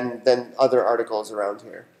them than other articles around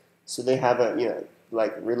here. So they have a,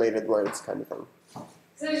 like related words kind of thing.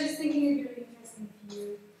 So I was just thinking it'd be really interesting if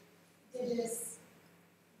you did this,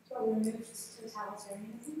 but removed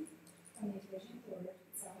totalitarianism from the equation, the word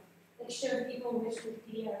itself. Like showed people which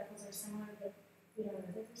Wikipedia articles are similar, but we don't know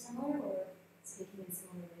that they're similar, or speaking in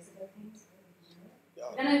similar ways about things.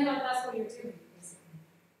 Then I thought that's what you're doing,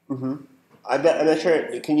 basically. I'm not sure.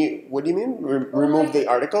 What do you mean? Remove the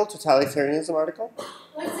article, totalitarianism article?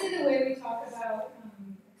 Let's say the way we talk about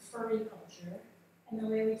furry culture and the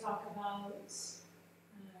way we talk about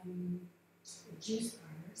juice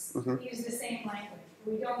bars use the same language.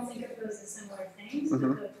 But we don't think of those as similar things. But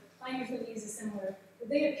the language that we use is similar. Would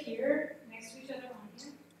they appear next to each other on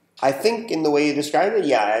here? I think in the way you described it,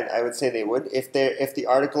 yeah, I would say they would. If the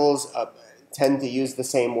articles tend to use the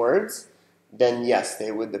same words, then yes,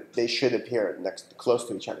 they would. They should appear close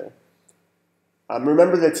to each other.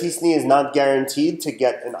 Remember that t-SNE is not guaranteed to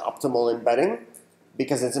get an optimal embedding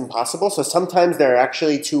because it's impossible. So sometimes there are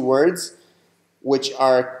actually two words which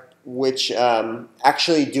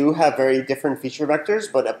actually do have very different feature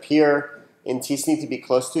vectors, but appear in t-SNE to be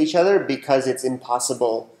close to each other because it's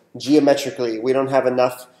impossible geometrically. We don't have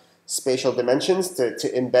enough spatial dimensions to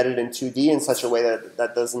embed it in 2D in such a way that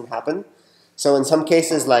that doesn't happen. So in some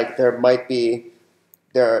cases, like there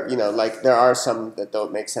are some that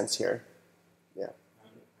don't make sense here. Yeah.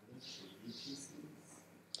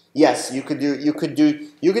 Yes, you could do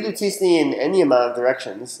t-SNE in any amount of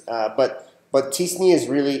directions, but t-SNE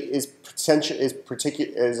is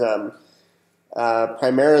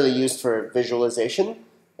primarily used for visualization,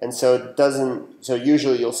 and so it doesn't. So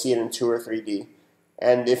usually you'll see it in 2 or 3D.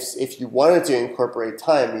 And if you wanted to incorporate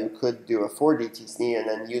time, you could do a 4D t-SNE and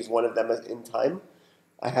then use one of them in time.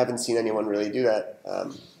 I haven't seen anyone really do that,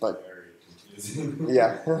 but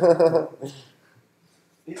yeah.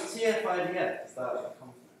 Is TF-IDF, is that a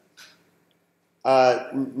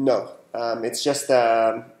convnet? No, it's just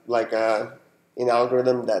like an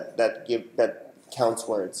algorithm that counts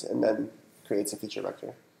words and then creates a feature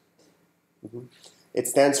vector. It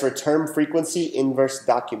stands for term frequency inverse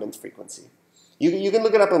document frequency. You can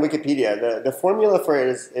look it up on Wikipedia. The formula for it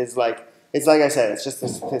is like I said, it's just a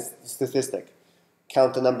statistic.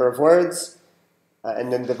 Count the number of words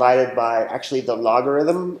and then divided by actually the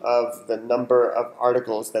logarithm of the number of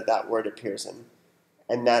articles that word appears in.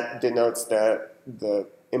 And that denotes the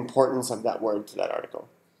importance of that word to that article.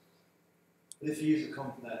 But if you use a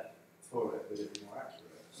convnet for it, would it be more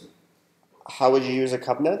accurate? How would you use a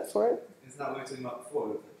convnet for it? Isn't that what we were talking about before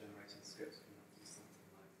with generating scripts? We have to do something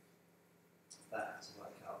like that to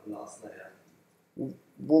work out the last layer.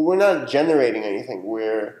 Well, we're not generating anything.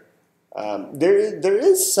 There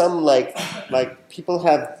is some like people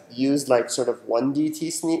have used like sort of 1D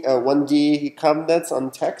t-SNE, 1D convnets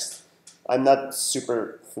on text. I'm not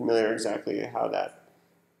super familiar exactly how that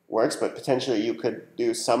works, but potentially you could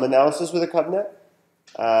do some analysis with a convnet.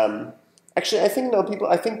 Actually, I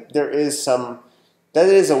think there is some. That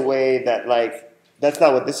is a way that that's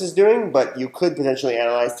not what this is doing, but you could potentially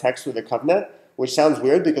analyze text with a convnet, which sounds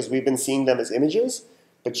weird because we've been seeing them as images,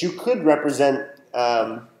 but you could represent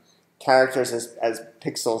characters as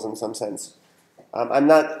pixels in some sense. I'm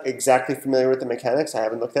not exactly familiar with the mechanics. I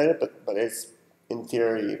haven't looked at it, but it's in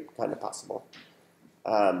theory kind of possible.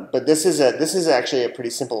 But this is actually a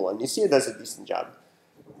pretty simple one. You see, it does a decent job.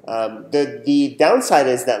 The downside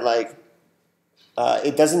is that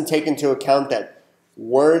it doesn't take into account that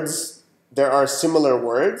there are similar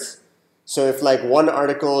words. So if one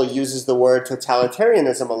article uses the word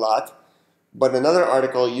totalitarianism a lot, but another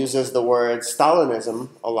article uses the word Stalinism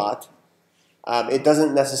a lot, it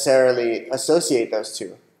doesn't necessarily associate those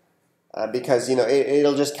two because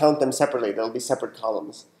it'll just count them separately. They'll be separate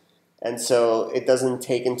columns, and so it doesn't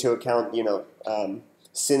take into account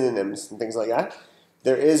synonyms and things like that.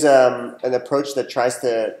 There is an approach that tries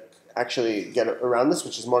to actually get around this,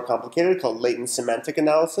 which is more complicated, called latent semantic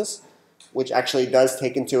analysis, which actually does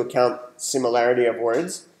take into account similarity of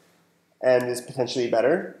words and is potentially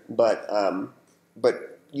better, but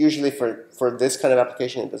usually for this kind of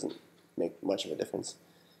application, it doesn't make much of a difference.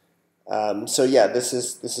 So yeah, this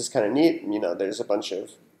is kind of neat. There's a bunch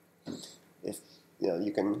of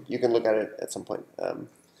you can look at it at some point. But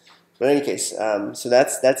in any case, so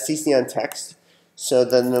that's t-SNE on text. So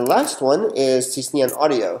then the last one is t-SNE on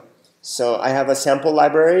audio. So I have a sample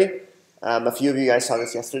library. A few of you guys saw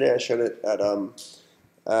this yesterday. I showed it at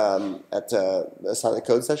the Sonic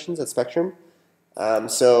Code sessions at Spectrum.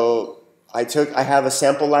 So I have a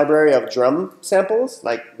sample library of drum samples,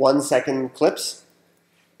 like 1 second clips,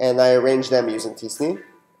 and I arranged them using t-SNE.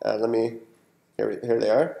 Here they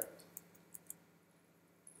are.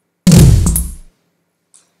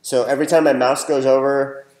 So every time my mouse goes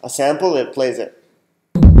over a sample, it plays it.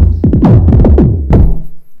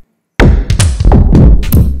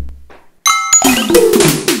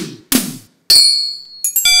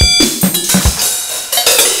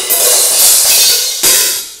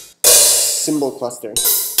 Symbol cluster.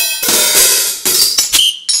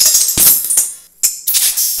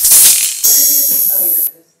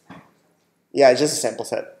 Yeah, it's just a sample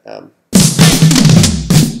set.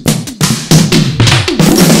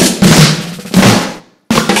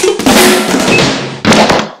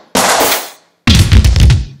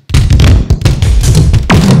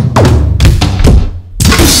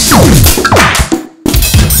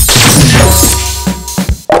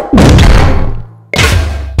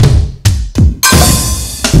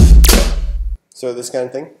 So this kind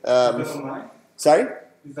of thing. Is that online? Sorry?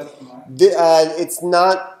 Is that online? It's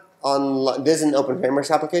not on. This is an Open Frameworks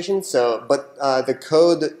application. So, but the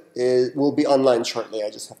code will be online shortly. I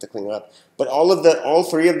just have to clean it up. But all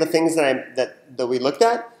three of the things that we looked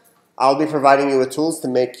at, I'll be providing you with tools to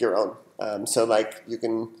make your own. So like you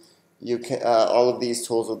can all of these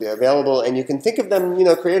tools will be available, and you can think of them,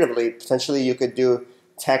 creatively. Potentially, you could do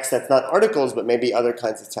text that's not articles, but maybe other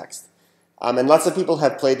kinds of text. And lots of people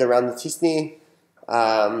have played around the t-SNE.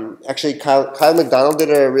 Actually, Kyle McDonald did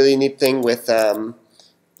a really neat thing with Hindu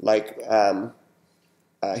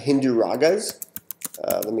ragas.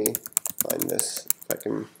 Let me find this if I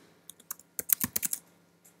can.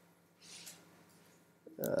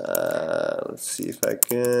 Let's see if I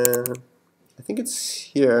can. I think it's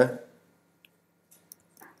here.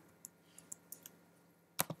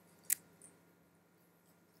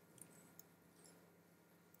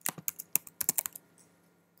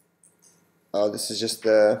 Oh, this is just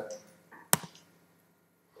the.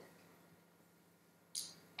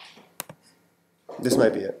 This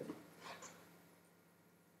might be it.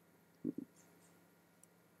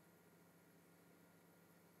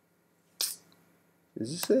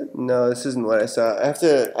 Is this it? No, this isn't what I saw. I have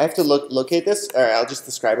to locate this. All right, I'll just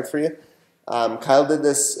describe it for you. Kyle did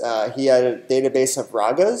this. He had a database of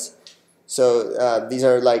ragas. So these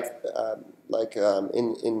are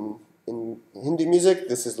in Hindu music.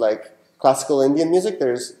 This is like classical Indian music.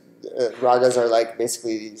 There's ragas are like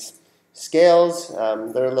basically these scales.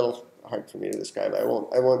 They're a little hard for me to describe. I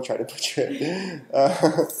won't try to butcher it.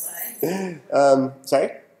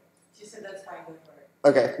 Sorry? She said that's fine. Go for it.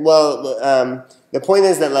 Okay. Well, the point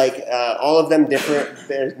is that all of them differ.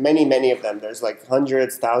 There's many of them. There's like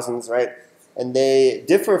hundreds, thousands, right? And they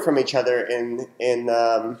differ from each other in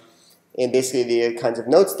basically the kinds of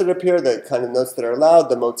notes that appear, the kind of notes that are allowed,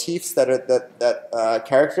 the motifs that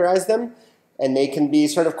characterize them, and they can be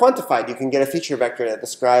sort of quantified. You can get a feature vector that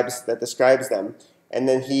describes them, and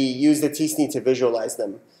then he used the t-SNE to visualize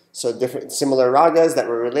them. So similar ragas that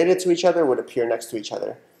were related to each other would appear next to each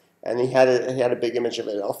other, and he had a big image of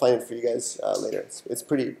it. I'll find it for you guys later. It's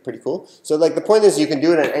pretty cool. So the point is you can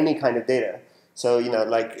do it on any kind of data. So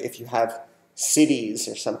if you have cities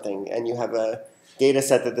or something, and you have a data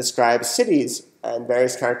set that describes cities and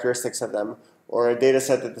various characteristics of them, or a data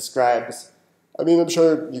set that describes, I'm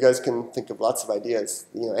sure you guys can think of lots of ideas.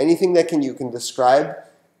 Anything that you can describe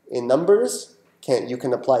in numbers, you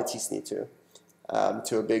can apply t-SNE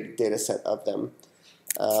to a big data set of them.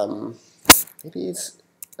 Maybe it's,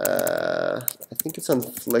 I think it's on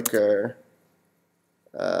Flickr.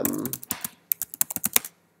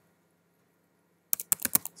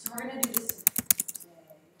 So we're gonna do this.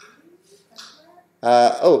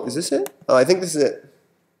 Oh, is this it? Oh, I think this is it.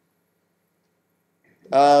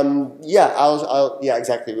 Yeah, yeah,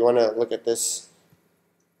 exactly. We want to look at this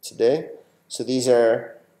today. So these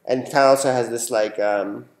are, and Kyle also has this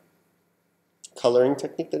coloring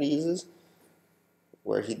technique that he uses,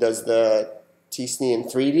 where he does the t-SNE in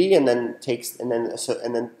 3D and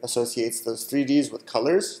then associates those 3Ds with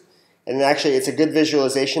colors. And actually, it's a good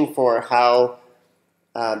visualization for how,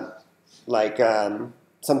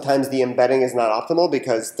 sometimes the embedding is not optimal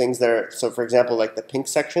because things that are, so for example, like the pink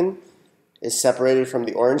section is separated from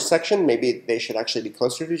the orange section. Maybe they should actually be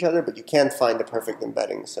closer to each other, but you can't find the perfect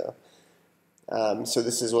embedding. So, so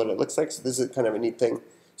this is what it looks like. So this is kind of a neat thing.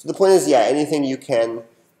 So the point is, yeah, anything you can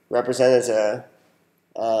represent as a,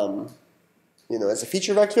 as a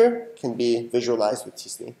feature vector can be visualized with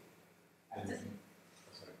t-SNE.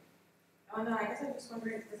 Oh no, I guess I'm just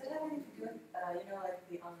wondering, does it have anything to do with,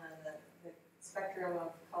 on the spectrum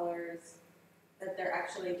of colors, that they're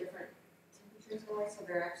actually different temperatures away, so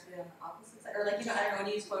they're actually on the opposite side? Or I don't know, when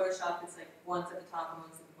you use Photoshop, it's one's at the top and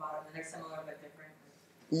one's at the bottom, and they're similar but different.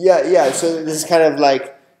 Yeah, so this is kind of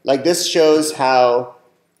like this shows how,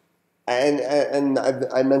 and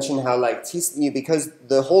I mentioned how t-SNE, because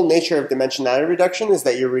the whole nature of dimensionality reduction is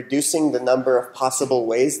that you're reducing the number of possible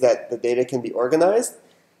ways that the data can be organized.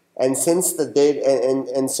 And since the data,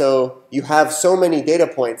 and so you have so many data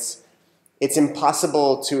points, it's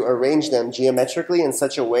impossible to arrange them geometrically in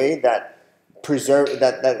such a way that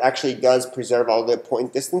actually does preserve all the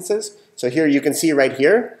point distances. So here you can see right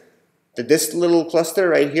here, that this little cluster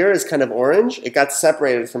right here is kind of orange. It got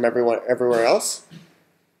separated from everywhere else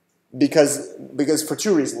because for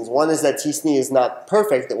two reasons. One is that t-SNE is not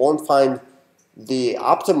perfect. It won't find the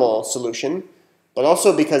optimal solution. But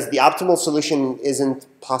also because the optimal solution isn't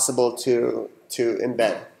possible to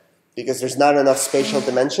embed, because there's not enough spatial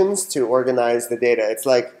dimensions to organize the data. It's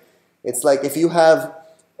like if you have,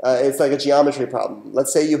 it's like a geometry problem.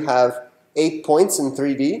 Let's say you have 8 points in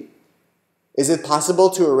 3D, Is it possible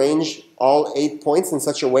to arrange all 8 points in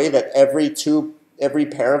such a way that every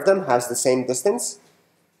pair of them has the same distance?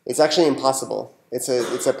 It's actually impossible. It's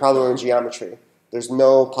a problem in geometry. There's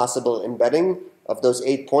no possible embedding of those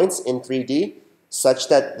 8 points in 3D such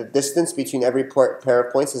that the distance between every pair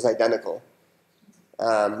of points is identical.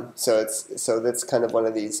 So that's kind of one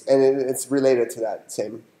of these, and it's related to that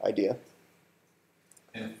same idea.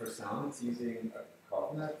 And for sound, it's using a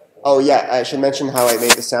convnet? Oh yeah, I should mention how I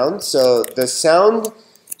made the sound. So the sound,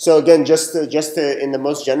 so again, just in the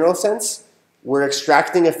most general sense, we're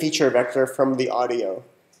extracting a feature vector from the audio.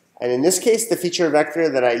 And in this case, the feature vector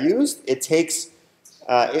that I used, it takes,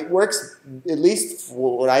 it works, at least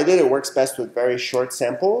what I did, it works best with very short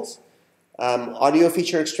samples. Audio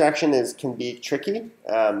feature extraction can be tricky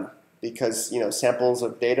because samples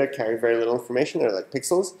of data carry very little information. They're like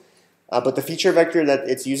pixels. But the feature vector that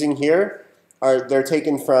it's using here, they're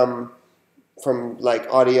taken from like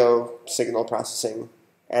audio signal processing.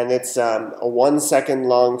 And it's a 1 second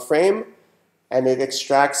long frame, and it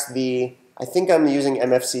extracts I think I'm using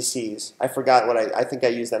MFCCs. I forgot what I think I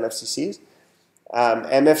used MFCCs.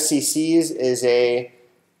 MFCCs is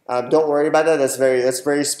don't worry about that. That's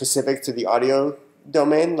very specific to the audio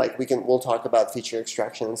domain. Like we'll talk about feature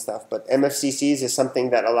extraction and stuff. But MFCCs is something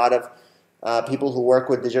that a lot of people who work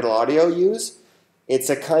with digital audio use. It's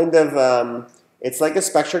a kind of it's like a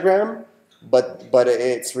spectrogram, but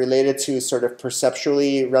it's related to sort of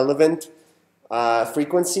perceptually relevant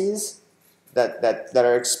frequencies that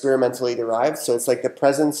are experimentally derived. So it's like the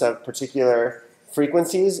presence of particular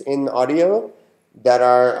frequencies in audio that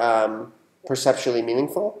are perceptually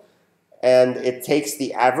meaningful. And it takes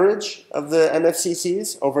the average of the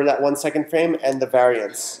MFCCs over that 1 second frame and the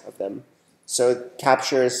variance of them. So it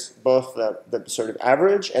captures both the sort of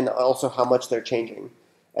average and also how much they're changing.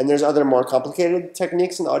 And there's other more complicated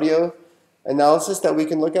techniques in audio analysis that we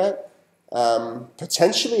can look at.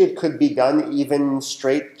 Potentially it could be done even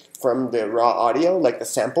straight from the raw audio, like the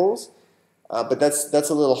samples. But that's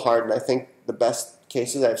a little hard, and I think the best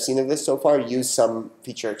cases I've seen of this so far use some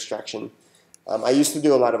feature extraction. I used to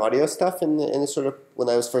do a lot of audio stuff in the sort of when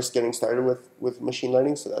I was first getting started with machine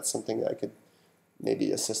learning, so that's something that I could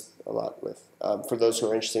maybe assist a lot with for those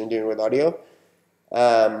who are interested in doing it with audio.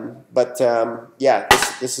 Yeah,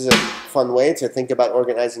 this is a fun way to think about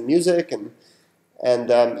organizing music, and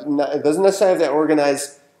it doesn't necessarily have to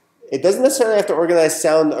organize. It doesn't necessarily have to organize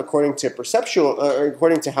sound according to perceptual or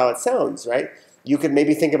according to how it sounds, right? You could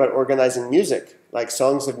maybe think about organizing music, like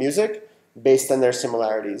songs of music, based on their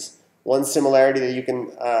similarities. One similarity that you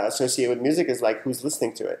can associate with music is like who's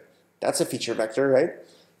listening to it. That's a feature vector, right?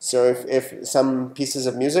 So if some pieces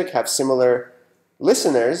of music have similar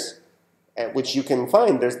listeners, which you can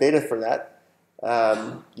find, there's data for that,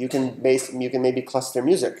 you can maybe cluster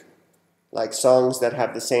music, like songs that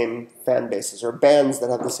have the same fan bases or bands that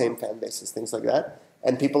have the same fan bases, things like that.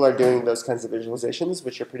 And people are doing those kinds of visualizations,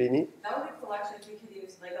 which are pretty neat. That would be cool actually if you could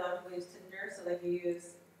use, like a lot of people use Tinder, so like you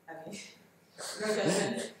use, no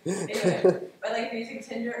judgment. Anyway, but like if you're using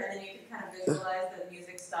Tinder and then you can kind of visualize the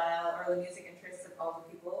music style or the music interests of all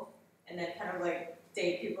the people and then kind of like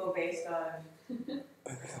date people based on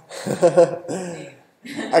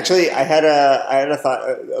Actually, I had a thought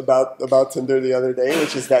about Tinder the other day,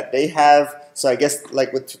 which is that they have, so I guess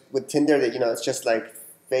like with Tinder that it's just like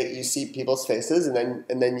you see people's faces and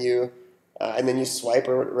then you swipe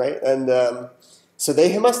right, and so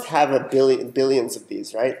they must have billions of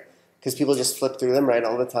these, right? Because people just flip through them right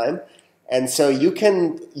all the time, and so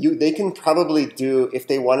they can probably do, if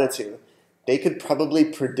they wanted to, they could probably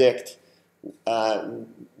predict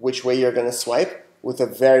which way you're going to swipe with a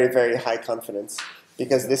very, very high confidence.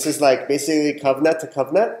 Because this is like basically convnet to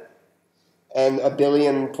convnet and a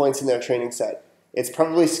billion points in their training set. It's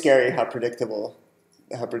probably scary how predictable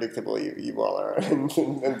you all are and we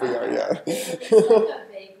are, yeah. There's like a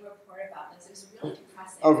big report about this. It was really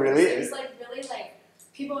depressing. Oh, really? It was like really like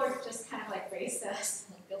people are just kind of like racist.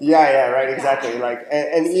 Yeah, right, exactly. Like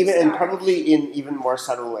and probably in even more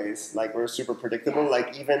subtle ways. Like we're super predictable.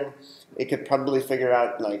 Like even it could probably figure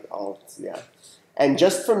out like and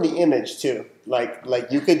just from the image too. Like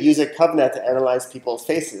you could use a convnet to analyze people's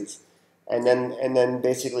faces, and then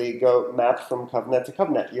basically go map from convnet to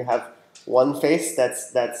convnet. You have one face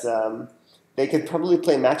that's they could probably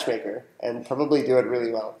play matchmaker and probably do it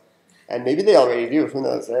really well. And maybe they already do. Who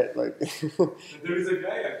knows, right? Like there is a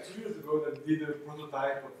guy 2 years ago that did a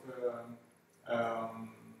prototype of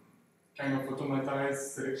kind of automatized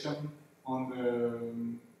selection on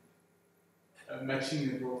the matching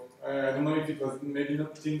network. I don't know if it was maybe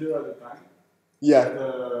not Tinder at the time. Yeah.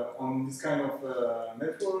 But on this kind of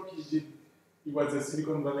network, he did he was a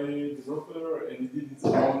Silicon Valley developer, and he did his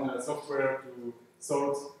own software to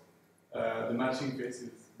sort the matching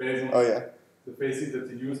faces based on the faces that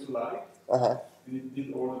he used to like. And it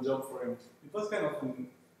did all the job for him. It was kind of a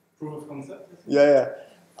proof of concept. Yeah.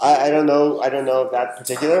 I don't know that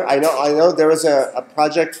particular. I know there was a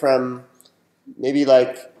project from maybe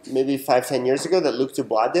 5-10 years ago that Luc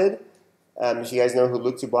Dubois did. If you guys know who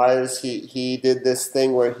Luc Dubois is, he did this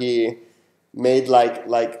thing where he made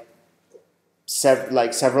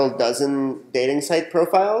several dozen dating site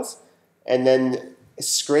profiles, and then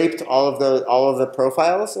scraped all of the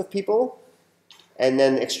profiles of people, and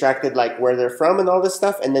then extracted where they're from and all this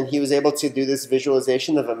stuff, and then he was able to do this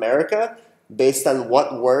visualization of America based on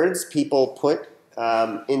what words people put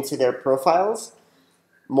into their profiles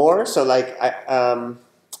more. So I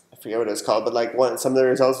forget what it's called, but some of the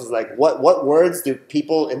results was what words do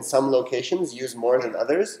people in some locations use more than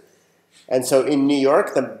others? And so in New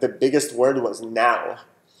York, the biggest word was now.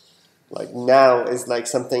 Now is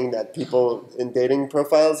something that people in dating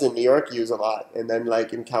profiles in New York use a lot. And then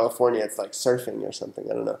in California, it's surfing or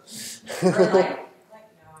something. I don't know.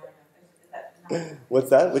 What's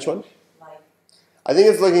that? Which one? I think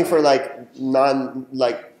it's looking for non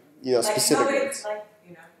specific words.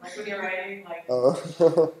 When you're writing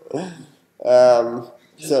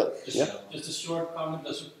Just a short comment.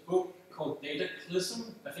 There's a book called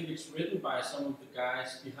Dataclysm. I think it's written by some of the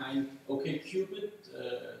guys behind OkCupid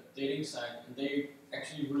dating site, and they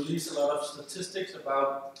actually release a lot of statistics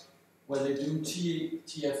about where they do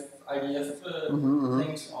IDF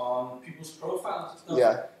things on people's profiles and stuff.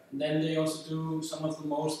 Yeah. And then they also do some of the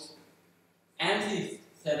most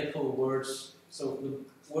antithetical words. So the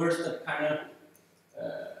words that kind of,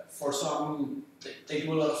 for some, they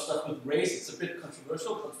do a lot of stuff with race. It's a bit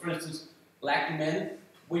controversial, but for instance, black men,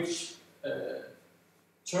 which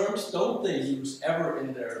terms don't they use ever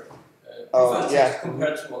in their profile text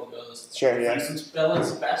compared to all the others? Sure, For instance, Bella and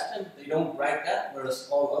Sebastian, they don't write that, whereas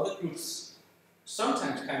all other groups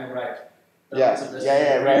sometimes kind of write Bella and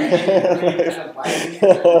Sebastian. Right. Really kind of widen it.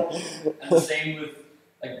 And the same with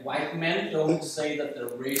white men don't say that they're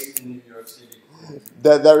raised in New York City.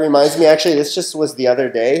 That reminds me, actually, this just was the other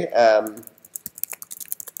day.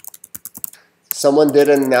 Someone did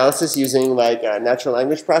an analysis using natural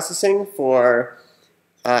language processing for,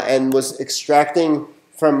 and was extracting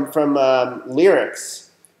from lyrics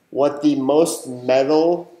what the most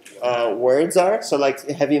metal words are. So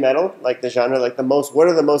heavy metal, the genre, what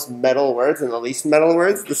are the most metal words and the least metal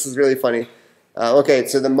words? This is really funny. Okay,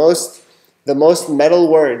 so the most metal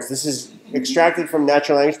words. This is extracted from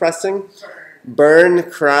natural language processing. Burn,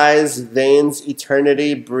 cries, veins,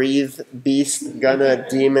 eternity, breathe, beast, gonna,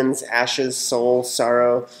 demons, ashes, soul,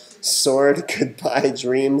 sorrow, sword, goodbye,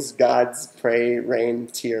 dreams, gods, pray, rain,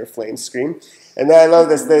 tear, flame, scream. And then I love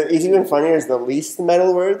this. It's even funnier is the least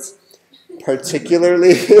metal words,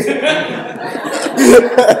 particularly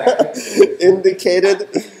indicated,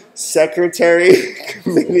 secretary,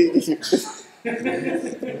 committee.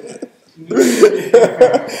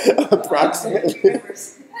 Approximately.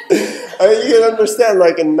 I mean, you can understand,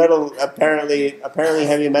 in metal, apparently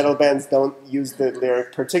heavy metal bands don't use the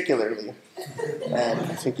lyric particularly.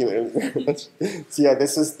 Particularly. So yeah,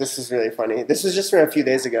 this is really funny. This was just from a few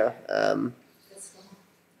days ago.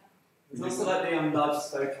 It's also the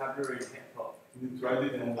largest vocabulary in hip hop.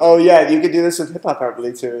 Oh yeah, you could do this with hip hop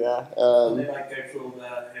probably too. Yeah. They go through all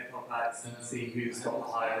the hip hop acts and see who's got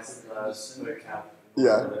the highest vocab.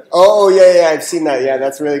 Yeah. Oh yeah, I've seen that. Yeah,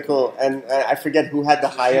 that's really cool. And I forget who had the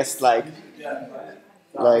highest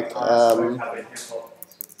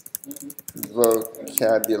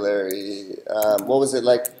vocabulary. What was it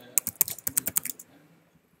like?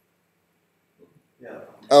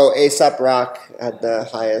 Oh, A$AP Rock had the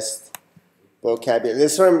highest vocabulary.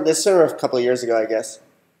 This from a couple of years ago, I guess.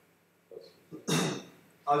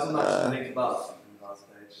 I was imagining the link above in the last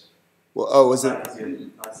page. Well, oh, was it?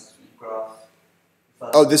 Nice graph.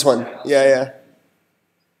 Oh, this one. Yeah.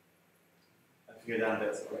 If you go down a bit,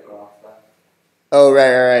 it's a quick graph there. Oh,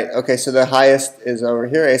 right. Okay, so the highest is over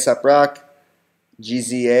here, A$AP Rock,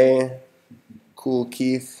 GZA, Kool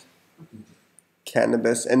Keith,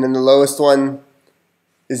 Cannabis, and then the lowest one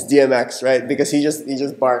is DMX, right? Because he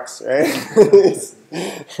just barks, right?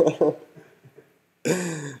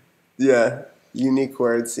 Yeah, unique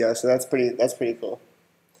words. Yeah, so that's pretty cool.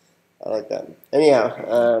 I like that.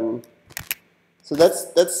 Anyhow, so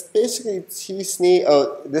that's basically t-SNE.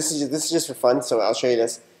 Oh, this is just for fun. So I'll show you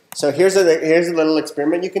this. So here's a little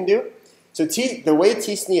experiment you can do. So the way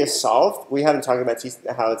t-SNE is solved, we haven't talked about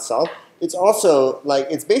how it's solved. It's also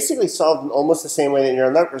it's basically solved in almost the same way that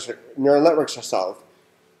neural networks are solved.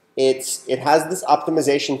 It has this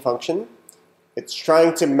optimization function, It's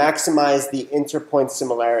trying to maximize the interpoint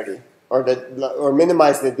similarity, or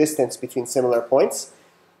minimize the distance between similar points.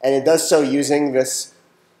 And it does so using this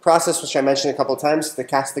process, which I mentioned a couple of times,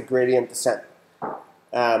 stochastic gradient descent,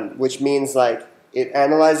 which means like it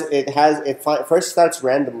first starts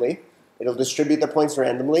randomly. It'll distribute the points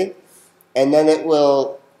randomly, and then it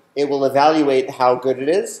will evaluate how good it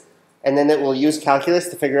is, and then it will use calculus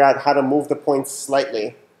to figure out how to move the points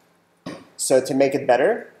slightly, so to make it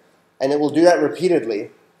better, and it will do that repeatedly.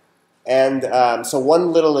 And so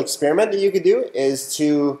one little experiment that you could do is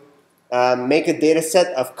to make a data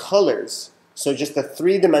set of colors. So just a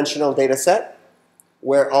three-dimensional data set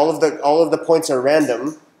where all of the points are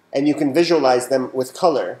random, and you can visualize them with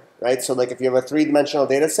color, right? So like if you have a three-dimensional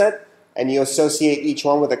data set and you associate each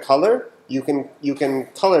one with a color, you can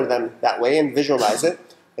color them that way and visualize it.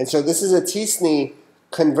 And so this is a t-SNE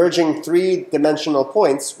converging three-dimensional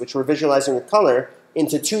points, which we're visualizing with color,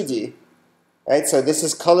 into 2D, right? So this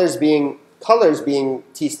is colors being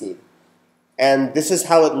t-SNE'd. And this is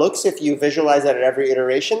how it looks if you visualize it at every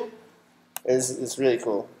iteration. It's really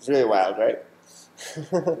cool. It's really wild, right?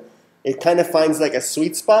 It kind of finds like a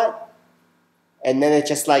sweet spot, and then it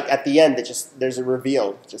just like at the end, there's a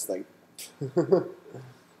reveal, just like,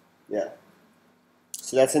 yeah.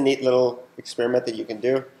 So that's a neat little experiment that you can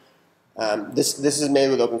do. This is made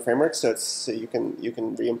with Open Framework, so you can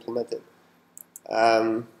re-implement it.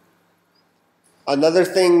 Another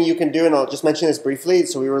thing you can do, and I'll just mention this briefly.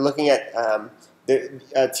 So we were looking at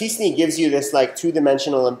t-SNE gives you this like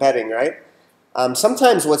two-dimensional embedding, right?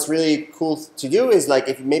 Sometimes what's really cool to do is like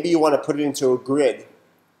if maybe you want to put it into a grid.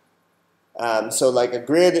 So like a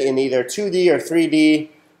grid in either 2D or 3D,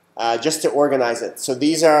 just to organize it. So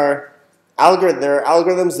these are there are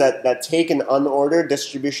algorithms that take an unordered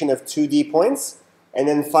distribution of 2D points and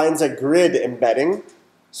then finds a grid embedding.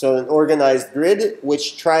 So an organized grid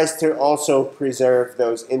which tries to also preserve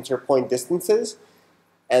those interpoint distances.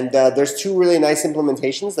 And there's two really nice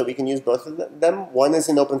implementations that we can use both of them. One is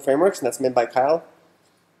in Open Frameworks, and that's made by Kyle,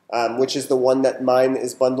 which is the one that mine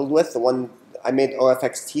is bundled with. The one I made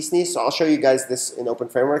OFX t-SNE, so I'll show you guys this in Open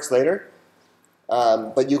Frameworks later.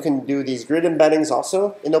 But you can do these grid embeddings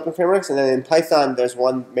also in Open Frameworks, and then in Python there's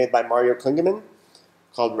one made by Mario Klingemann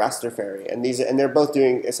called Raster Fairy, and they're both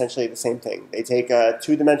doing essentially the same thing. They take a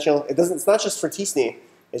two-dimensional. It's not just for t-SNE.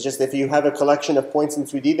 It's just if you have a collection of points in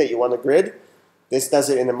 2D that you want to grid. This does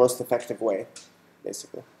it in the most effective way,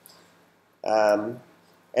 basically. And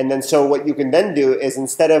then so what you can then do is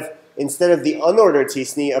instead of the unordered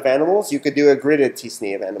t-SNE of animals, you could do a gridded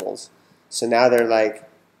t-SNE of animals. So now they're like,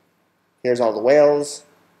 here's all the whales,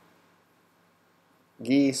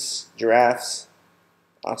 geese, giraffes,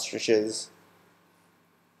 ostriches,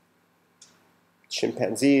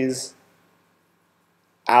 chimpanzees,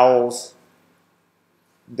 owls,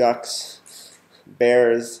 ducks,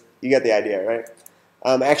 bears. You get the idea, right?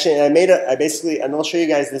 Actually, and and I'll show you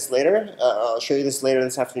guys this later. I'll show you this later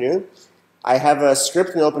this afternoon. I have a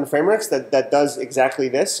script in Open Frameworks that does exactly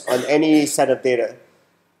this on any set of data,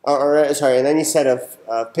 sorry, on any set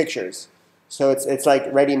of pictures. So it's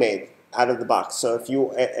like ready-made out of the box. So if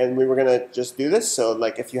you and we were gonna just do this. So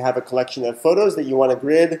like if you have a collection of photos that you want to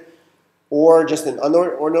grid, or just an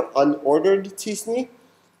unordered t-SNE,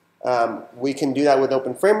 we can do that with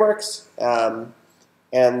Open Frameworks.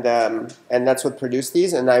 And that's what produced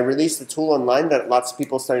these. And I released a tool online that lots of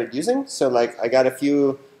people started using. So like I got a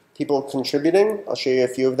few people contributing. I'll show you a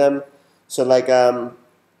few of them. So like a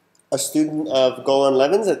student of Golan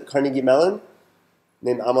Levins at Carnegie Mellon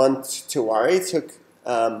named Aman Tiwari took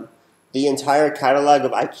the entire catalog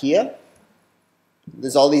of IKEA.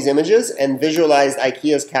 There's all these images and visualized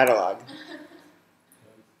IKEA's catalog.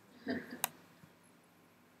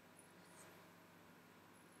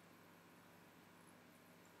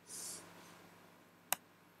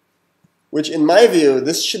 Which, in my view,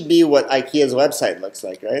 this should be what IKEA's website looks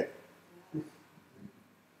like, right?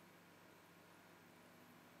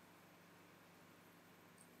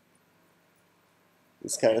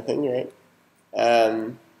 This kind of thing, right?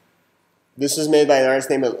 This was made by an artist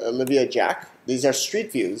named Olivia Jack. These are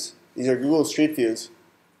street views. These are Google Street Views.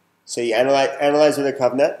 So you analyze with a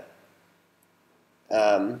convnet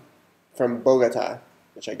from Bogota,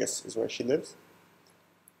 which I guess is where she lives.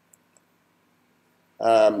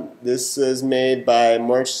 This is made by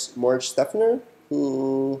Morch Steffner,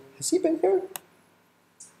 who, has he been here?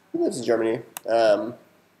 He lives in Germany. But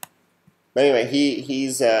anyway,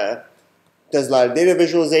 he's does a lot of data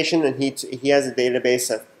visualization, and he has a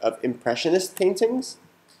database of impressionist paintings.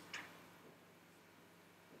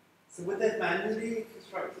 So would they manually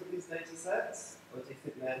construct these data sets, or do you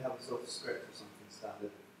think they'd have a sort of script or something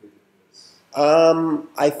standard?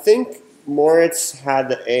 I think Moritz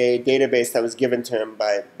had a database that was given to him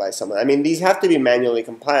by someone. I mean, these have to be manually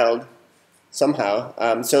compiled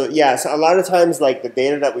somehow. So yeah, so a lot of times like the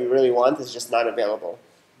data that we really want is just not available.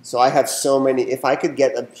 So I have so many. If I could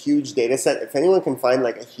get a huge data set, if anyone can find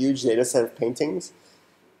like a huge data set of paintings,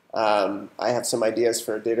 I have some ideas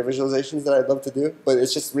for data visualizations that I'd love to do, but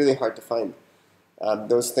it's just really hard to find.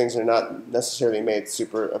 Those things are not necessarily made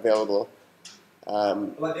super available.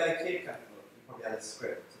 Like the IKEA catalog, you probably had a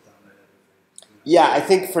script to download everything. Yeah, I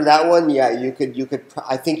think for that one, yeah, you could.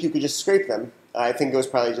 I think you could just scrape them. I think it was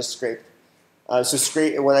probably just scraped. So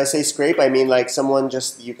scrape. When I say scrape, I mean like someone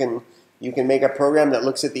just you can make a program that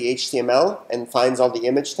looks at the HTML and finds all the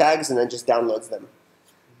image tags and then just downloads them.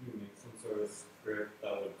 Could you make some sort of script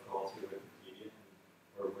that would crawl to Wikipedia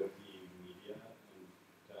or Wikimedia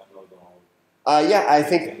and download all? Yeah, I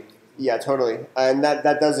think. Yeah, totally, and that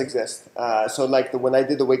does exist. So like when I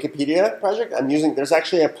did the Wikipedia project, there's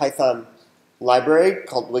actually a Python library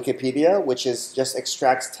called Wikipedia, which is just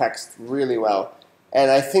extracts text really well, and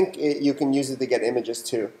I think you can use it to get images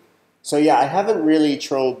too. So yeah, I haven't really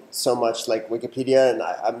trolled so much like Wikipedia, and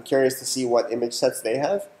I'm curious to see what image sets they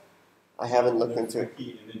have. I haven't looked into.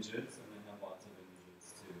 Wiki images, and they have lots of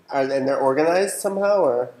images too. And they're organized somehow,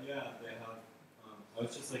 or? Yeah, they have. I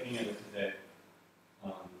was just looking at it today.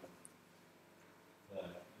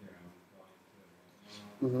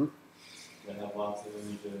 Mm-hmm. They have lots of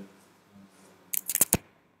images.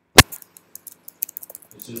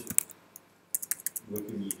 It's just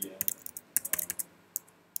Wikimedia.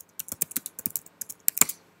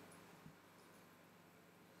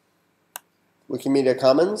 Wikimedia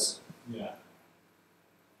Commons? Yeah.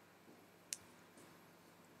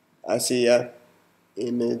 I see, yeah.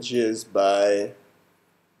 Images by...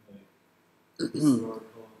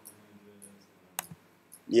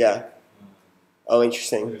 yeah. Oh,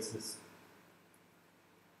 interesting. There's this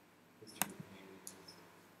history paintings.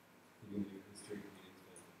 You can do history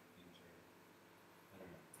paintings with painter.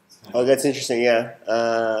 I don't know. Oh, that's interesting, yeah.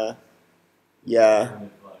 Yeah. Kind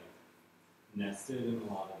of like nested in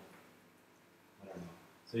a lot of, I don't know.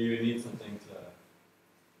 So you would need something to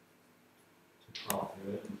crawl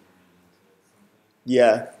through it and turn it into something.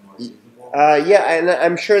 Yeah. More usable. Yeah, and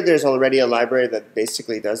I'm sure there's already a library that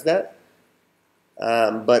basically does that.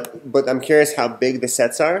 But I'm curious how big the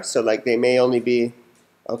sets are. So like they may only be,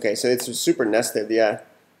 okay, so it's super nested, yeah.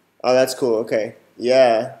 Oh, that's cool, okay.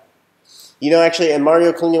 Yeah. You know, actually, and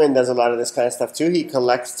Mario Klugeman does a lot of this kind of stuff too. He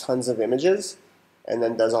collects tons of images and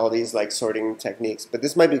then does all these like sorting techniques. But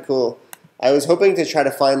this might be cool. I was hoping to try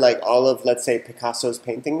to find like all of, let's say, Picasso's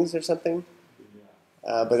paintings or something.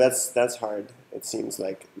 But that's hard. It seems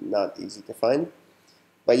like not easy to find.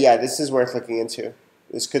 But yeah, this is worth looking into.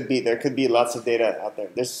 There could be lots of data out there.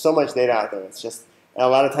 There's so much data out there. It's just, and a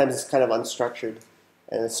lot of times it's kind of unstructured,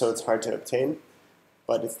 and so it's hard to obtain.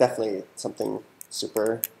 But it's definitely something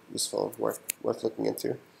super useful, worth looking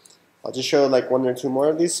into. I'll just show like one or two more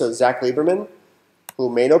of these. So Zach Lieberman, who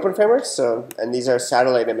made Open Frameworks. And these are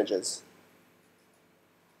satellite images.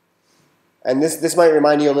 And this might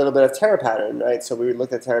remind you a little bit of Terra Pattern, right? So we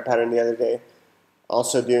looked at Terra Pattern the other day,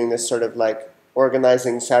 also doing this sort of like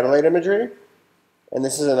organizing satellite imagery. And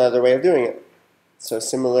this is another way of doing it. So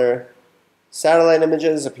similar satellite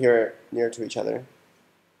images appear near to each other.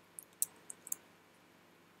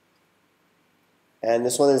 And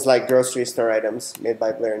this one is like grocery store items made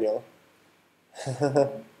by Blair Neal.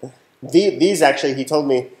 These actually, he told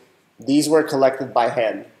me, these were collected by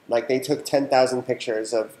hand. Like they took 10,000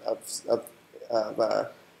 pictures of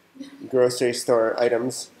grocery store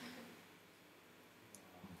items.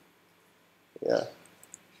 Yeah.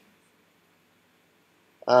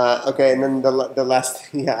 Okay, and then the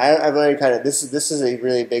last, yeah, I've already kind of, this is a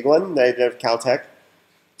really big one that I did of Caltech,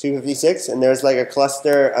 256, and there's like a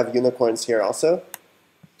cluster of unicorns here also.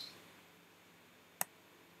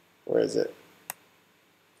 Where is it?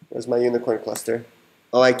 Where's my unicorn cluster?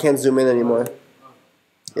 Oh, I can't zoom in anymore.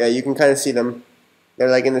 Yeah, you can kind of see them. They're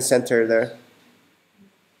like in the center there.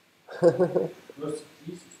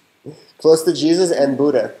 Close to Jesus and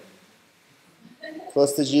Buddha.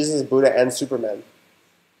 Close to Jesus, Buddha, and Superman.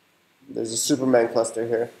 There's a Superman cluster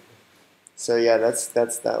here. So yeah, that's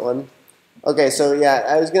that one. Okay, so yeah,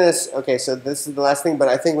 I was gonna. Okay, so this is the last thing, but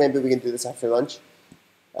I think maybe we can do this after lunch.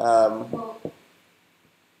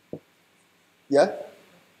 Yeah.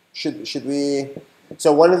 Should we?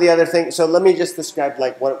 So one of the other things. So let me just describe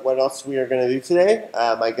like what else we are gonna do today.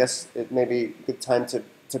 I guess it may be a good time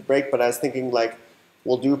to break, but I was thinking like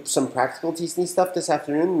we'll do some practical t-SNE stuff this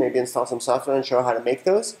afternoon. Maybe install some software and show how to make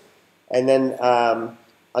those, and then.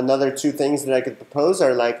 Another two things that I could propose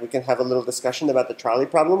are like we can have a little discussion about the trolley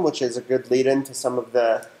problem, which is a good lead-in to some of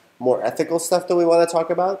the more ethical stuff that we want to talk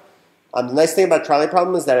about. The nice thing about trolley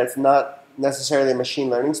problem is that it's not necessarily machine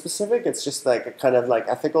learning specific. It's just like a kind of like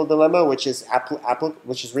ethical dilemma, which is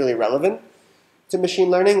which is really relevant to machine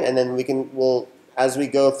learning. And then we'll as we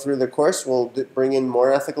go through the course, we'll bring in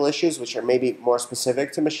more ethical issues, which are maybe more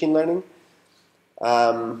specific to machine learning.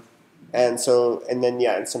 And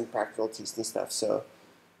then some practical t-SNE stuff. So,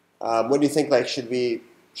 what do you think? Like, should we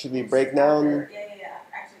break now? Yeah.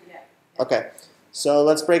 Actually, yeah. Okay, so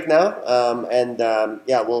let's break now,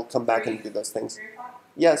 we'll come back and do those things.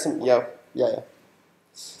 Yeah, yeah.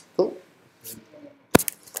 Cool.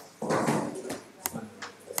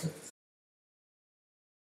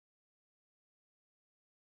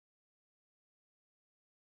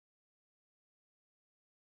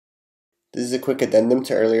 This is a quick addendum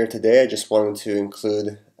to earlier today. I just wanted to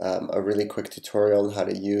include a really quick tutorial on how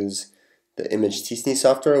to use the image t-SNE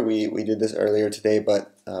software. We did this earlier today,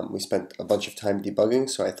 but we spent a bunch of time debugging,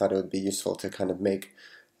 so I thought it would be useful to kind of make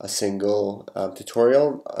a single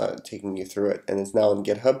tutorial taking you through it. And it's now on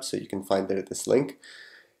GitHub, so you can find it at this link.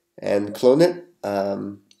 And clone it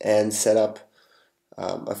and set up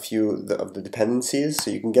a few of the dependencies. So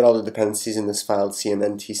you can get all the dependencies in this file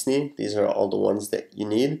cnn t-SNE. These are all the ones that you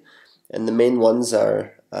need. And the main ones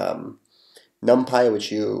are NumPy,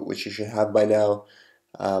 which you should have by now,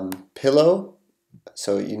 Pillow,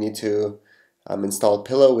 so you need to install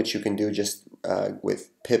Pillow, which you can do just with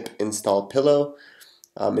pip install Pillow.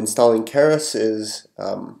 Installing Keras is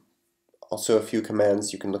also a few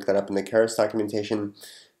commands. You can look that up in the Keras documentation,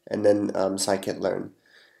 and then scikit-learn.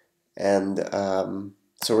 And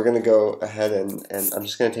so we're going to go ahead and I'm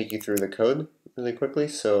just going to take you through the code really quickly.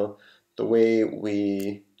 So the way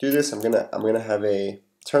we do this, I'm gonna have a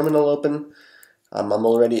terminal open. I'm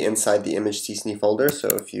already inside the image t-SNE folder, so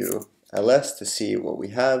if you ls to see what we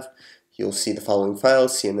have, you'll see the following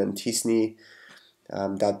files: cnn t-SNE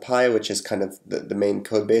 .py, which is kind of the main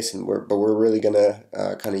code base, and we're really gonna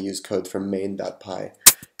kind of use code from main.py.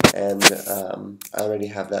 And I already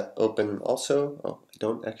have that open also. Oh, I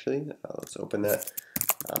don't actually. Let's open that.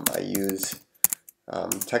 I use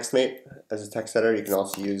TextMate as a text editor. You can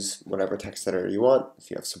also use whatever text editor you want, if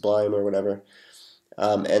you have Sublime or whatever.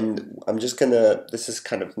 And I'm just gonna, this is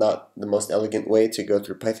kind of not the most elegant way to go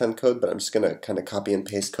through Python code, but I'm just gonna kind of copy and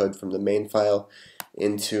paste code from the main file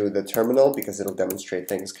into the terminal because it'll demonstrate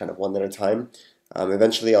things kind of one at a time.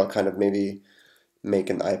 Eventually I'll kind of maybe make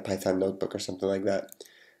an IPython notebook or something like that.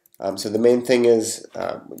 So the main thing is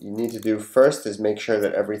what you need to do first is make sure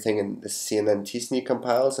that everything in the cnn t-SNE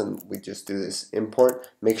compiles, and we just do this import.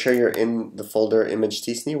 Make sure you're in the folder image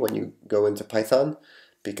t-SNE when you go into Python,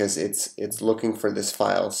 because it's looking for this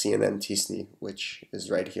file cnn t-SNE, which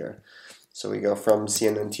is right here. So we go from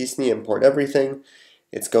cnn t-SNE, import everything.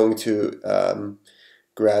 It's going to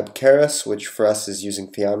grab Keras, which for us is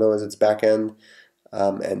using Theano as its backend,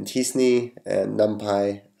 and t-SNE and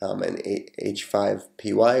NumPy and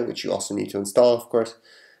h5py, which you also need to install, of course.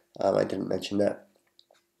 I didn't mention that.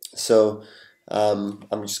 So I'm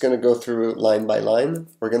just going to go through line by line.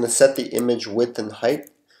 We're going to set the image width and height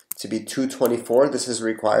to be 224. This is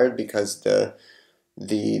required because the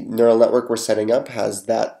neural network we're setting up has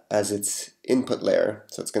that as its input layer.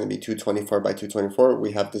 So it's going to be 224 by 224.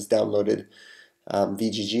 We have this downloaded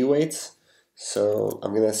VGG weights. So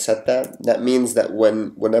I'm going to set that. That means that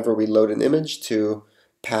whenever we load an image to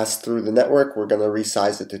pass through the network, we're going to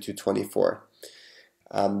resize it to 224.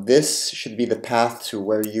 This should be the path to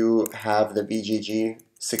where you have the VGG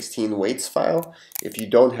 16 weights file. If you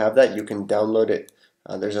don't have that, you can download it.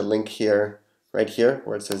 There's a link here, right here,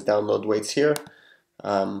 where it says download weights here.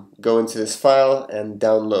 Go into this file and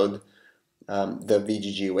download the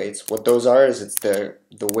VGG weights. What those are is it's the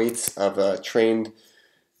weights of a trained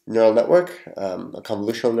neural network, a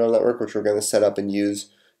convolutional neural network, which we're going to set up and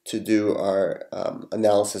use to do our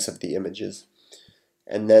analysis of the images.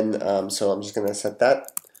 And then, so I'm just going to set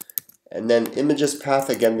that. And then images path,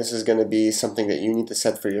 again, this is going to be something that you need to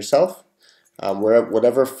set for yourself.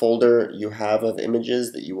 Whatever folder you have of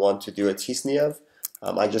images that you want to do a t-SNE of,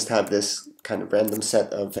 I just have this kind of random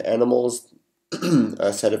set of animals,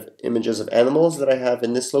 a set of images of animals that I have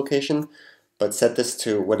in this location, but set this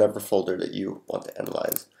to whatever folder that you want to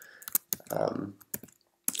analyze.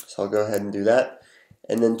 So I'll go ahead and do that.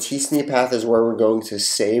 And then t-SNE path is where we're going to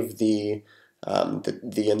save the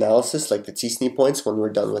analysis, like the t-SNE points, when we're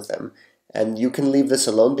done with them. And you can leave this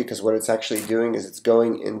alone because what it's actually doing is it's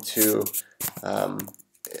going into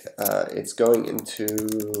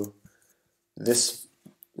this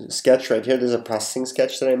sketch right here. There's a processing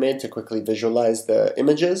sketch that I made to quickly visualize the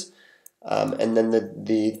images. And then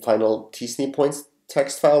the final t-SNE points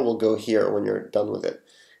text file will go here when you're done with it.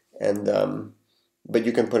 And but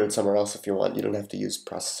you can put it somewhere else if you want. You don't have to use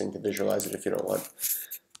processing to visualize it if you don't want.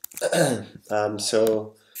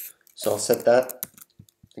 So I'll set that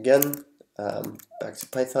again, back to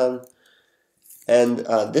Python. And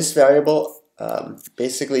this variable,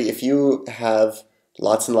 basically if you have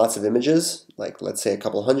lots and lots of images, like let's say a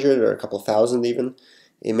couple hundred or a couple thousand even,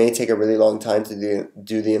 it may take a really long time to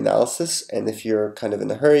do the analysis. And if you're kind of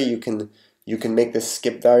in a hurry, you can make this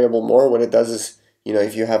skip variable more. What it does is,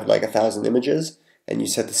 if you have like 1,000 images and you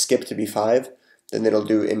set the skip to be 5, then it'll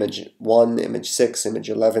do image 1, image 6, image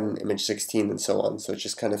 11, image 16, and so on. So it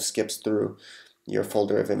just kind of skips through your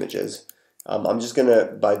folder of images. I'm just gonna,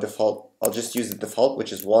 by default, I'll just use the default,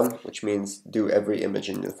 which is 1, which means do every image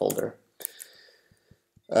in your folder.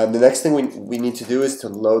 The next thing we need to do is to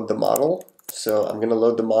load the model. So I'm gonna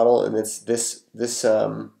load the model, and it's this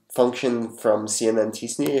function from CNN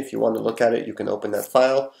t-SNE. If you want to look at it, you can open that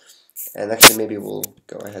file. And actually, maybe we'll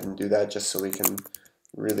go ahead and do that just so we can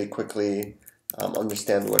really quickly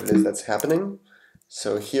understand what it is that's happening.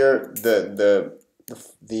 So here, the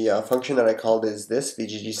function that I called is this,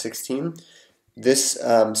 VGG16. This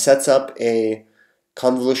sets up a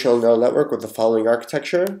convolutional neural network with the following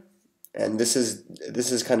architecture. And this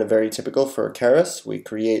is kind of very typical for Keras. We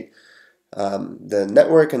create the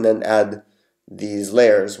network and then add these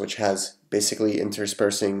layers, which has basically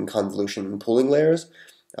interspersing convolution and pooling layers.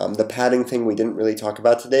 The padding thing we didn't really talk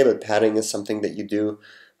about today, but padding is something that you do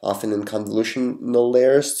often in convolutional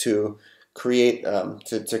layers to create,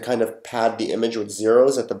 to kind of pad the image with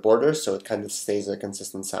zeros at the border so it kind of stays a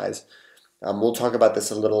consistent size. We'll talk about this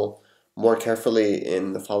a little more carefully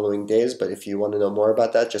in the following days, but if you want to know more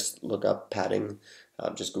about that, just look up padding,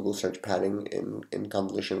 just Google search padding in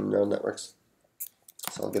convolutional neural networks.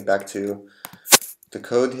 So I'll get back to the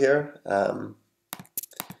code here.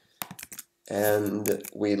 And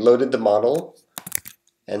we loaded the model,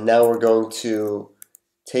 and now we're going to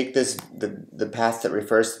take the path that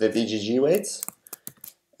refers to the VGG weights,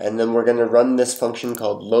 and then we're going to run this function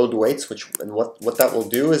called load weights, and what that will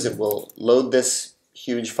do is it will load this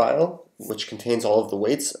huge file which contains all of the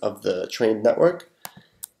weights of the trained network,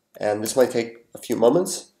 and this might take a few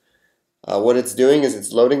moments. What it's doing is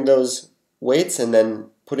it's loading those weights and then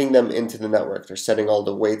putting them into the network. They're setting all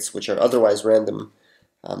the weights which are otherwise random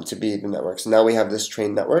to be the network. So now we have this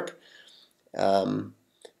trained network, and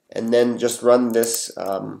then just run this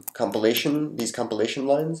these compilation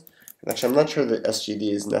lines. And actually, I'm not sure that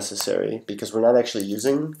SGD is necessary because we're not actually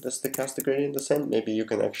using the stochastic gradient descent. Maybe you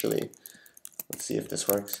can actually, let's see if this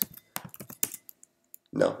works.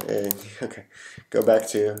 No, okay. Go back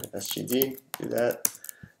to SGD, do that.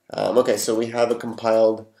 Okay, so we have a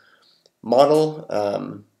compiled model,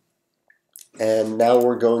 and now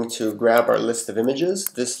we're going to grab our list of images.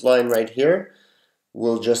 This line right here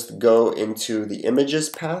will just go into the images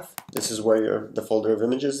path. This is where the folder of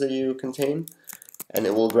images that you contain, and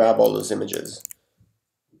it will grab all those images.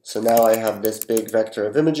 So now I have this big vector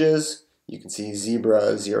of images. You can see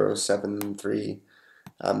zebra 073.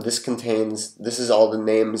 This is all the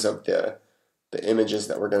names of the images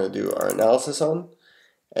that we're going to do our analysis on.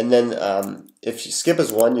 And then if you skip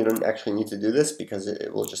as 1, you don't actually need to do this because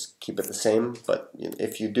it will just keep it the same. But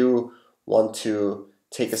if you do want to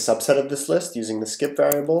take a subset of this list using the skip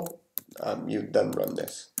variable, you then run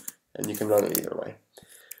this. And you can run it either way.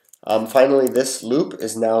 Finally, this loop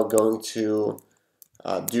is now going to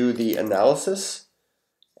do the analysis.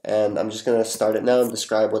 And I'm just going to start it now and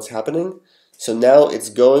describe what's happening. So now it's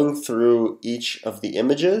going through each of the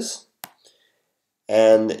images,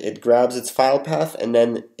 and it grabs its file path, and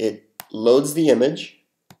then it loads the image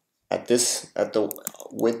at the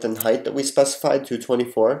width and height that we specified,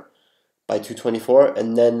 224 by 224,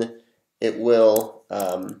 and then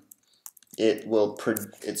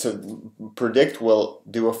predict will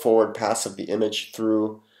do a forward pass of the image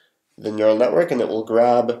through the neural network, and it will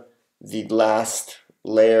grab the last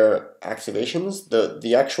layer activations.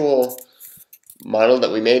 The actual model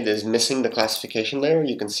that we made is missing the classification layer.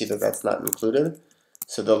 You can see that that's not included.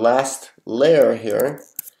 So the last layer here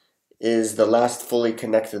is the last fully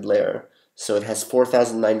connected layer. So it has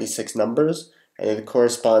 4096 numbers, and it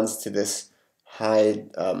corresponds to this high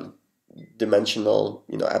dimensional,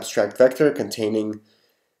 abstract vector containing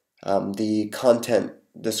the content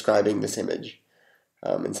describing this image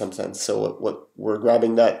in some sense. So what we're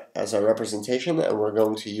grabbing that as our representation, and we're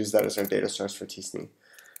going to use that as our data source for t-SNE.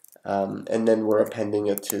 And then we're appending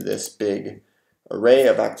it to this big array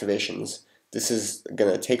of activations. This is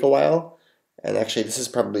going to take a while, and actually this is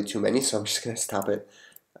probably too many, so I'm just going to stop it.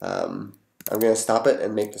 I'm going to stop it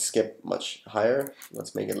and make the skip much higher.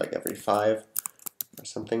 Let's make it like every 5 or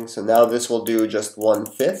something. So now this will do just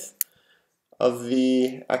 1/5 of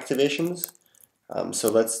the activations. So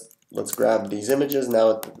let's grab these images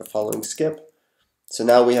now at the following skip. So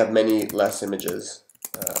now we have many less images.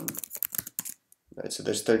 Right, so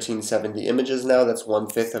there's 1370 images now. That's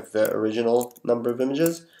 1/5 of the original number of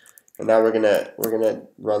images. And now we're gonna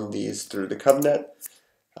run these through the convnet.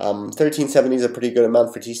 1370 is a pretty good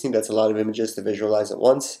amount for t-SNE. That's a lot of images to visualize at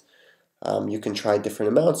once. You can try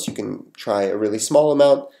different amounts. You can try a really small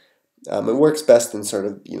amount. It works best in sort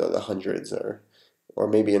of the hundreds or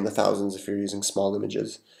maybe in the thousands if you're using small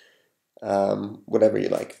images. Whatever you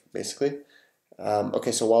like, basically.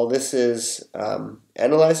 Okay, so while this is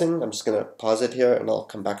analyzing, I'm just going to pause it here and I'll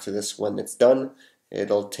come back to this when it's done.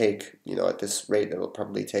 It'll take, at this rate, it'll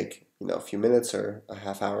probably take, a few minutes or a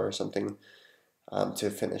half hour or something to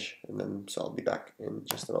finish. And then, so I'll be back in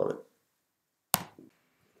just a moment.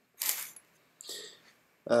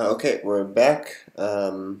 Okay, we're back.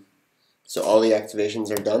 So all the activations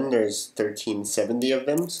are done. There's 1370 of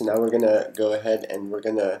them. So now we're going to go ahead and we're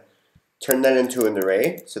going to turn that into an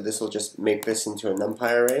array. So this will just make this into a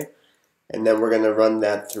NumPy array. And then we're going to run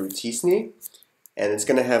that through t-SNE. And it's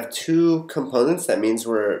going to have two components. That means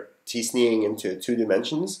we're t-SNEing into 2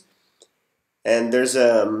 dimensions. And there's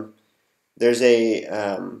a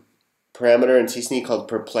parameter in t-SNE called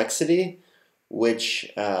perplexity,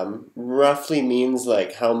 which roughly means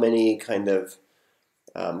like how many kind of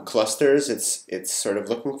clusters it's sort of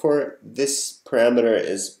looking for. This parameter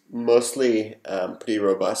is mostly pretty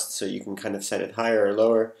robust, so you can kind of set it higher or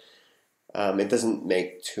lower. It doesn't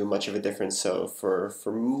make too much of a difference, so for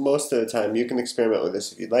most of the time you can experiment with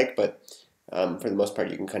this if you'd like, but for the most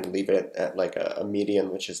part you can kind of leave it at like a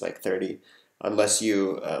median, which is like 30, unless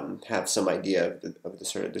you have some idea of the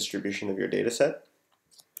sort of distribution of your data set.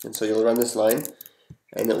 And so you'll run this line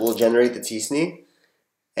and it will generate the t-SNE.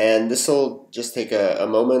 And this will just take a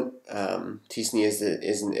moment. t-SNE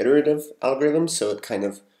is an iterative algorithm, so it kind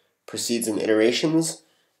of proceeds in iterations,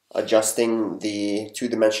 adjusting the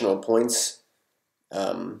 2-dimensional points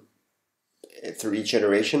through each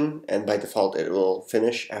iteration, and by default it will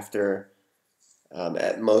finish after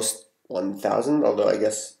at most 1000, although I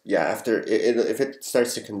guess, yeah, after if it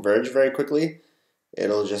starts to converge very quickly,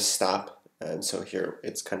 it'll just stop. And so here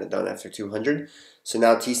it's kind of done after 200. So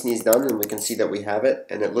now t-SNE is done and we can see that we have it,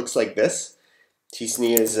 and it looks like this.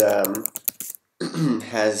 t-SNE is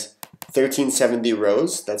has 1370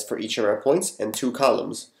 rows, that's for each of our points, and 2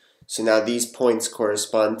 columns. So now these points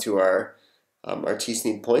correspond to our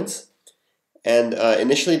t-SNE points. And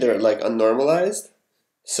initially they're like unnormalized,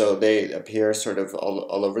 so they appear sort of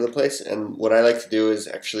all over the place. And what I like to do is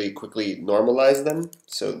actually quickly normalize them.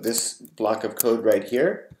 So this block of code right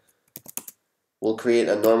here will create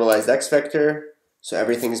a normalized x vector. So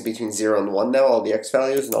everything is between 0 and 1 now, all the x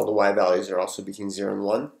values, and all the y values are also between 0 and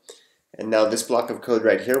 1. And now this block of code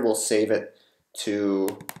right here will save the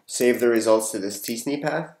results to this t-SNE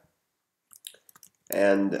path.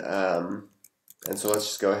 And so let's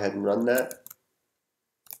just go ahead and run that.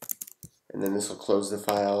 And then this will close the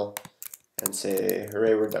file and say,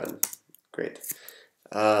 hooray, we're done. Great.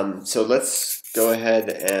 So let's go ahead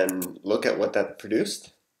and look at what that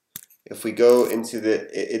produced. If we go into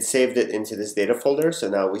it saved it into this data folder, so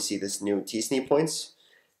now we see this new t-SNE points.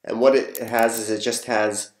 And what it has is it just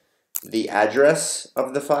has the address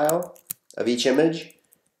of the file, of each image,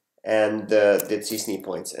 and the t-SNE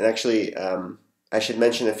points. And actually, I should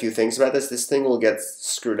mention a few things about this. This thing will get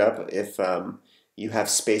screwed up if you have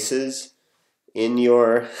spaces in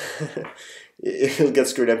your... It'll get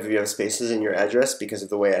screwed up if you have spaces in your address because of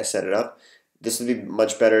the way I set it up. This would be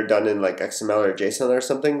much better done in like XML or JSON or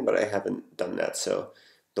something, but I haven't done that. So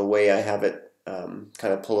the way I have it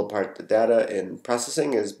kind of pull apart the data in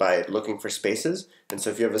processing is by looking for spaces. And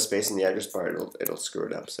so if you have a space in the address bar, it'll screw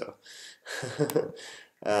it up. So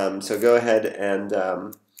so go ahead and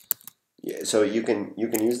yeah, so you can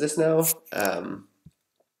use this now.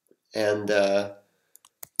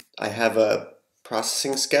 I have a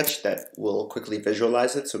processing sketch that will quickly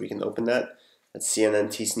visualize it, so we can open that. That's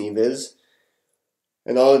CNN t-SNE viz.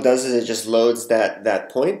 And all it does is it just loads that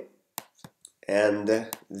point, and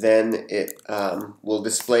then it will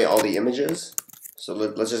display all the images. So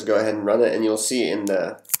let's just go ahead and run it, and you'll see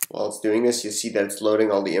while it's doing this, you'll see that it's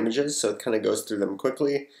loading all the images, so it kind of goes through them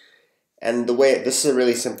quickly. And this is a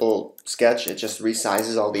really simple sketch. It just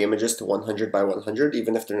resizes all the images to 100 by 100,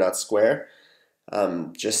 even if they're not square,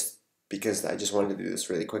 just because I just wanted to do this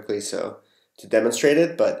really quickly to demonstrate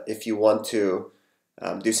it. But if you want to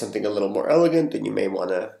do something a little more elegant, then you may want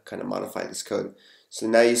to kind of modify this code. So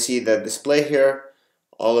now you see the display here.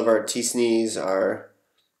 All of our t-SNEs are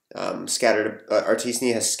scattered. Our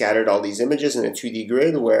t-SNE has scattered all these images in a 2D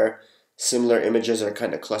grid where similar images are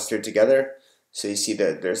kind of clustered together. So you see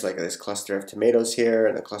that there's like this cluster of tomatoes here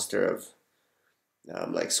and a cluster of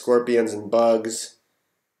like scorpions and bugs,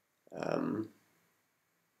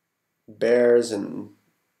 bears and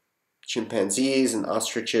chimpanzees and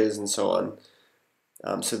ostriches and so on.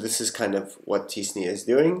 So this is kind of what t-SNE is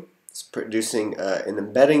doing. It's producing an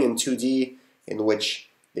embedding in 2D in which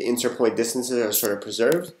the interpoint distances are sort of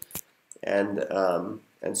preserved, and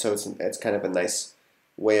so it's kind of a nice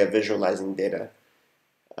way of visualizing data.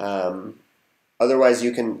 Otherwise,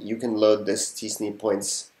 you can load this t-SNE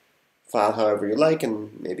points file however you like,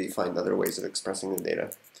 and maybe find other ways of expressing the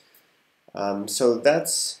data. So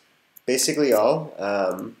that's basically all.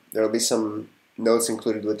 There will be some notes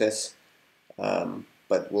included with this,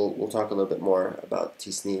 but we'll talk a little bit more about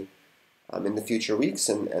t-SNE in the future weeks,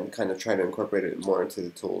 and kind of try to incorporate it more into the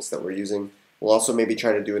tools that we're using. We'll also maybe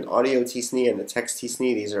try to do an audio t-SNE and a text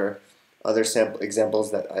t-SNE. These are other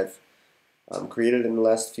examples that I've created in the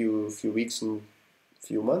last few weeks and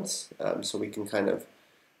few months, so we can kind of,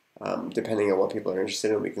 depending on what people are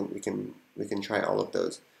interested in, we can try all of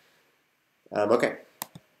those. Okay.